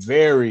I'm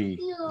very,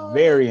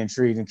 very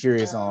intrigued and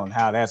curious on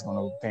how that's going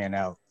to pan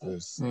out.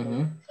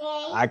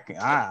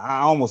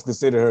 I almost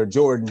consider her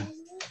Jordan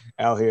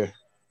out here.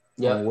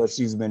 Yeah, what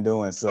she's been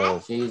doing.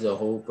 So she's a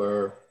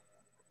hooper.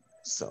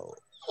 So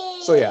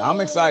yeah,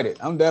 I'm excited.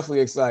 I'm definitely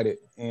excited,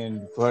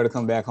 and for her to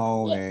come back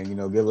home and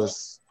give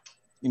us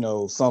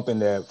something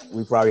that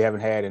we probably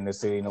haven't had in this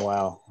city in a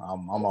while.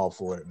 I'm all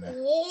for it,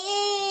 man.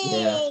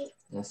 Yeah,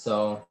 and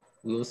so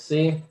we will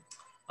see.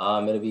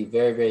 It'll be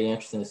very, very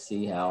interesting to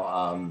see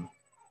how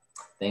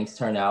things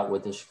turn out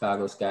with the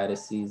Chicago Sky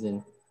this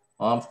season.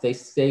 If they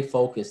stay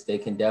focused, they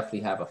can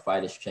definitely have a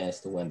fighter's chance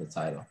to win the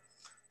title.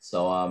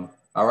 So,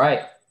 all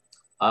right,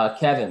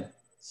 Kevin.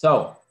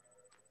 So,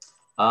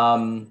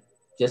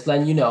 just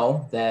letting you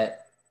know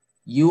that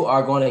you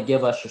are going to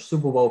give us your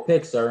Super Bowl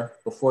pick, sir,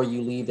 before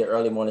you leave the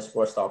Early Morning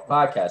Sports Talk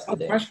podcast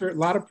today. A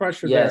lot of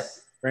pressure yes.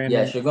 there, Brandon.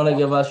 Yes, you're going to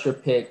give us your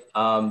pick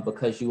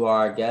because you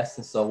are our guest,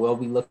 and so we'll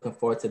be looking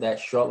forward to that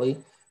shortly.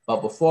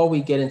 But before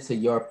we get into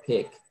your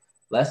pick,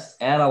 let's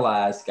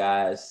analyze,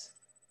 guys,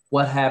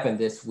 what happened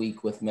this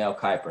week with Mel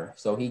Kiper.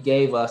 So he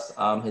gave us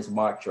his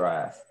mock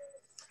draft.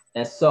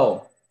 And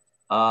so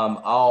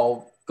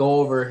I'll go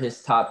over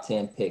his top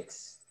 10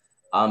 picks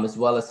as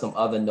well as some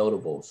other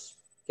notables.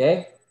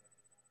 Okay.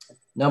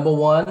 Number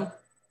 1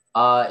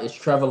 is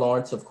Trevor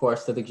Lawrence, of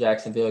course, to the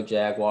Jacksonville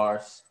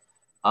Jaguars.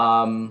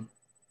 On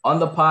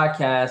the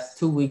podcast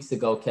 2 weeks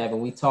ago, Kevin,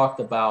 we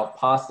talked about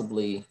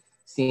possibly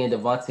seeing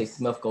Devontae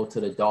Smith go to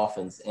the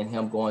Dolphins and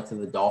him going to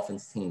the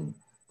Dolphins team,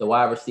 the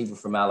wide receiver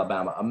from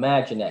Alabama.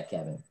 Imagine that,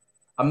 Kevin.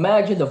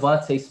 Imagine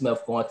Devontae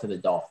Smith going to the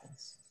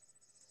Dolphins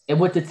and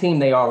with the team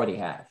they already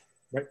have.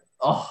 Right.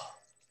 Oh,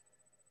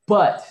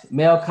 but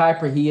Mel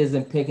Kiper, he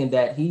isn't picking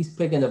that. He's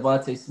picking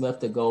Devontae Smith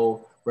to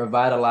go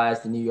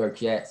revitalize the New York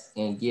Jets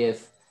and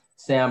give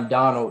Sam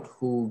Darnold,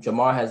 who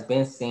Jamar has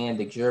been saying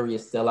the jury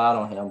is still out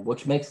on him,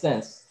 which makes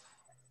sense.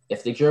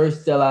 If the jury's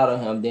still out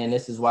on him, then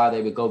this is why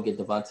they would go get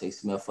Devontae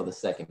Smith for the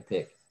second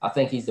pick. I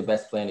think he's the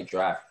best player in the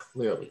draft,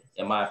 clearly,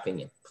 in my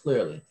opinion,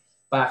 clearly.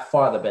 By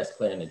far the best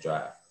player in the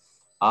draft.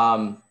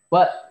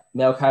 But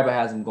Mel Kiper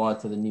has him going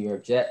to the New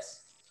York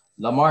Jets.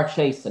 Lamar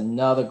Chase,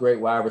 another great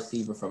wide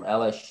receiver from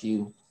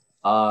LSU.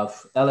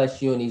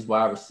 LSU and these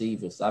wide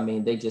receivers, I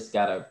mean, they just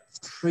got a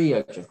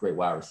triage of great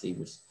wide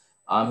receivers.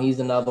 He's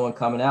another one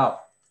coming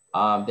out.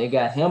 They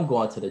got him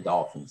going to the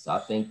Dolphins. I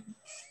think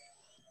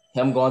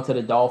him going to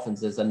the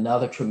Dolphins is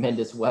another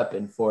tremendous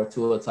weapon for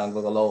Tua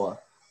Tagovailoa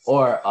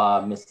or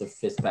Mr.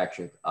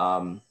 Fitzpatrick.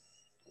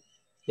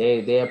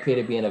 They appear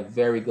to be in a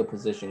very good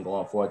position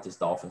going forward, this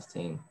Dolphins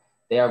team.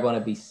 They are going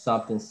to be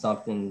something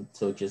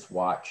to just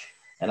watch.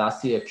 And I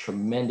see a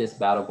tremendous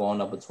battle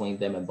going up between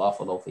them and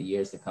Buffalo for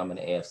years to come in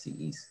the AFC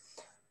East.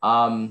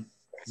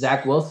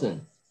 Zach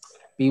Wilson,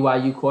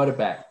 BYU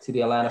quarterback to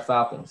the Atlanta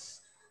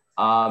Falcons.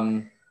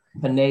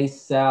 Panay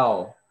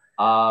Sal,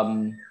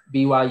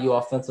 BYU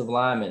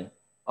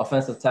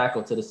offensive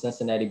tackle to the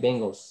Cincinnati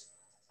Bengals.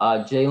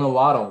 Jalen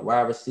Waddle,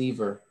 wide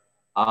receiver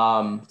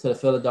to the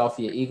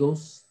Philadelphia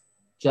Eagles.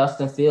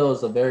 Justin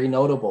Fields, a very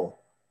notable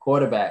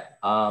quarterback.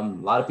 A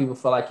lot of people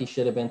feel like he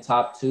should have been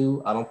top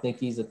 2. I don't think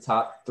he's a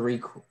top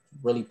 3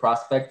 really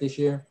prospect this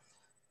year.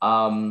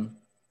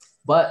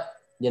 But,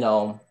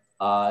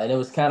 and it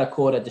was kind of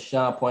cool that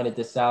Deshaun pointed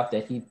this out,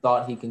 that he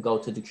thought he can go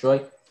to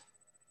Detroit.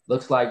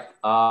 Looks like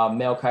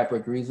Mel Kiper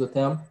agrees with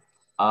him.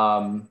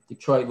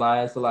 Detroit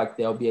Lions look like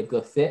they'll be a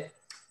good fit.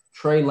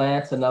 Trey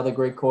Lance, another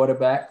great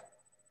quarterback.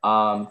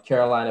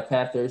 Carolina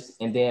Panthers,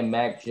 and then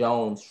Mac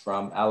Jones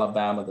from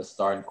Alabama, the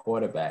starting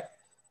quarterback,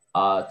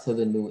 to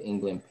the New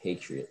England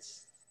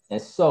Patriots. And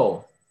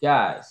so,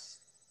 guys,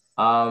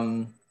 got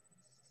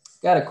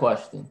a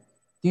question.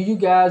 Do you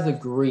guys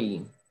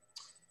agree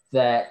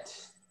that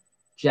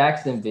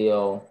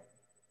Jacksonville,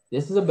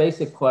 this is a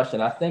basic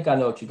question. I think I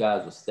know what you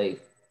guys will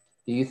state.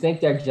 Do you think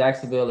that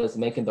Jacksonville is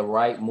making the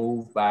right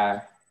move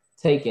by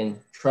taking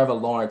Trevor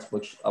Lawrence,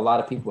 which a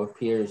lot of people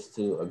appears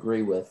to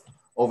agree with,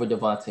 over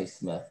Devontae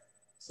Smith?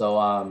 So,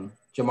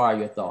 Jamar,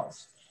 your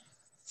thoughts?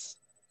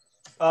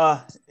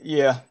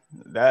 Yeah,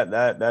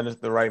 that is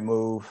the right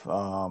move.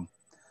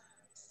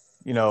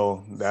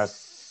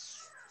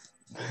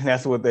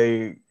 That's what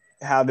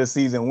how this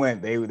season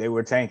went. They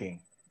were tanking.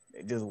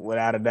 They just,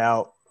 without a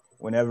doubt,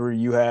 whenever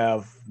you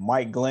have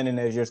Mike Glennon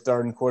as your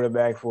starting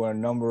quarterback for a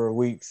number of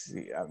weeks,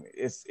 I mean,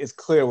 it's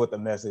clear what the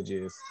message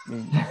is.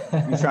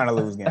 You're trying to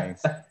lose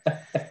games.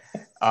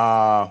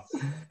 Shout out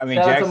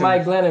to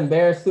Mike Glennon,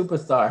 Bears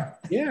superstar.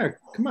 Yeah,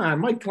 come on,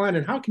 Mike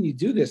Glennon. How can you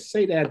do this?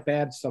 Say that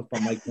bad stuff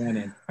about Mike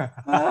Glennon.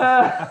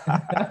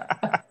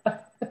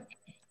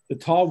 The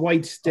tall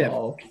white stiff.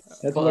 Oh,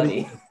 that's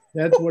funny.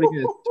 That's what he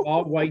is.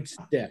 Tall white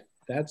stiff.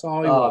 That's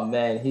all he was. Oh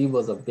man, he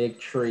was a big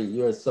tree.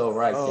 You're so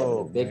right, Kevin.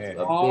 A big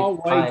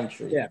pine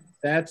tree. Yeah,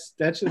 that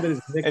should have been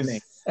his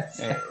nickname.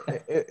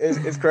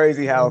 It's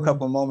crazy how a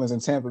couple of moments in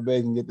Tampa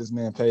Bay can get this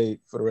man paid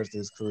for the rest of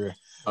his career.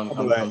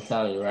 I'm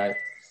telling you, right?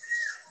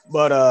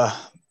 But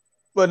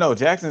no,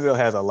 Jacksonville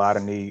has a lot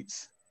of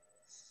needs.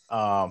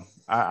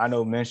 I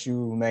know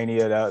Minshew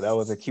mania, that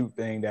was a cute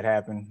thing that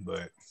happened,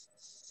 but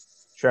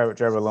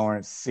Trevor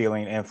Lawrence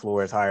ceiling and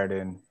floor is higher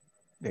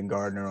than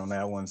Gardner on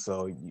that one.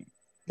 So you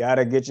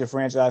gotta get your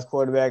franchise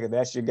quarterback if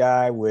that's your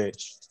guy,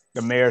 which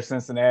the mayor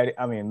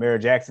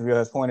of Jacksonville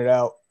has pointed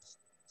out.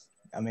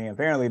 I mean,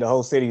 apparently the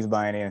whole city's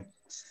buying in.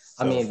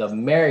 So, the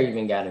mayor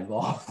even got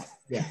involved.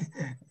 Yeah,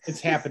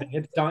 it's happening.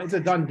 It's done. It's a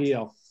done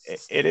deal.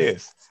 It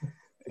is.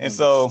 And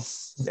so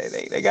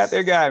they got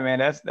their guy, man.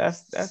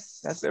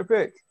 That's their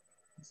pick.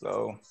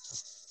 So,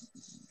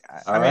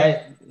 all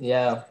right.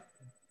 Yeah.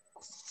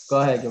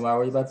 Go ahead, Jamar.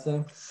 What are you about to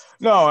say?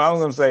 No, I was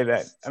going to say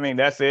that. I mean,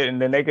 that's it.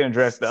 And then they can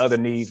address the other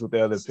needs with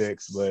the other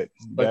picks. But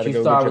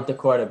you start with the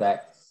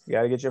quarterback. You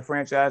got to get your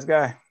franchise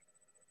guy.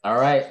 All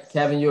right.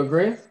 Kevin, you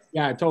agree?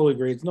 Yeah, I totally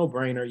agree. It's no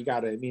brainer. You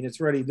got to,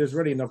 it's ready. There's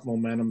already enough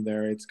momentum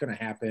there. It's going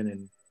to happen.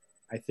 And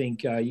I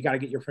think you got to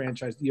get your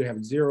franchise. You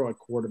have 0 at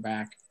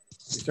quarterback.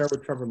 You start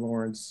with Trevor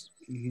Lawrence.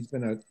 He's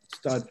been a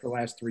stud for the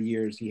last 3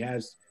 years. He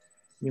has,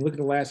 look at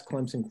the last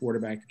Clemson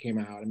quarterback that came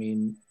out.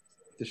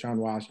 Deshaun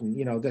Watson,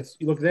 you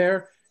look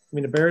there.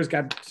 The Bears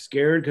got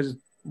scared because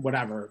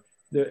whatever.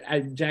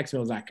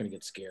 Jacksonville's not going to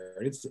get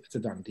scared. It's a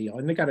done deal.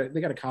 And they got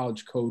a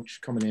college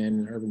coach coming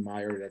in, Urban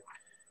Meyer, that,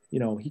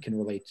 he can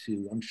relate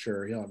to. I'm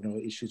sure he'll have no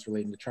issues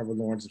relating to Trevor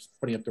Lawrence. It's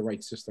putting up the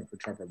right system for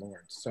Trevor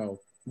Lawrence. So,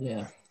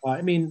 yeah.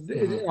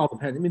 It all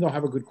depends. They'll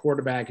have a good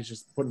quarterback. It's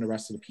just putting the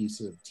rest of the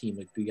pieces of the team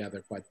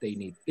together. But they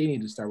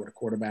need to start with a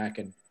quarterback,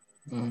 and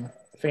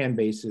fan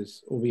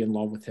bases will be in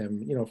love with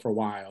him, for a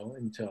while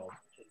until,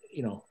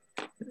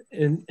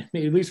 and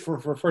at least for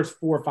first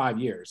 4 or 5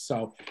 years.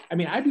 So,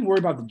 I'd be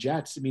worried about the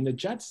Jets. The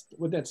Jets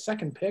with that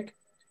second pick,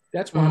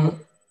 that's why I'm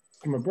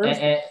from a Bears.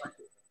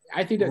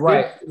 I think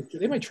that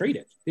they might trade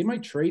it. They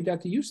might trade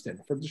that to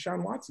Houston for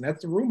Deshaun Watson.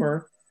 That's the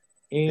rumor.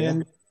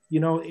 And,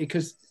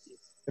 because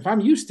if I'm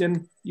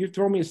Houston, you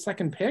throw me a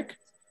second pick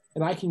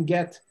and I can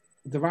get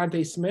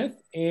Devontae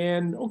Smith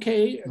and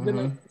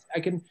then I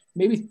can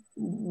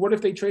what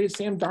if they traded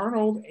Sam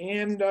Darnold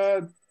and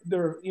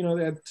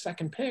that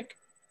second pick?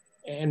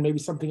 and maybe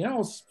something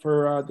else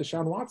for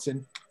Deshaun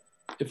Watson.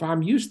 If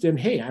I'm Houston,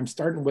 hey, I'm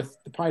starting with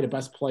probably the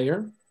best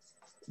player,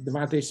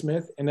 Devontae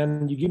Smith, and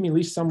then you give me at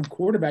least some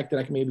quarterback that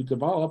I can maybe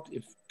develop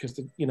because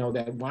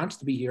that wants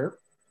to be here.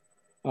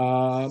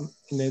 And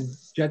then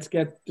Jets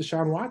get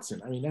Deshaun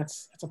Watson. I mean,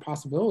 that's a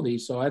possibility.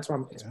 So that's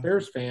why as a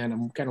Bears fan,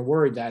 I'm kind of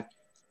worried that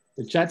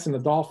the Jets and the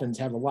Dolphins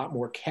have a lot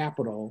more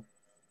capital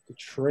to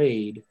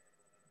trade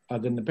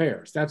than the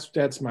Bears.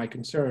 That's my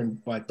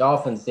concern. But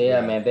Dolphins,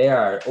 man, they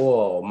are.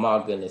 Oh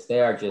my goodness,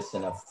 they are just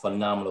in a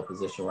phenomenal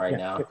position right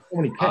now. So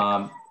many picks.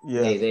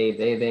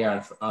 They are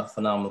in a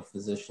phenomenal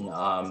position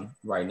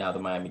right now, the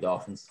Miami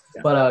Dolphins.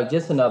 Yeah. But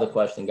just another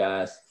question,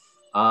 guys.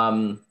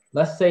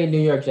 Let's say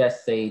New York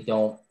Jets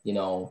don't,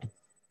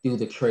 do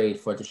the trade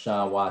for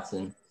Deshaun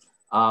Watson.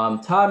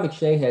 Todd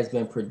McShay has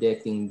been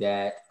predicting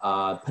that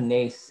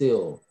Penei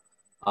Sewell,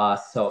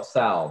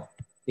 Sal,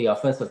 the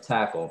offensive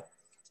tackle,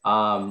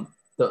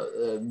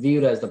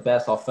 viewed as the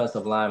best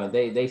offensive lineman.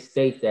 They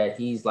state that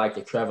he's like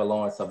the Trevor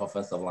Lawrence of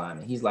offensive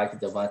lineman. He's like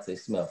the Devontae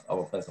Smith of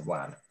offensive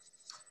lineman.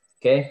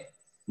 Okay,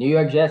 New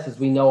York Jets, as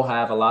we know,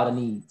 have a lot of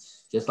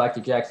needs, just like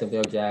the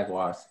Jacksonville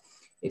Jaguars.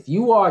 If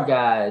you are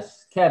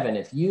guys, Kevin,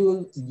 if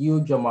you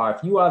Jamar,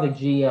 if you are the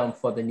GM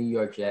for the New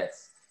York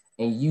Jets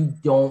and you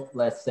don't,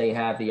 let's say,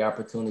 have the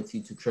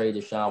opportunity to trade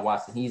Deshaun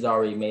Watson, he's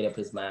already made up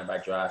his mind by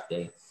draft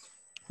day.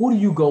 Who do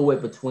you go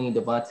with between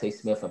Devontae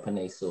Smith and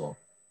Penei Sewell?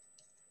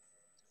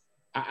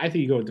 I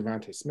think you go with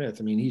Devontae Smith.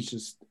 I mean, he's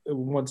just a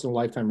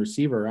once-in-a-lifetime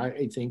receiver.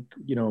 I think,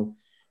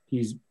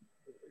 he's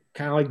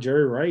kind of like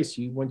Jerry Rice.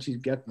 Once you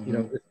get,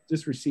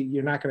 this receiver,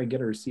 you're not going to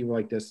get a receiver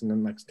like this in the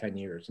next 10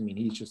 years. I mean,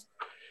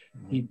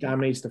 he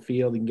dominates the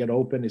field. He can get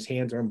open. His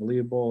hands are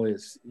unbelievable.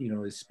 His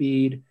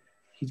speed.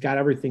 He's got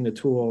everything, the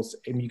tools,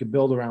 and you can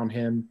build around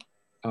him.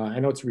 I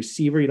know it's a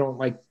receiver. You don't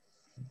like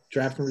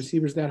drafting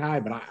receivers that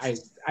high, but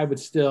I would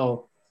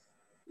still,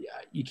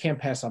 you can't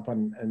pass up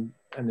on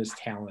this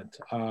talent.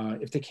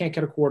 If they can't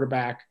get a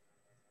quarterback,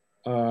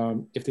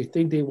 if they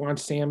think they want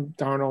Sam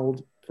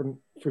Darnold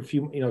for a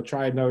few,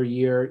 try another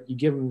year, you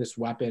give them this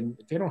weapon.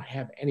 If they don't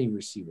have any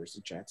receivers,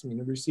 the Jets, I mean,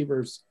 the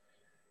receivers,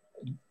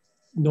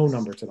 no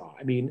numbers at all.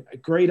 I mean, a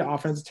great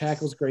offensive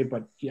tackle is great,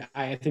 but yeah,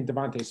 I think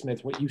Devontae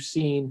Smith, what you've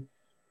seen,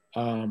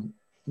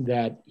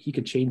 that he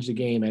could change the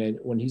game, and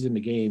when he's in the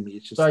game,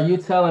 it's just. So are you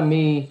telling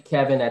me,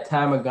 Kevin, that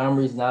Ty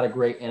Montgomery's not a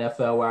great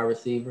NFL wide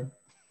receiver?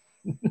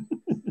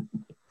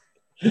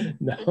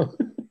 No,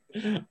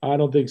 I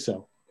don't think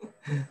so.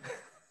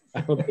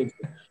 The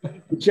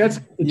Jets,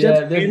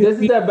 this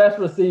is their best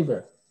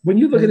receiver. When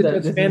you look at the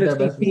Jets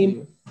fantasy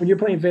team, when you're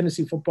playing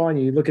fantasy football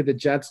and you look at the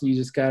Jets, you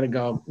just gotta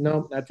go,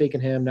 no, not taking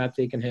him, not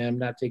taking him,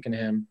 not taking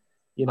him.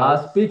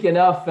 Speaking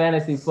of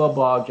fantasy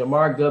football,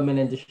 Jamar Goodman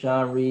and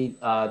Deshaun Reed,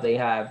 they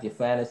have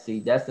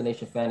the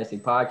Destination Fantasy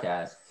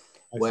podcast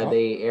where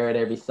they air it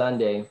every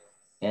Sunday,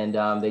 and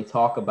they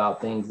talk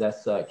about things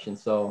as such. And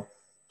so,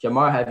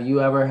 Jamar, have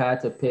you ever had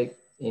to pick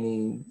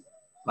any?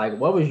 Like,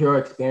 what was your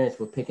experience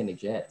with picking the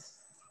Jets?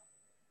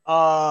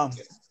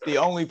 The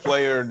only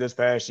player this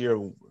past year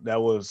that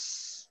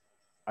was,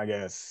 I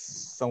guess,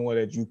 someone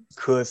that you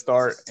could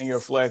start in your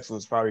flex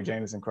was probably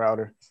Jamison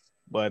Crowder,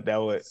 but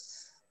that would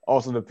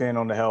also depend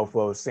on the health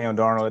of Sam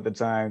Darnold at the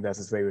time. That's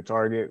his favorite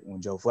target.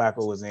 When Joe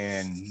Flacco was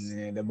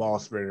in, the ball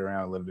spread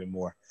around a little bit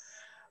more.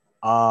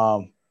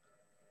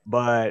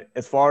 But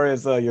as far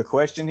as your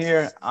question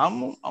here,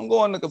 I'm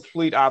going the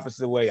complete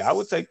opposite way. I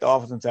would take the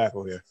offensive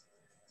tackle here.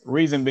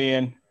 Reason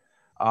being,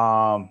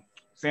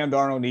 Sam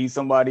Darnold needs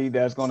somebody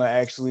that's going to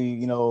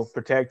actually,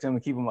 protect him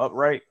and keep him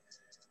upright.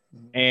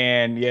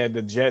 And yeah,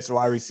 the Jets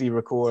wide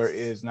receiver core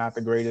is not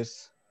the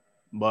greatest,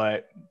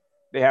 but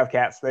they have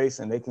cap space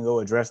and they can go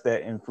address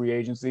that in free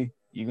agency.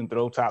 You can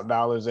throw top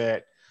dollars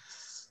at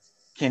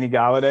Kenny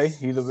Golladay.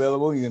 He's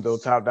available. You can throw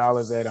top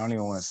dollars at, I don't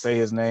even want to say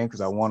his name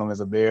because I want him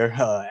as a Bear,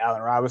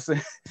 Allen Robinson.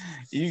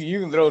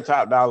 you can throw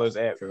top dollars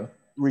at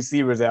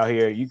receivers out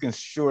here. You can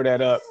shore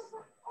that up.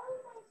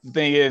 The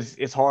thing is,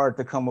 it's hard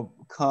to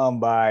come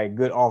by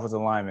good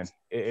offensive linemen.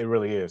 It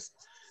really is.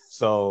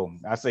 So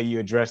I say you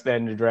address that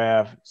in the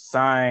draft,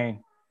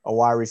 sign a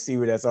wide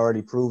receiver that's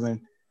already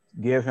proven,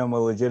 give him a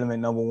legitimate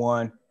number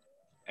one,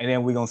 and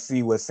then we're going to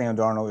see what Sam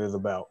Darnold is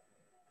about.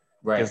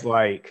 Right. Just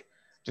like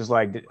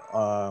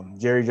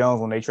Jerry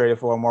Jones when they traded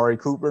for Amari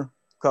Cooper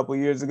a couple of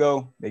years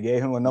ago, they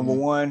gave him a number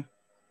one,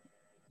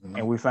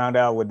 and we found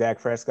out what Dak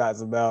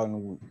Prescott's about,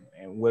 and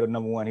with a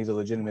number one, he's a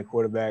legitimate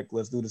quarterback.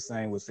 Let's do the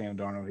same with Sam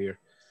Darnold here.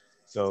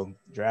 So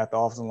draft the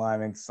offensive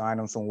lineman, sign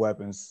him some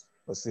weapons.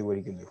 Let's see what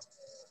he can do.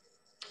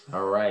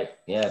 All right.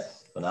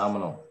 Yes.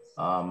 Phenomenal.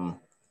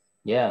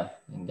 Yeah.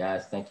 And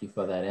guys, thank you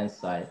for that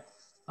insight.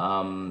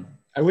 I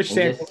wish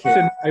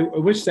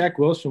Zach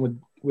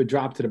Wilson would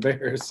drop to the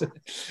Bears.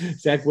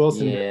 Zach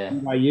Wilson,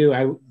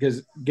 BYU.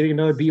 Because getting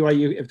another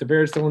BYU, if the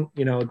Bears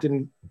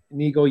didn't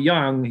need to go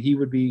young, he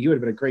would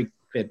have been a great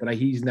fit. But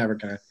he's never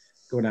gonna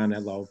go down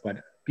that low.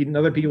 But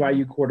another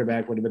BYU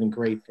quarterback would have been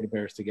great for the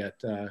Bears to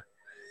get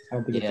I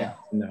don't think it's Yeah,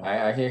 that. No.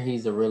 I hear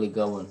he's a really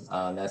good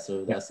one. That's a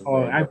Oh,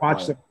 very I good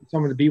watched point.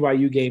 some of the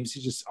BYU games.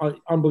 He's just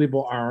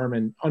unbelievable arm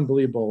and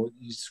unbelievable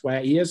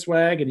swag. He has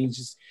swag, and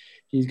he's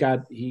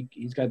got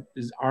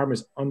his arm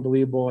is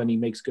unbelievable, and he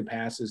makes good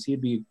passes. He'd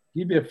be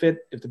a fit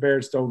if the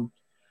Bears don't.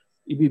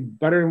 He'd be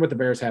better than what the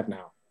Bears have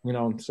now.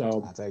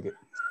 So I'll take it.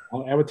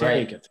 I would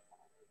take it,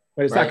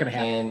 but it's not going to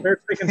happen. And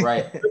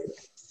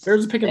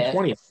Bears are picking And-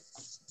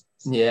 20th.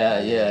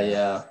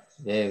 Yeah.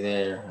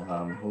 They're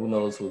who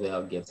knows who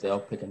they'll get. They'll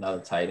pick another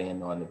tight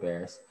end on the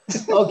Bears.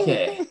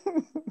 Okay.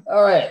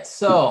 All right.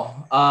 So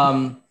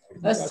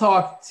let's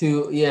talk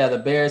to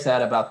the Bears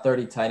had about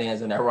 30 tight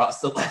ends on their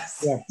roster last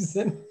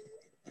season.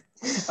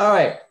 All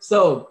right.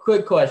 So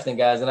quick question,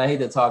 guys, and I hate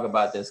to talk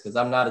about this because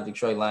I'm not a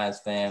Detroit Lions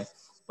fan,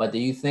 but do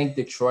you think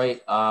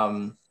Detroit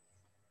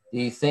do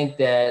you think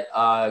that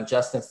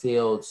Justin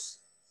Fields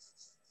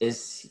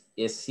is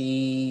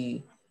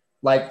he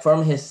like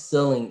from his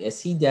ceiling, is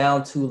he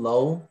down too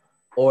low?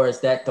 Or is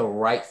that the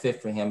right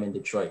fit for him in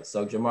Detroit?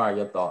 So, Jamar,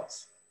 your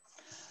thoughts?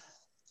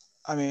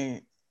 I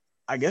mean,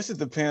 I guess it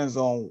depends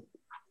on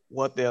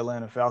what the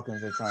Atlanta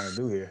Falcons are trying to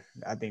do here.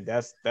 I think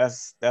that's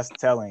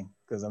telling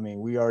because, I mean,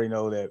 we already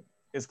know that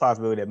it's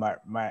possible that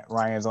Matt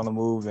Ryan's on the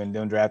move and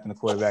them drafting the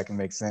quarterback can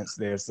make sense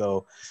there.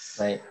 So,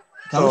 right.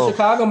 Come to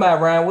Chicago,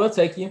 Matt Ryan. We'll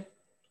take you.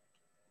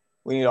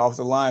 We need off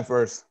the line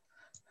first.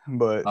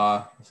 But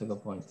that's a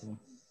good point, too.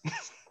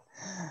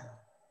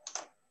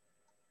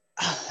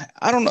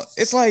 I don't know.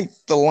 It's like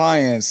the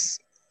Lions.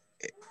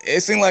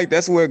 It seems like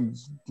that's where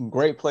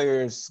great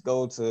players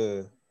go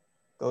to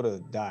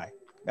die.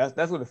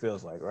 That's what it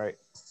feels like, right?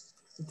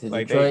 To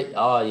like Detroit.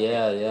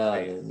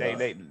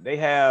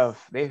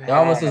 They're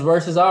almost as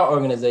worse as our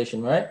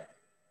organization, right?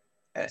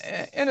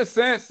 In a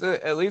sense,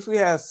 at least we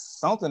have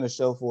something to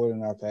show for it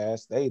in our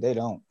past. They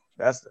don't.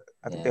 I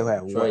think they'll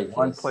have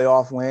one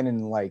playoff win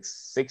in like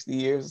 60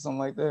 years or something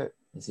like that.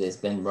 It's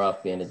been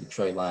rough being a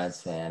Detroit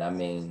Lions fan. I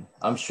mean,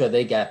 I'm sure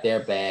they got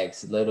their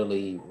bags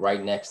literally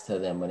right next to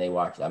them when they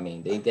watch. I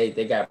mean,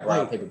 they got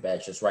brown paper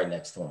bags just right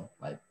next to them.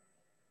 Like,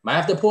 might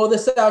have to pull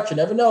this out. You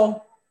never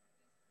know.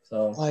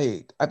 So,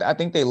 like, I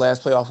think their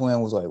last playoff win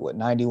was like, what,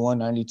 91,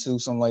 92,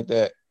 something like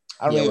that.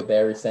 With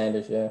Barry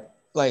Sanders,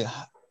 Like,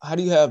 how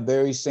do you have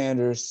Barry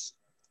Sanders,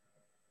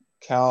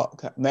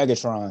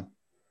 Megatron,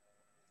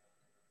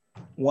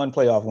 one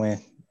playoff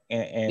win?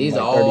 And these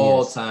are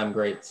all-time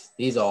greats.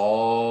 These are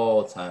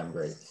all-time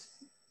greats.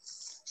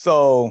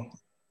 So,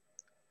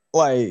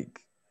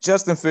 like,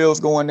 Justin Fields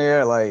going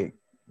there, like,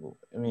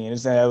 I mean,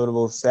 it's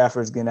inevitable.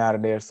 Stafford's getting out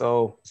of there.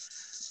 So,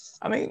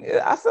 I mean,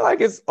 I feel like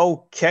it's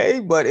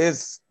okay, but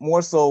it's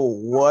more so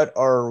what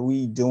are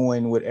we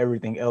doing with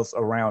everything else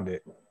around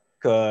it?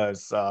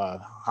 Because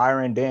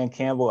hiring Dan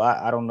Campbell,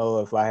 I don't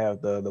know if I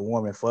have the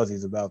warm and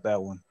fuzzies about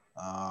that one.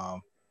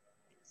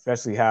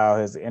 Especially how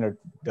his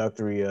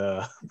introductory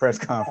press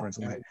conference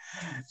went.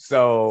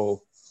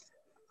 So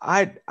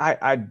I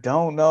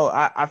don't know.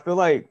 I feel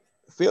like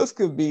Fields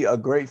could be a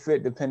great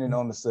fit depending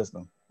on the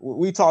system.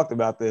 We talked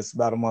about this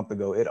about a month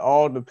ago. It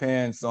all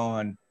depends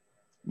on,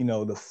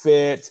 the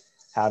fit,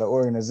 how the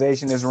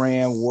organization is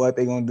ran, what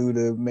they're going to do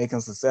to make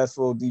them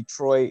successful.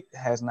 Detroit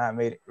has not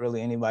made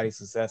really anybody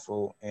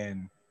successful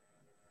in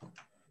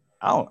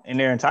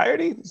their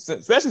entirety,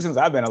 especially since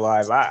I've been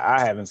alive. I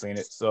haven't seen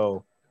it.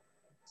 So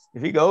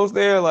if he goes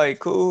there, like,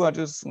 cool, I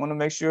just want to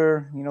make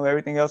sure,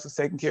 everything else is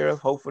taken care of,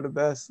 hope for the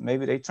best.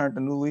 Maybe they turned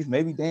the new leaf.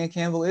 Maybe Dan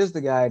Campbell is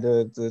the guy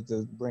to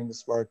bring the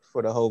spark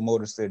for the whole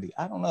Motor City.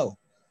 I don't know.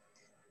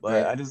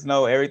 But I just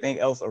know everything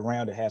else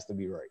around it has to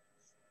be right.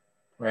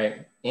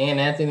 Right. And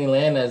Anthony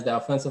Lynn as the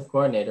offensive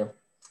coordinator.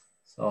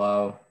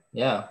 So,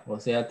 we'll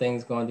see how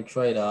things go in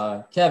Detroit.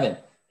 Kevin,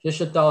 just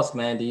your thoughts,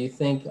 man. Do you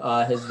think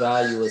his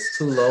value is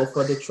too low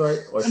for Detroit,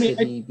 or should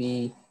he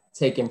be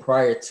taken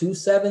prior to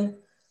 7?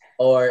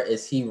 Or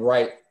is he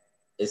right?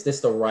 Is this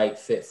the right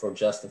fit for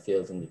Justin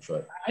Fields in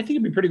Detroit? I think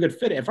it'd be a pretty good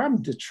fit. If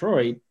I'm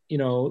Detroit,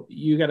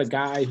 you got a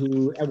guy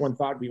who everyone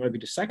thought might be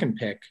the second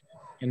pick,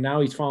 and now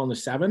he's fallen to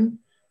 7.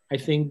 I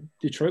think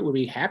Detroit would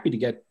be happy to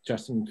get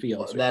Justin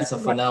Fields. Well, that's a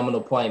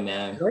phenomenal point,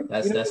 man. Right?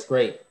 That's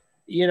great.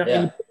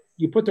 And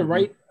you put the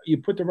right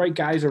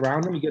guys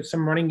around him. You get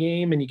some running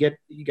game, and you got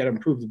to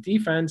improve the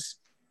defense.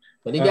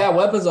 But he got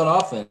weapons on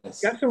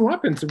offense. Got some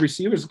weapons. The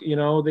receivers,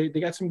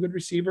 they got some good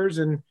receivers,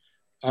 and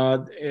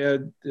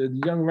the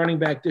young running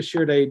back this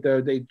year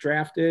they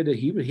drafted.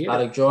 He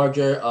out of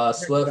Georgia,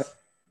 Swift.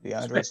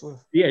 DeAndre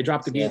Swift. Yeah, he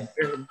dropped the game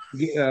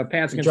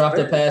pass. He dropped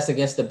the pass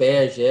against the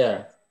Bears.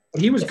 Yeah,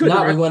 he was good. If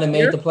not, we wouldn't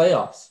have made the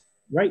playoffs.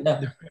 Right,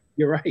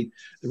 You're right.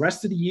 The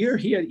rest of the year,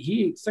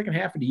 he second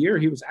half of the year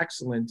he was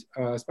excellent.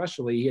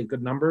 Especially he had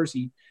good numbers.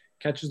 He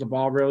catches the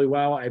ball really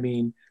well. I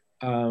mean,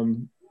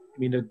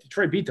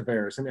 Detroit beat the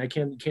Bears. I mean,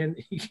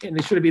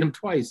 they should have beat them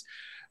twice.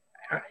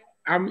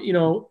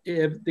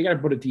 If they got to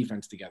put a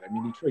defense together. I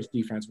mean, Detroit's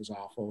defense was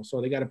awful,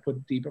 so they got to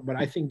put deep. But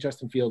I think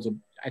Justin Fields,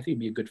 I think, would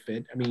be a good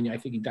fit. I mean, I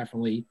think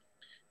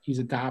he's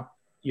a top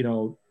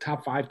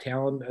 5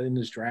 talent in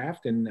this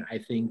draft, and I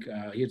think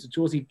he has the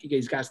tools.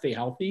 He's got to stay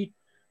healthy.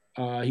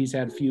 He's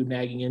had a few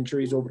nagging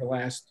injuries over the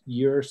last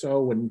year or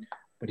so,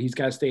 but he's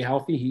got to stay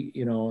healthy.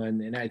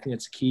 And I think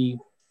it's key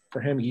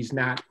for him. He's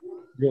not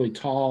really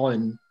tall,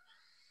 and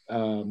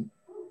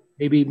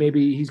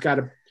maybe he's got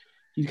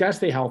to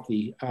stay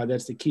healthy.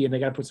 That's the key, and they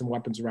got to put some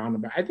weapons around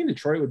him. But I think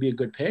Detroit would be a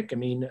good pick. I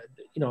mean,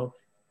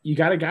 you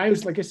got a guy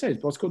who's, like I said, he's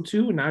supposed to go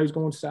 2, and now he's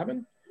going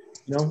 7.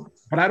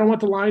 But I don't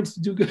want the Lions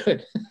to do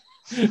good.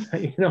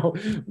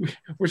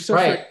 We're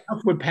suffering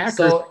enough with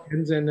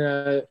Packers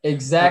and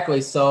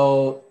exactly.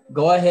 So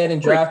go ahead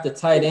and draft a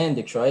tight end,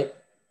 Detroit.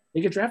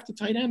 They could draft a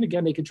tight end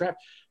again. They could draft.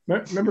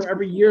 Remember,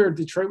 every year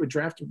Detroit would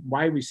draft a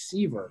wide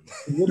receiver.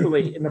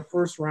 Literally in the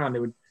first round, they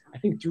would. I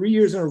think 3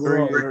 years in a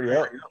row,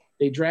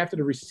 they drafted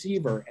a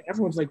receiver, and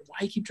everyone's like,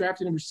 "Why keep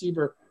drafting a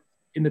receiver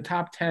in the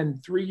top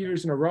 10 3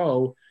 years in a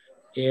row?"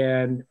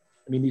 And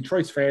I mean,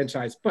 Detroit's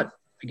franchise, but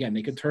again,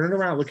 they could turn it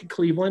around. Look at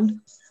Cleveland.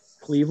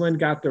 Cleveland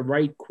got the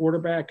right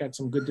quarterback, got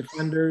some good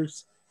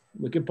defenders.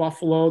 Look at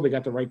Buffalo. They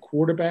got the right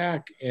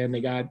quarterback, and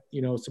they got,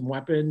 some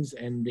weapons,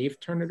 and they've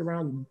turned it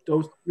around.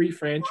 Those 3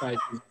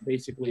 franchises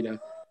basically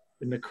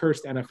in the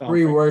cursed NFL.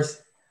 3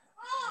 worst.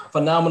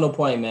 Phenomenal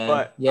point, man.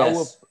 But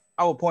yes.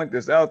 I will point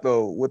this out,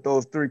 though. With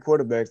those 3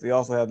 quarterbacks, they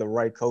also have the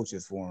right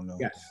coaches for them, though.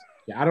 Yes.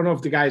 Yeah, I don't know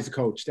if the guy's the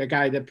coach.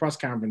 That press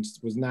conference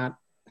was not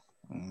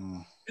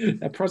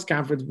that press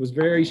conference was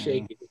very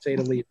shaky, to say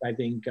the least. I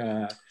think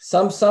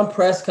some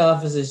press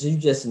conferences you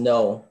just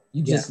know.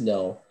 Just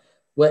know.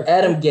 With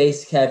Adam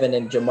Gase, Kevin,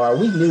 and Jamar,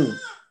 we knew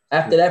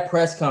after that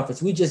press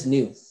conference, we just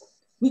knew.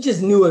 We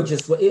just knew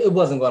it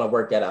wasn't going to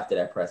work out after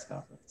that press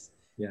conference.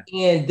 Yeah.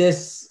 And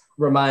this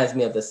reminds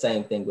me of the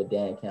same thing with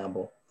Dan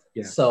Campbell.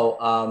 Yeah.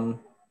 So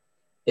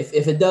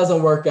if it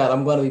doesn't work out,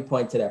 I'm going to be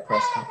pointing to that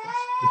press conference.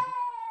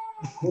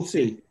 We'll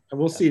see.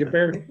 We'll see.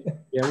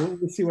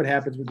 We'll see what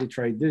happens with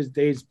Detroit.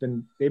 They've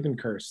been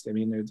cursed. I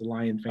mean, there's a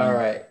Lion fan. All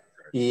right.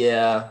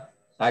 Yeah,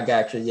 I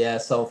got you. Yeah.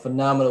 So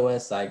phenomenal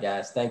insight,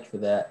 guys. Thank you for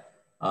that.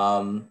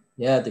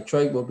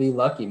 Detroit will be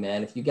lucky,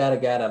 man. If you got a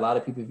guy that a lot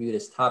of people view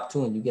as top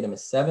 2 and you get him at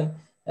 7,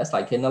 that's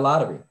like hitting the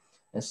lottery.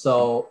 And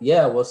so,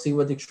 we'll see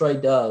what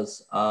Detroit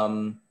does.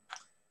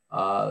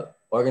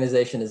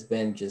 Organization has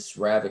been just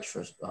ravaged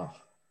for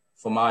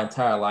my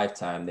entire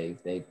lifetime.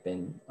 They've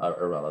been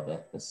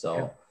irrelevant. And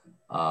so,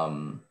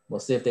 we'll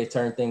see if they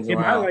turn things around.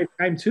 In my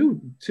lifetime too.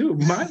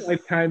 My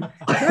lifetime.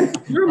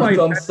 Your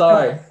lifetime. I'm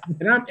sorry.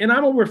 And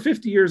I'm over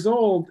 50 years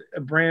old,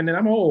 Brandon.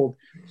 I'm old.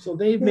 So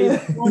they've made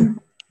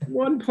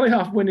one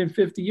playoff win in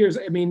 50 years.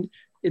 I mean,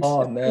 it's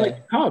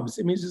like Cubs.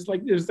 I mean, it's just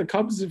like there's the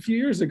Cubs a few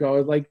years ago.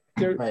 Like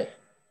they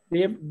have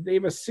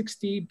a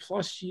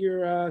 60+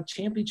 year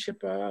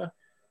championship. Curse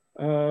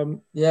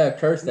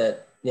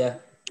that. Yeah.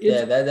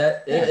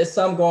 It's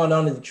something going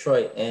on in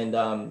Detroit, and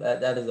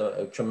that is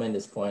a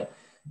tremendous point.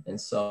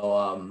 And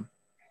so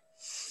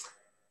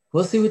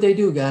we'll see what they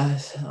do,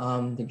 guys.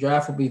 The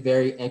draft will be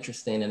very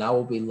interesting, and I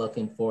will be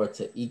looking forward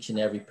to each and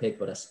every pick,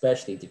 but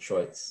especially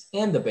Detroit's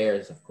and the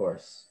Bears, of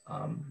course.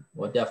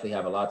 We'll definitely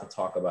have a lot to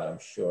talk about, I'm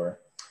sure,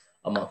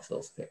 amongst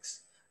those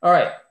picks. All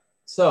right.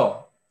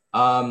 So,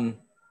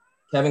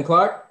 Kevin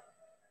Clark,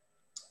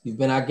 you've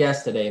been our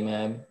guest today,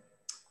 man.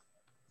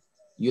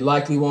 You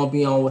likely won't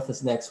be on with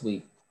us next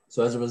week.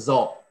 So as a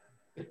result,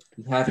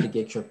 you have to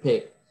get your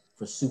pick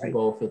for Super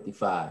Bowl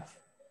 55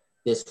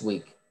 this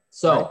week.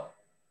 So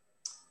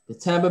the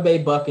Tampa Bay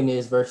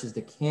Buccaneers versus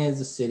the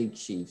Kansas City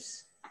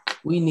Chiefs.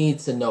 We need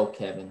to know,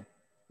 Kevin.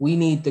 We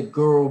need the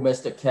guru,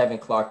 Mr. Kevin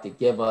Clark, to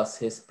give us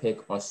his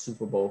pick on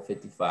Super Bowl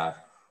 55.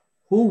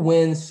 Who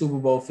wins Super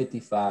Bowl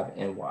 55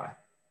 and why?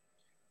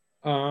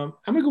 I'm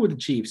going to go with the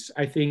Chiefs.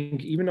 I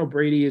think even though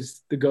Brady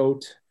is the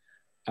GOAT,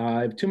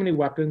 I have too many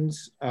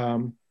weapons.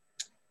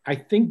 I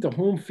think the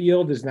home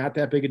field is not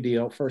that big a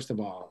deal, first of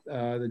all.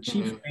 The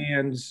Chiefs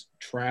fans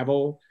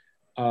travel.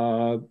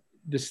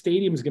 The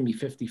stadium is going to be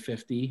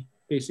 50-50,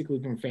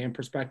 basically from a fan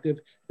perspective.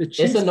 The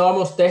Chiefs,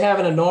 they're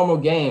having a normal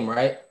game,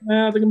 right?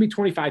 They're going to be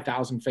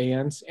 25,000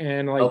 fans.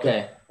 And I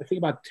think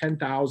about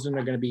 10,000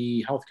 are going to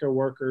be healthcare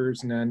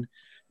workers. And then,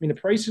 the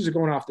prices are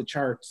going off the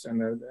charts.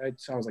 And it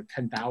sounds like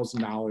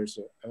 $10,000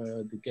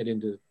 to get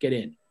in. So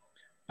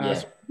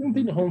I don't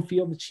think the home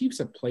field, the Chiefs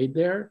have played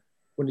there.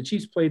 When the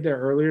Chiefs played there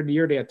earlier in the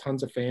year, they had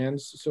tons of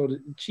fans. So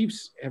the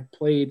Chiefs have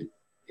played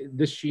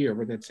this year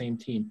with that same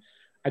team.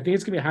 I think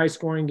it's going to be a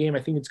high-scoring game.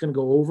 I think it's going to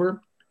go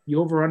over. The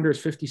over-under is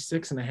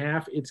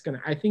 56.5.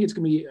 I think it's going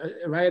to be,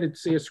 if I had to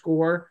say a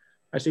score,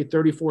 I say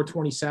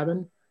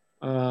 34-27.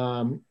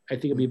 I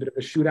think it'll be a bit of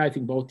a shootout. I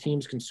think both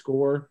teams can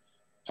score.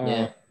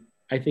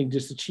 I think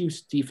just the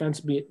Chiefs'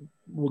 defense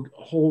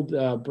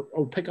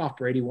will pick off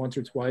Brady once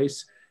or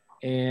twice,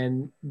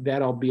 and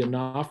that'll be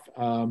enough.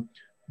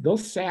 They'll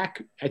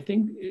sack. I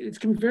think it's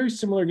going to be a very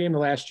similar game to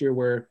last year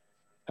where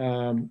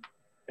I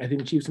think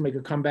the Chiefs will make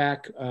a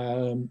comeback.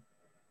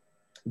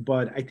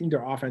 But I think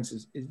their offense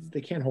is they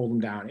can't hold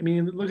them down.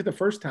 Look at the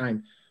first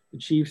time the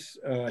Chiefs,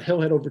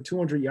 Hill had over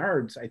 200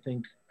 yards, I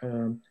think,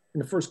 in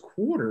the first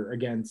quarter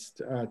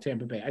against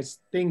Tampa Bay. I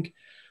think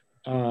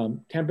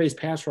Tampa Bay's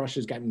pass rush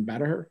has gotten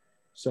better.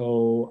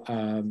 So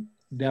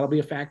that'll be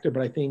a factor.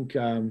 But I think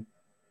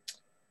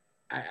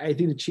I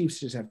think the Chiefs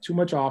just have too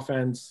much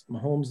offense.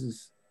 Mahomes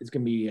is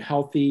going to be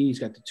healthy. He's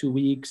got the 2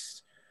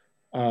 weeks.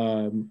 They're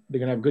going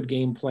to have a good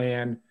game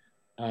plan.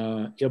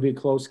 It'll be a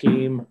close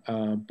game,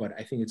 but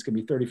I think it's going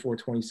to be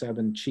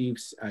 34-27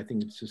 Chiefs. I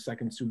think it's the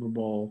second Super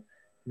Bowl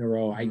in a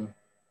row.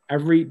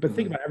 But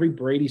think about every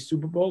Brady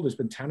Super Bowl there's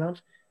been 10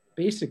 of.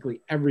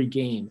 Basically, every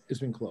game has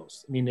been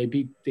close. I mean, they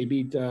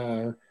beat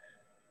the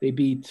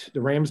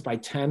Rams by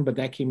 10, but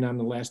that came down in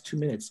the last 2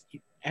 minutes.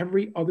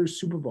 Every other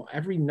Super Bowl, I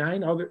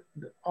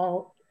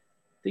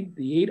think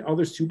the 8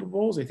 other Super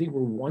Bowls, I think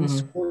were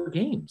one-score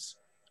games.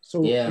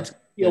 So it's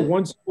a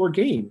one-score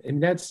game,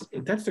 and that's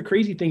the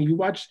crazy thing. If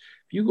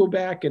you go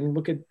back and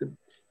look at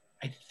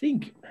I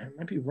think I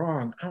might be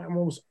wrong. I'm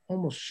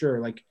almost sure.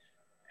 Like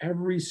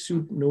every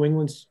New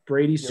England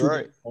Brady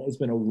Super Bowl has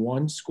been a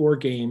one-score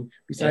game,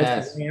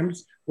 besides the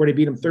Rams, where they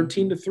beat them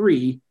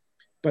 13-3,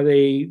 but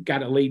they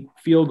got a late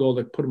field goal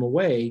that put them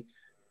away.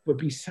 But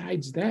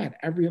besides that,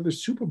 every other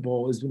Super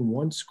Bowl has been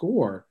one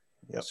score.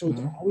 Yep. So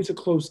it's always a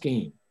close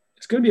game.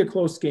 It's going to be a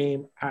close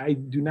game. I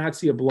do not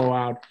see a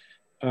blowout.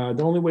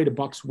 The only way the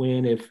Bucs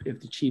win if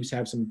the Chiefs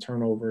have some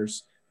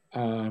turnovers.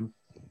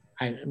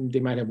 They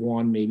might have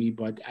one maybe,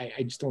 but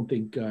I just don't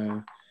think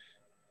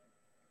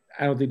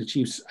I don't think the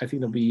Chiefs. I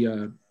think they'll be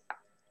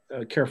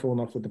careful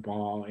enough with the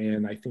ball,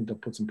 and I think they'll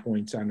put some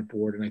points on the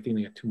board. And I think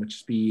they got too much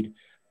speed.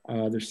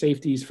 Their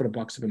safeties for the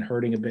Bucs have been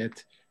hurting a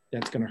bit.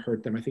 That's going to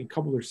hurt them. I think a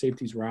couple of their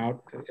safeties were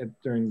out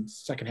during the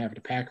second half of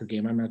the Packer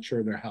game. I'm not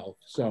sure of their health.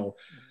 So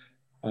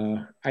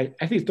I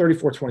think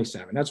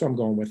 34-27. That's what I'm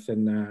going with.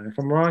 And if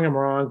I'm wrong, I'm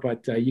wrong.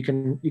 But you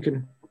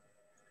can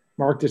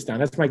mark this down.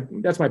 That's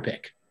my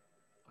pick.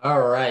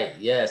 All right.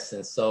 Yes.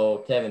 And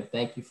so, Kevin,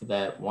 thank you for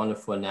that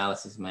wonderful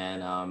analysis,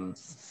 man.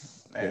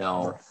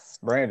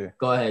 Brandon.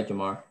 Go ahead,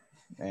 Jamar.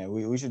 Man,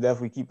 we should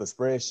definitely keep a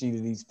spreadsheet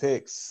of these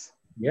picks.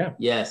 Yeah.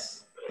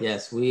 Yes.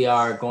 We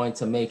are going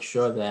to make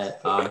sure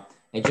that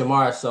and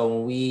Jamar, so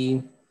when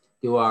we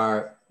do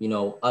our,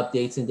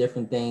 updates and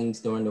different things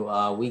during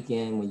the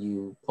weekend, when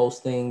you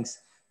post things,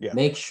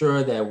 make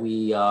sure that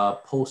we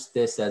post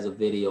this as a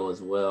video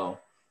as well.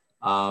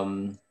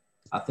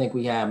 I think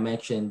we have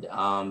mentioned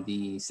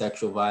the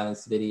sexual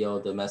violence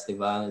video, domestic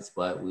violence,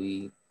 but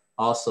we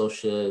also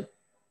should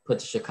put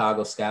the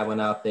Chicago Sky one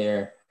out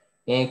there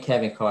and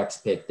Kevin Clark's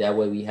pick. That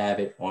way we have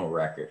it on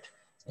record.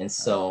 And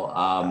so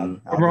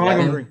I'm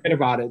wrong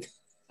about it.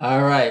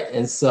 All right.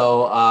 And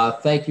so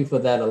thank you for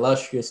that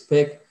illustrious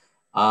pick.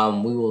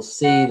 We will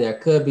see. There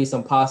could be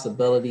some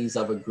possibilities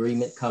of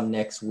agreement come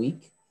next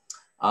week.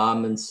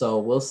 And so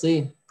we'll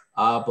see.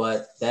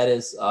 But that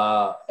is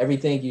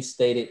everything you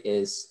stated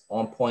is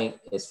on point,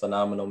 is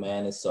phenomenal,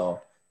 man. And so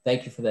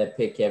thank you for that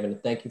pick, Kevin.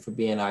 And thank you for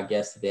being our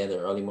guest today at the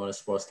Early Morning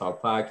Sports Talk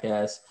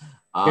podcast.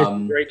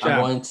 Great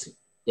job.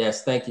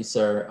 Yes, thank you,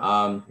 sir.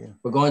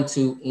 We're going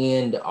to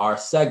end our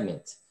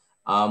segment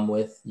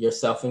with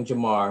yourself and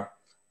Jamar.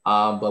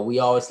 But we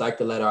always like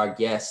to let our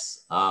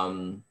guests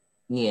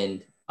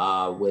end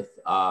with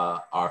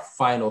our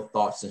final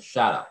thoughts and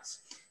shout outs.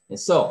 And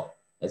so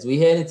as we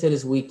head into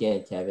this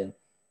weekend, Kevin,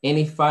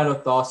 any final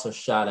thoughts or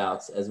shout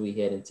outs as we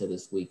head into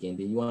this weekend?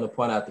 Do you want to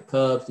point out the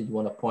Cubs? Do you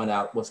want to point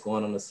out what's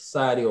going on in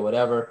society or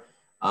whatever?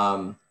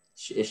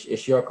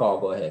 It's your call.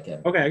 Go ahead,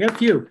 Kevin. Okay, I got a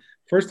few.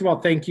 First of all,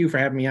 thank you for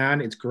having me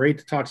on. It's great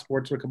to talk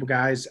sports with a couple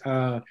guys.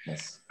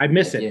 Yes. I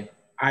miss it.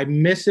 I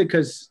miss it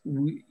because,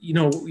 we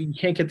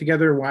can't get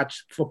together and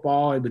watch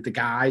football with the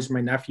guys,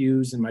 my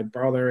nephews and my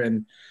brother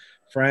and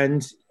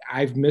friends.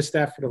 I've missed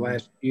that for the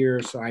last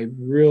year. So I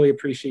really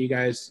appreciate you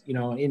guys,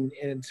 and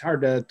it's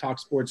hard to talk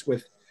sports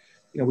with,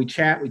 we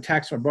chat, we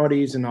text our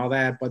buddies and all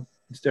that, but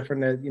it's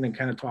different that,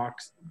 kind of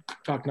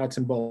talk nuts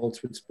and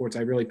bolts with sports.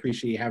 I really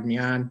appreciate you having me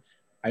on.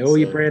 I owe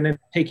you, Brandon,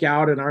 take you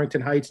out in Arlington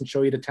Heights and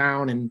show you the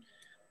town. And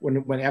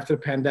when after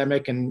the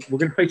pandemic, and we're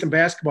going to play some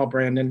basketball,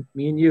 Brandon,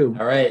 me and you.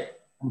 All right.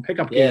 Pick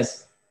up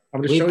games. I'm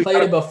we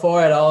played it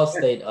before at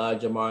All-State,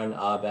 Jamar,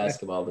 and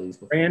basketball leagues.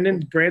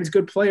 Brandon's a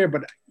good player,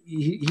 but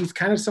he's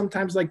kind of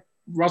sometimes like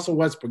Russell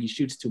Westbrook. He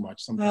shoots too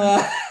much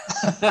sometimes.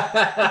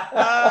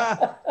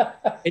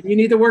 And you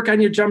need to work on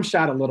your jump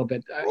shot a little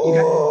bit.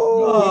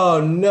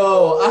 Oh,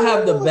 no. I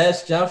have the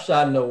best jump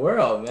shot in the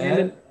world,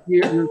 man.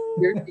 You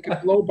can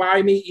blow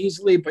by me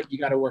easily, but you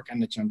got to work on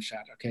the jump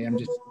shot, okay? I'm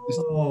just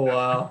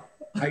wow.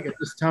 I'm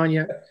just telling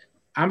you.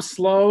 I'm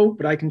slow,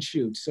 but I can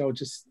shoot. So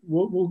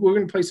we're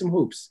going to play some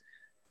hoops.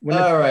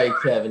 All right,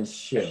 Kevin,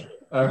 sure.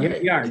 All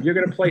right. Yeah, you're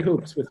going to play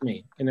hoops with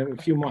me in a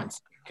few months.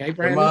 Okay,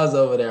 Brandon? Jamar's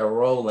over there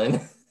rolling.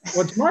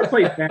 Well, Jamar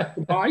plays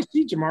basketball. I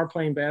see Jamar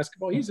playing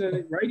basketball. He's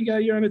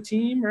you're on a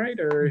team, right?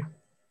 Or,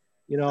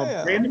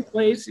 Brandon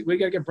plays. We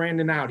got to get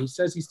Brandon out. He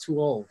says he's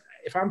too old.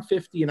 If I'm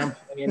 50 and I'm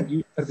playing,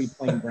 you got to be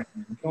playing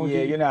Brandon.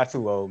 You're not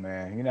too old,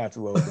 man. You're not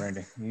too old,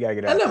 Brandon. You got to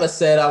get out. I never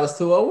said I was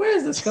too old. Where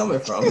is this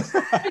coming from?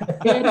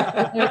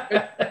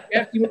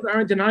 After you moved to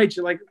Arlington Heights,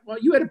 you're like, well,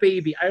 you had a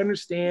baby. I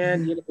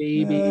understand. You had a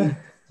baby.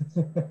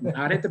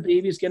 Not that the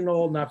baby's getting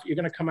old enough. You're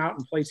going to come out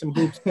and play some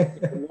hoops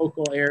in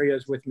local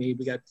areas with me.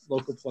 We got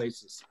local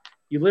places.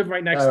 You live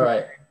right next to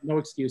me. No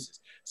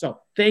excuses.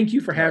 So thank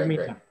you for having me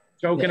on.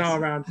 joking all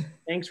around.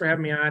 Thanks for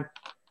having me on.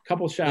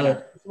 Couple shout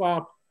outs. First of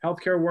all,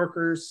 healthcare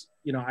workers.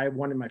 You know, I have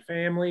one in my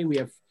family. We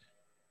have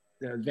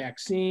the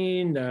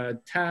vaccine, the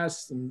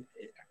tests, and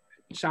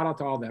shout out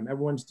to all of them.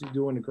 Everyone's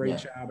doing a great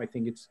job. I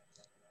think it's,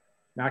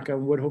 knock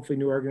on wood, hopefully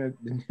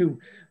the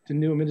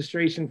new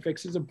administration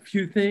fixes a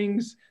few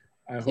things.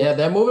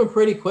 They're moving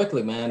pretty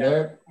quickly, man.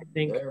 They're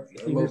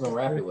moving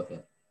rapid with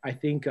it. I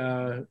think,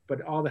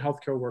 but all the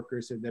healthcare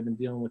workers have been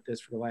dealing with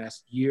this for the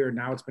last year.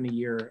 Now it's been a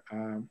year.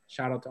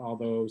 Shout out to all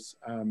those,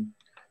 and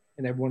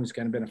everyone who's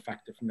kind of been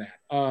affected from that.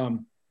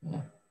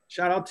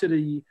 Shout out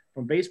to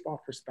from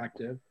baseball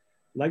perspective,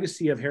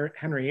 legacy of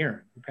Henry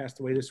Aaron, who passed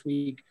away this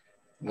week.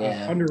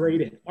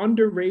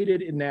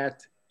 Underrated in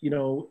that, you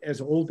know, as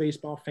an old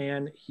baseball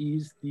fan,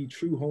 he's the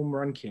true home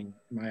run king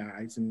in my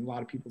eyes and a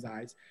lot of people's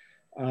eyes.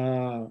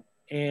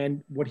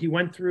 And what he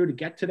went through to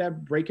get to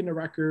that, breaking the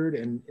record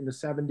and in the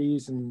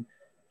 70s and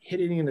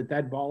hitting in the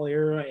dead ball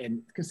era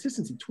and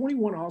consistency,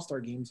 21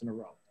 All-Star games in a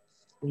row.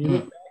 When you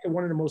look back at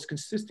one of the most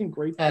consistent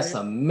great players, that's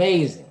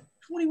amazing.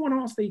 21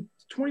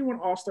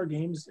 All-Star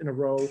games in a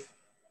row,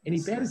 and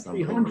he batted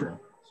 300.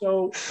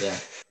 So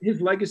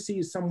his legacy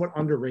is somewhat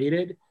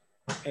underrated.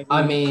 And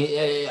I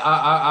mean,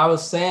 I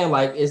was saying,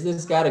 like, is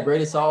this guy the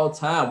greatest of all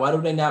time? Why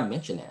do they not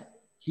mention that?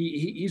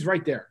 He's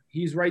right there.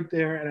 He's right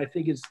there. And I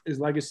think his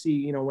legacy,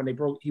 you know, when they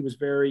broke, he was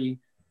very,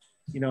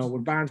 you know,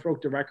 when Bonds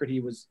broke the record, he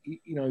was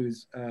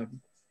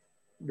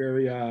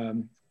very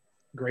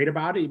great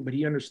about it, but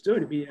he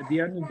understood. At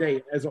the end of the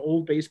day, as an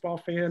old baseball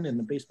fan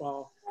and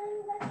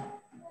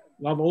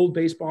love old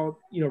baseball,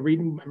 you know, I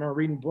remember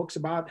reading books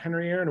about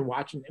Henry Aaron and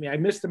watching. I mean, I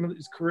missed him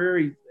his career.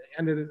 He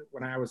ended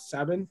when I was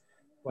 7.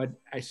 But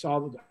I saw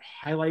the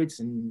highlights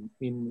and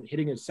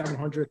hitting at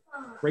 700,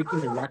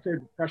 breaking the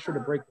record, pressure to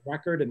break the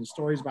record, and the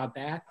stories about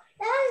that.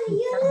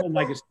 Incredible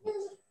legacy,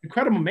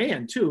 incredible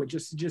man too.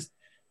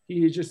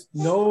 He is just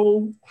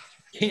no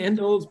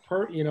candles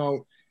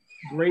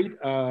great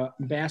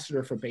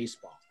ambassador for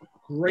baseball.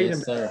 Great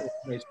ambassador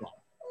for baseball.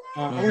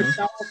 I want to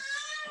shout out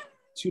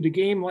to the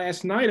game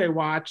last night. I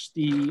watched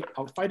the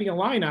Fighting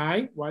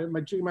Illini. My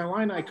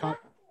Illini Cup.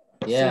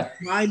 Yeah.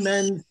 Since my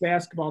men's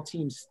basketball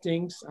team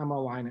stinks, I'm a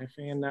Illini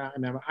fan now. I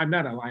mean, I'm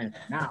not a Illini fan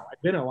now.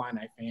 I've been a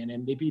Illini fan,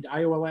 and they beat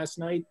Iowa last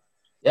night.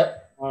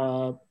 Yep.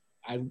 I'm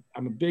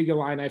a big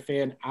Illini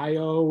fan.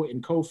 Io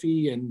and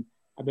Kofi, and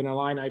I've been an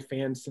Illini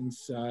fan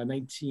since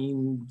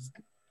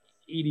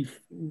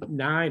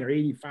 1989 or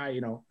 85. You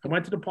know, I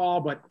went to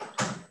DePaul, but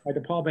my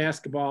DePaul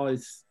basketball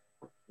is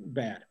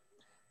bad.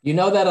 You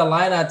know that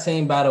Illini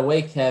team, by the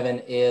way,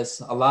 Kevin,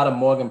 is a lot of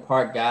Morgan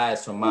Park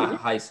guys from my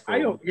high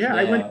school.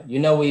 I went. You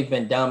know, we've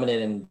been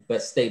dominant in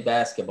state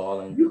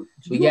basketball, and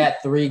we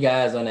got 3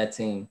 guys on that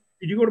team.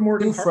 Did you go to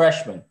Morgan 2 Park?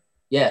 freshmen.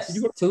 Yes.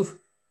 2.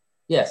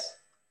 Yes.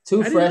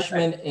 2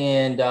 freshmen,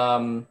 and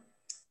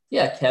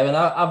Kevin,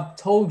 I've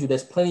told you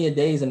there's plenty of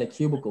days in the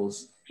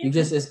cubicles.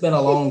 It's been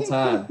a long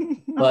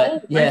time,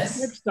 but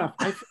yes.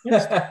 I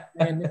forget stuff,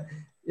 man.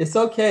 It's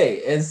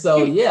okay. And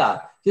so,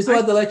 just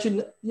wanted to let you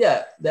know,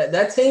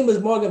 that team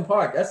is Morgan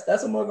Park.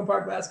 That's a Morgan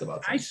Park basketball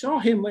team. I saw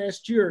him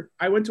last year.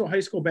 I went to a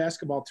high school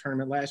basketball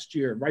tournament last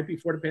year, right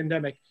before the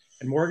pandemic,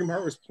 and Morgan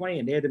Park was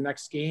playing. They had the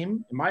next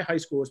game, and my high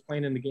school was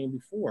playing in the game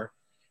before.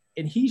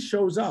 And he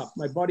shows up.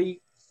 My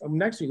buddy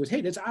next to me goes,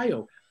 "Hey, that's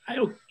Io."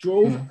 Io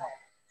drove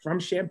from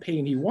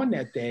Champaign. He won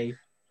that day.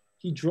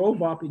 He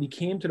drove up, and he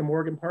came to the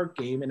Morgan Park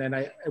game. And then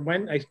I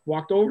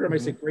walked over to him. I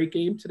said, "Great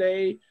game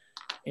today."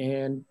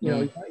 And, you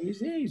know,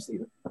 he's a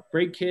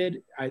great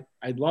kid. I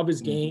love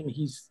his game.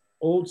 He's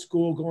old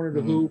school, going to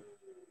the hoop.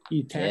 He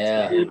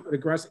attacks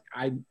aggressive.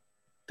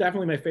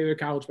 Definitely my favorite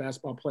college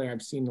basketball player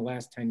I've seen in the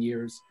last 10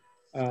 years.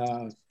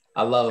 I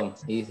love him.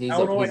 He's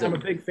Illinois, I'm a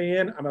big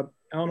fan.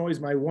 Illinois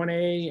is my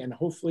 1A, and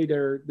hopefully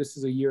this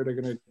is a year they're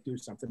going to do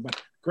something. But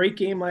great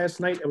game last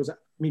night.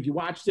 If you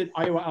watched it,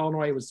 Iowa,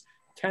 Illinois, it was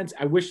tense.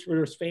 I wish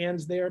there was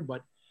fans there,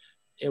 but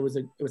it was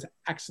an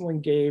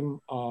excellent game.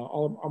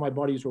 All my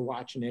buddies were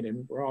watching it,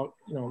 and we're all,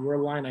 we're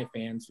Illini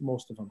fans,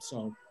 most of them.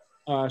 So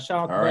shout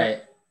out to all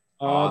right.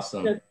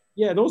 Awesome.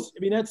 Those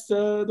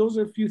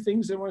are a few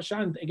things I want to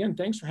shout. And again,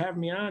 thanks for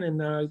having me on, and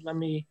let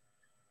me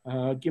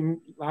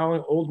allow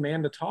an old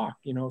man to talk,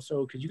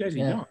 so because you guys are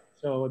young.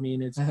 So I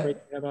mean, it's great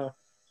to have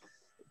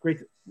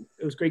it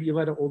was great you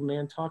let an old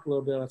man talk a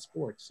little bit about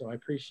sports. So I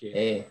appreciate it.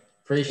 Hey,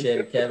 appreciate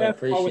it, Kevin.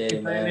 Appreciate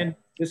it, man.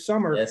 This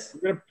summer. Yes.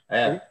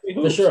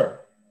 For sure.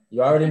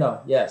 You already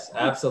know. Yes,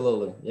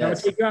 absolutely.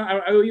 Yes.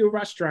 I owe you a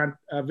restaurant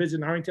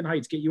visit Arlington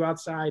Heights. Get you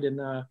outside, and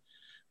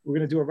we're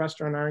going to do a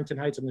restaurant in Arlington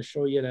Heights. I'm going to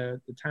show you the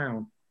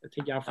town. I'll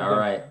take you out for all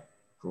right.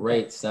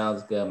 Great.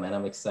 Sounds good, man.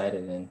 I'm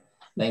excited, and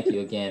thank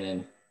you again.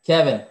 And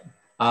Kevin,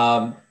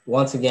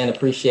 once again,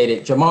 appreciate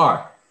it.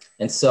 Jamar.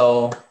 And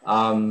so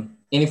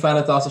any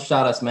final thoughts or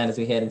shout outs, man, as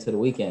we head into the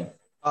weekend?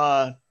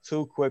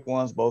 2 quick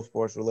ones, both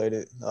sports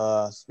related.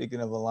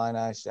 Speaking of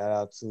Illini, shout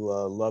out to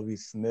Lovie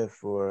Smith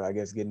for, I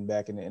guess, getting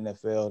back in the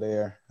NFL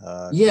there.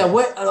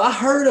 I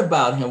heard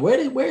about him.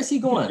 Where is he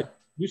going?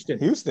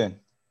 Houston.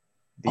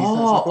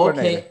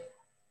 Okay.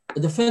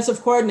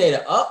 Defensive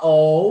coordinator.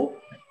 Uh-oh.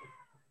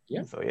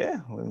 Yeah. So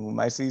yeah, we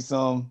might see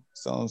some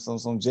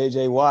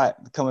JJ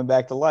Watt coming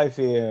back to life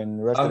here,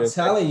 and the rest of I'm this.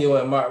 telling you,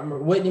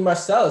 and Whitney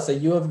Marcellus, a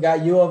U of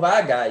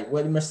I guy,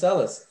 Whitney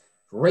Marcellus,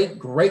 great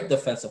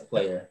defensive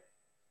player.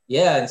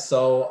 Yeah, and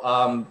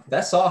so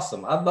that's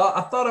awesome. I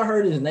thought I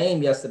heard his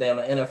name yesterday on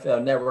the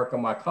NFL Network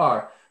on my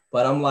car,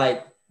 but I'm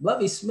like,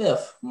 Lovie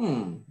Smith.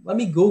 Let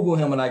me Google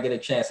him when I get a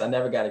chance. I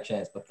never got a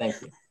chance, but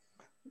thank you.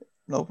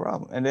 No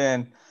problem. And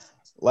then,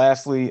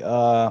 lastly,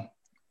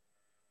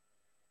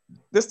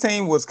 this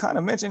team was kind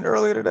of mentioned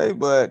earlier today,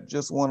 but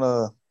just want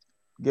to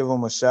give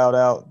them a shout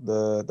out.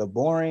 The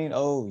boring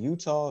old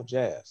Utah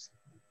Jazz.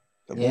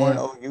 The boring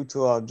old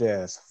Utah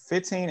Jazz.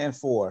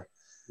 15-4.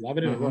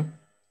 11 in a row.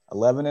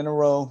 11 in a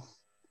row.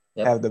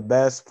 Yep. Have the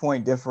best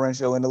point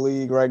differential in the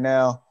league right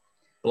now.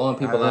 Blowing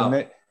people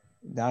out.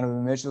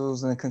 Donovan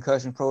Mitchell's in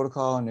concussion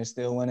protocol, and they're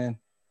still winning.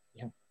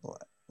 Yeah.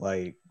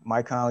 Like,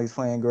 Mike Conley's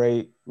playing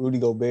great. Rudy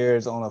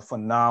Gobert's on a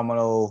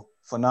phenomenal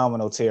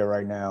tear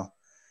right now.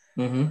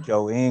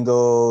 Joe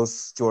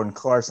Ingles, Jordan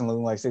Clarkson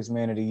looking like sixth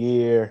man of the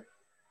year.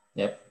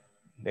 Yep.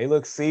 They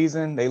look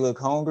seasoned. They look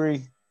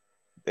hungry.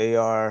 They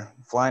are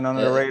flying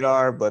under the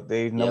radar, but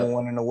they number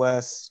one in the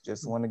West.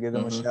 Just want to give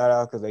them a shout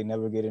out because they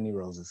never get any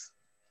roses.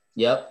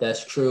 Yep,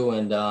 that's true.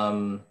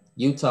 And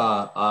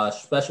Utah,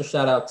 special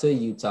shout out to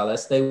Utah.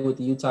 Let's stay with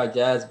the Utah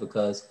Jazz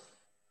because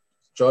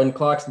Jordan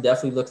Clarkson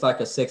definitely looks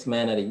like a sixth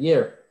man of the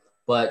year.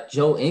 But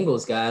Joe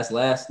Ingles, guys,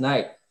 last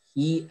night,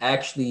 he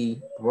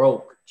actually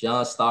broke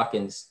John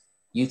Stockton's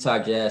Utah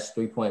Jazz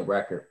three-point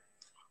record.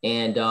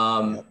 And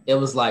it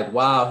was like,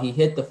 wow, he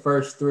hit the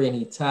first three and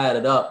he tied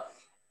it up.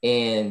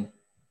 And,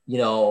 you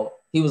know,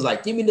 he was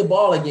like, give me the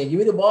ball again.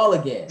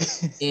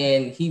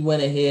 And he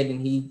went ahead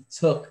and he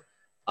took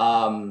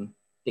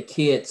the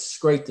kid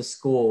straight to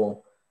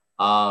school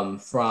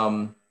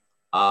from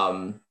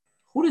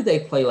who did they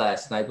play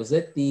last night? Was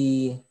it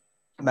the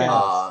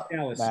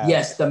Mavs?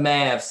 Yes, the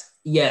Mavs.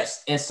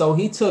 Yes. And so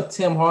he took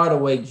Tim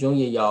Hardaway Jr.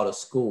 y'all to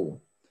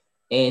school.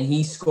 And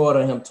he scored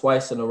on him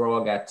twice in a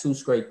row. I got 2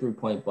 straight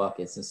 3-point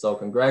buckets. And so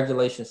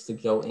congratulations to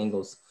Joe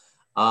Ingles.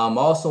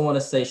 Also want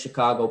to say,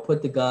 Chicago,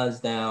 put the guns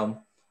down.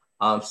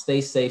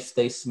 Stay safe,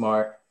 stay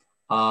smart.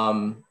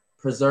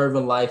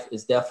 Preserving life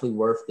is definitely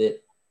worth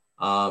it.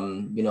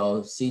 You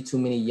know, see too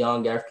many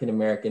young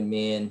African-American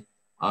men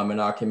in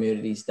our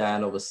communities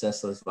dying over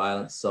senseless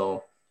violence.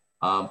 So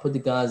put the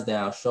guns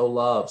down, show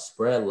love,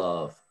 spread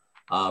love,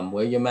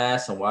 wear your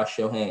mask and wash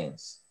your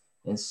hands.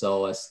 And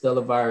so it's still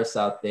a virus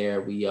out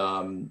there. We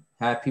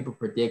have people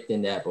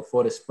predicting that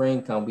before the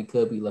spring comes, we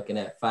could be looking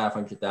at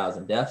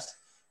 500,000 deaths.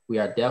 We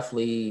are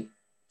definitely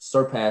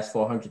surpassed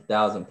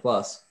 400,000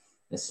 plus.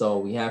 And so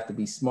we have to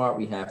be smart.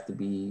 We have to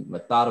be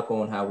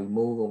methodical in how we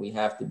move, and we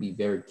have to be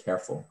very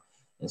careful.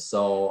 And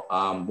so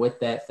with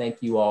that,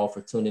 thank you all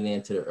for tuning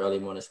in to the Early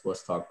Morning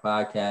Sports Talk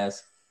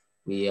podcast.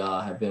 We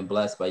have been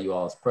blessed by you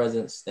all's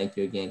presence. Thank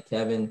you again,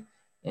 Kevin.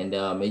 And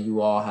may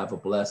you all have a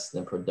blessed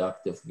and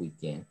productive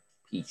weekend.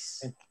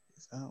 Peace.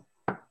 Peace out.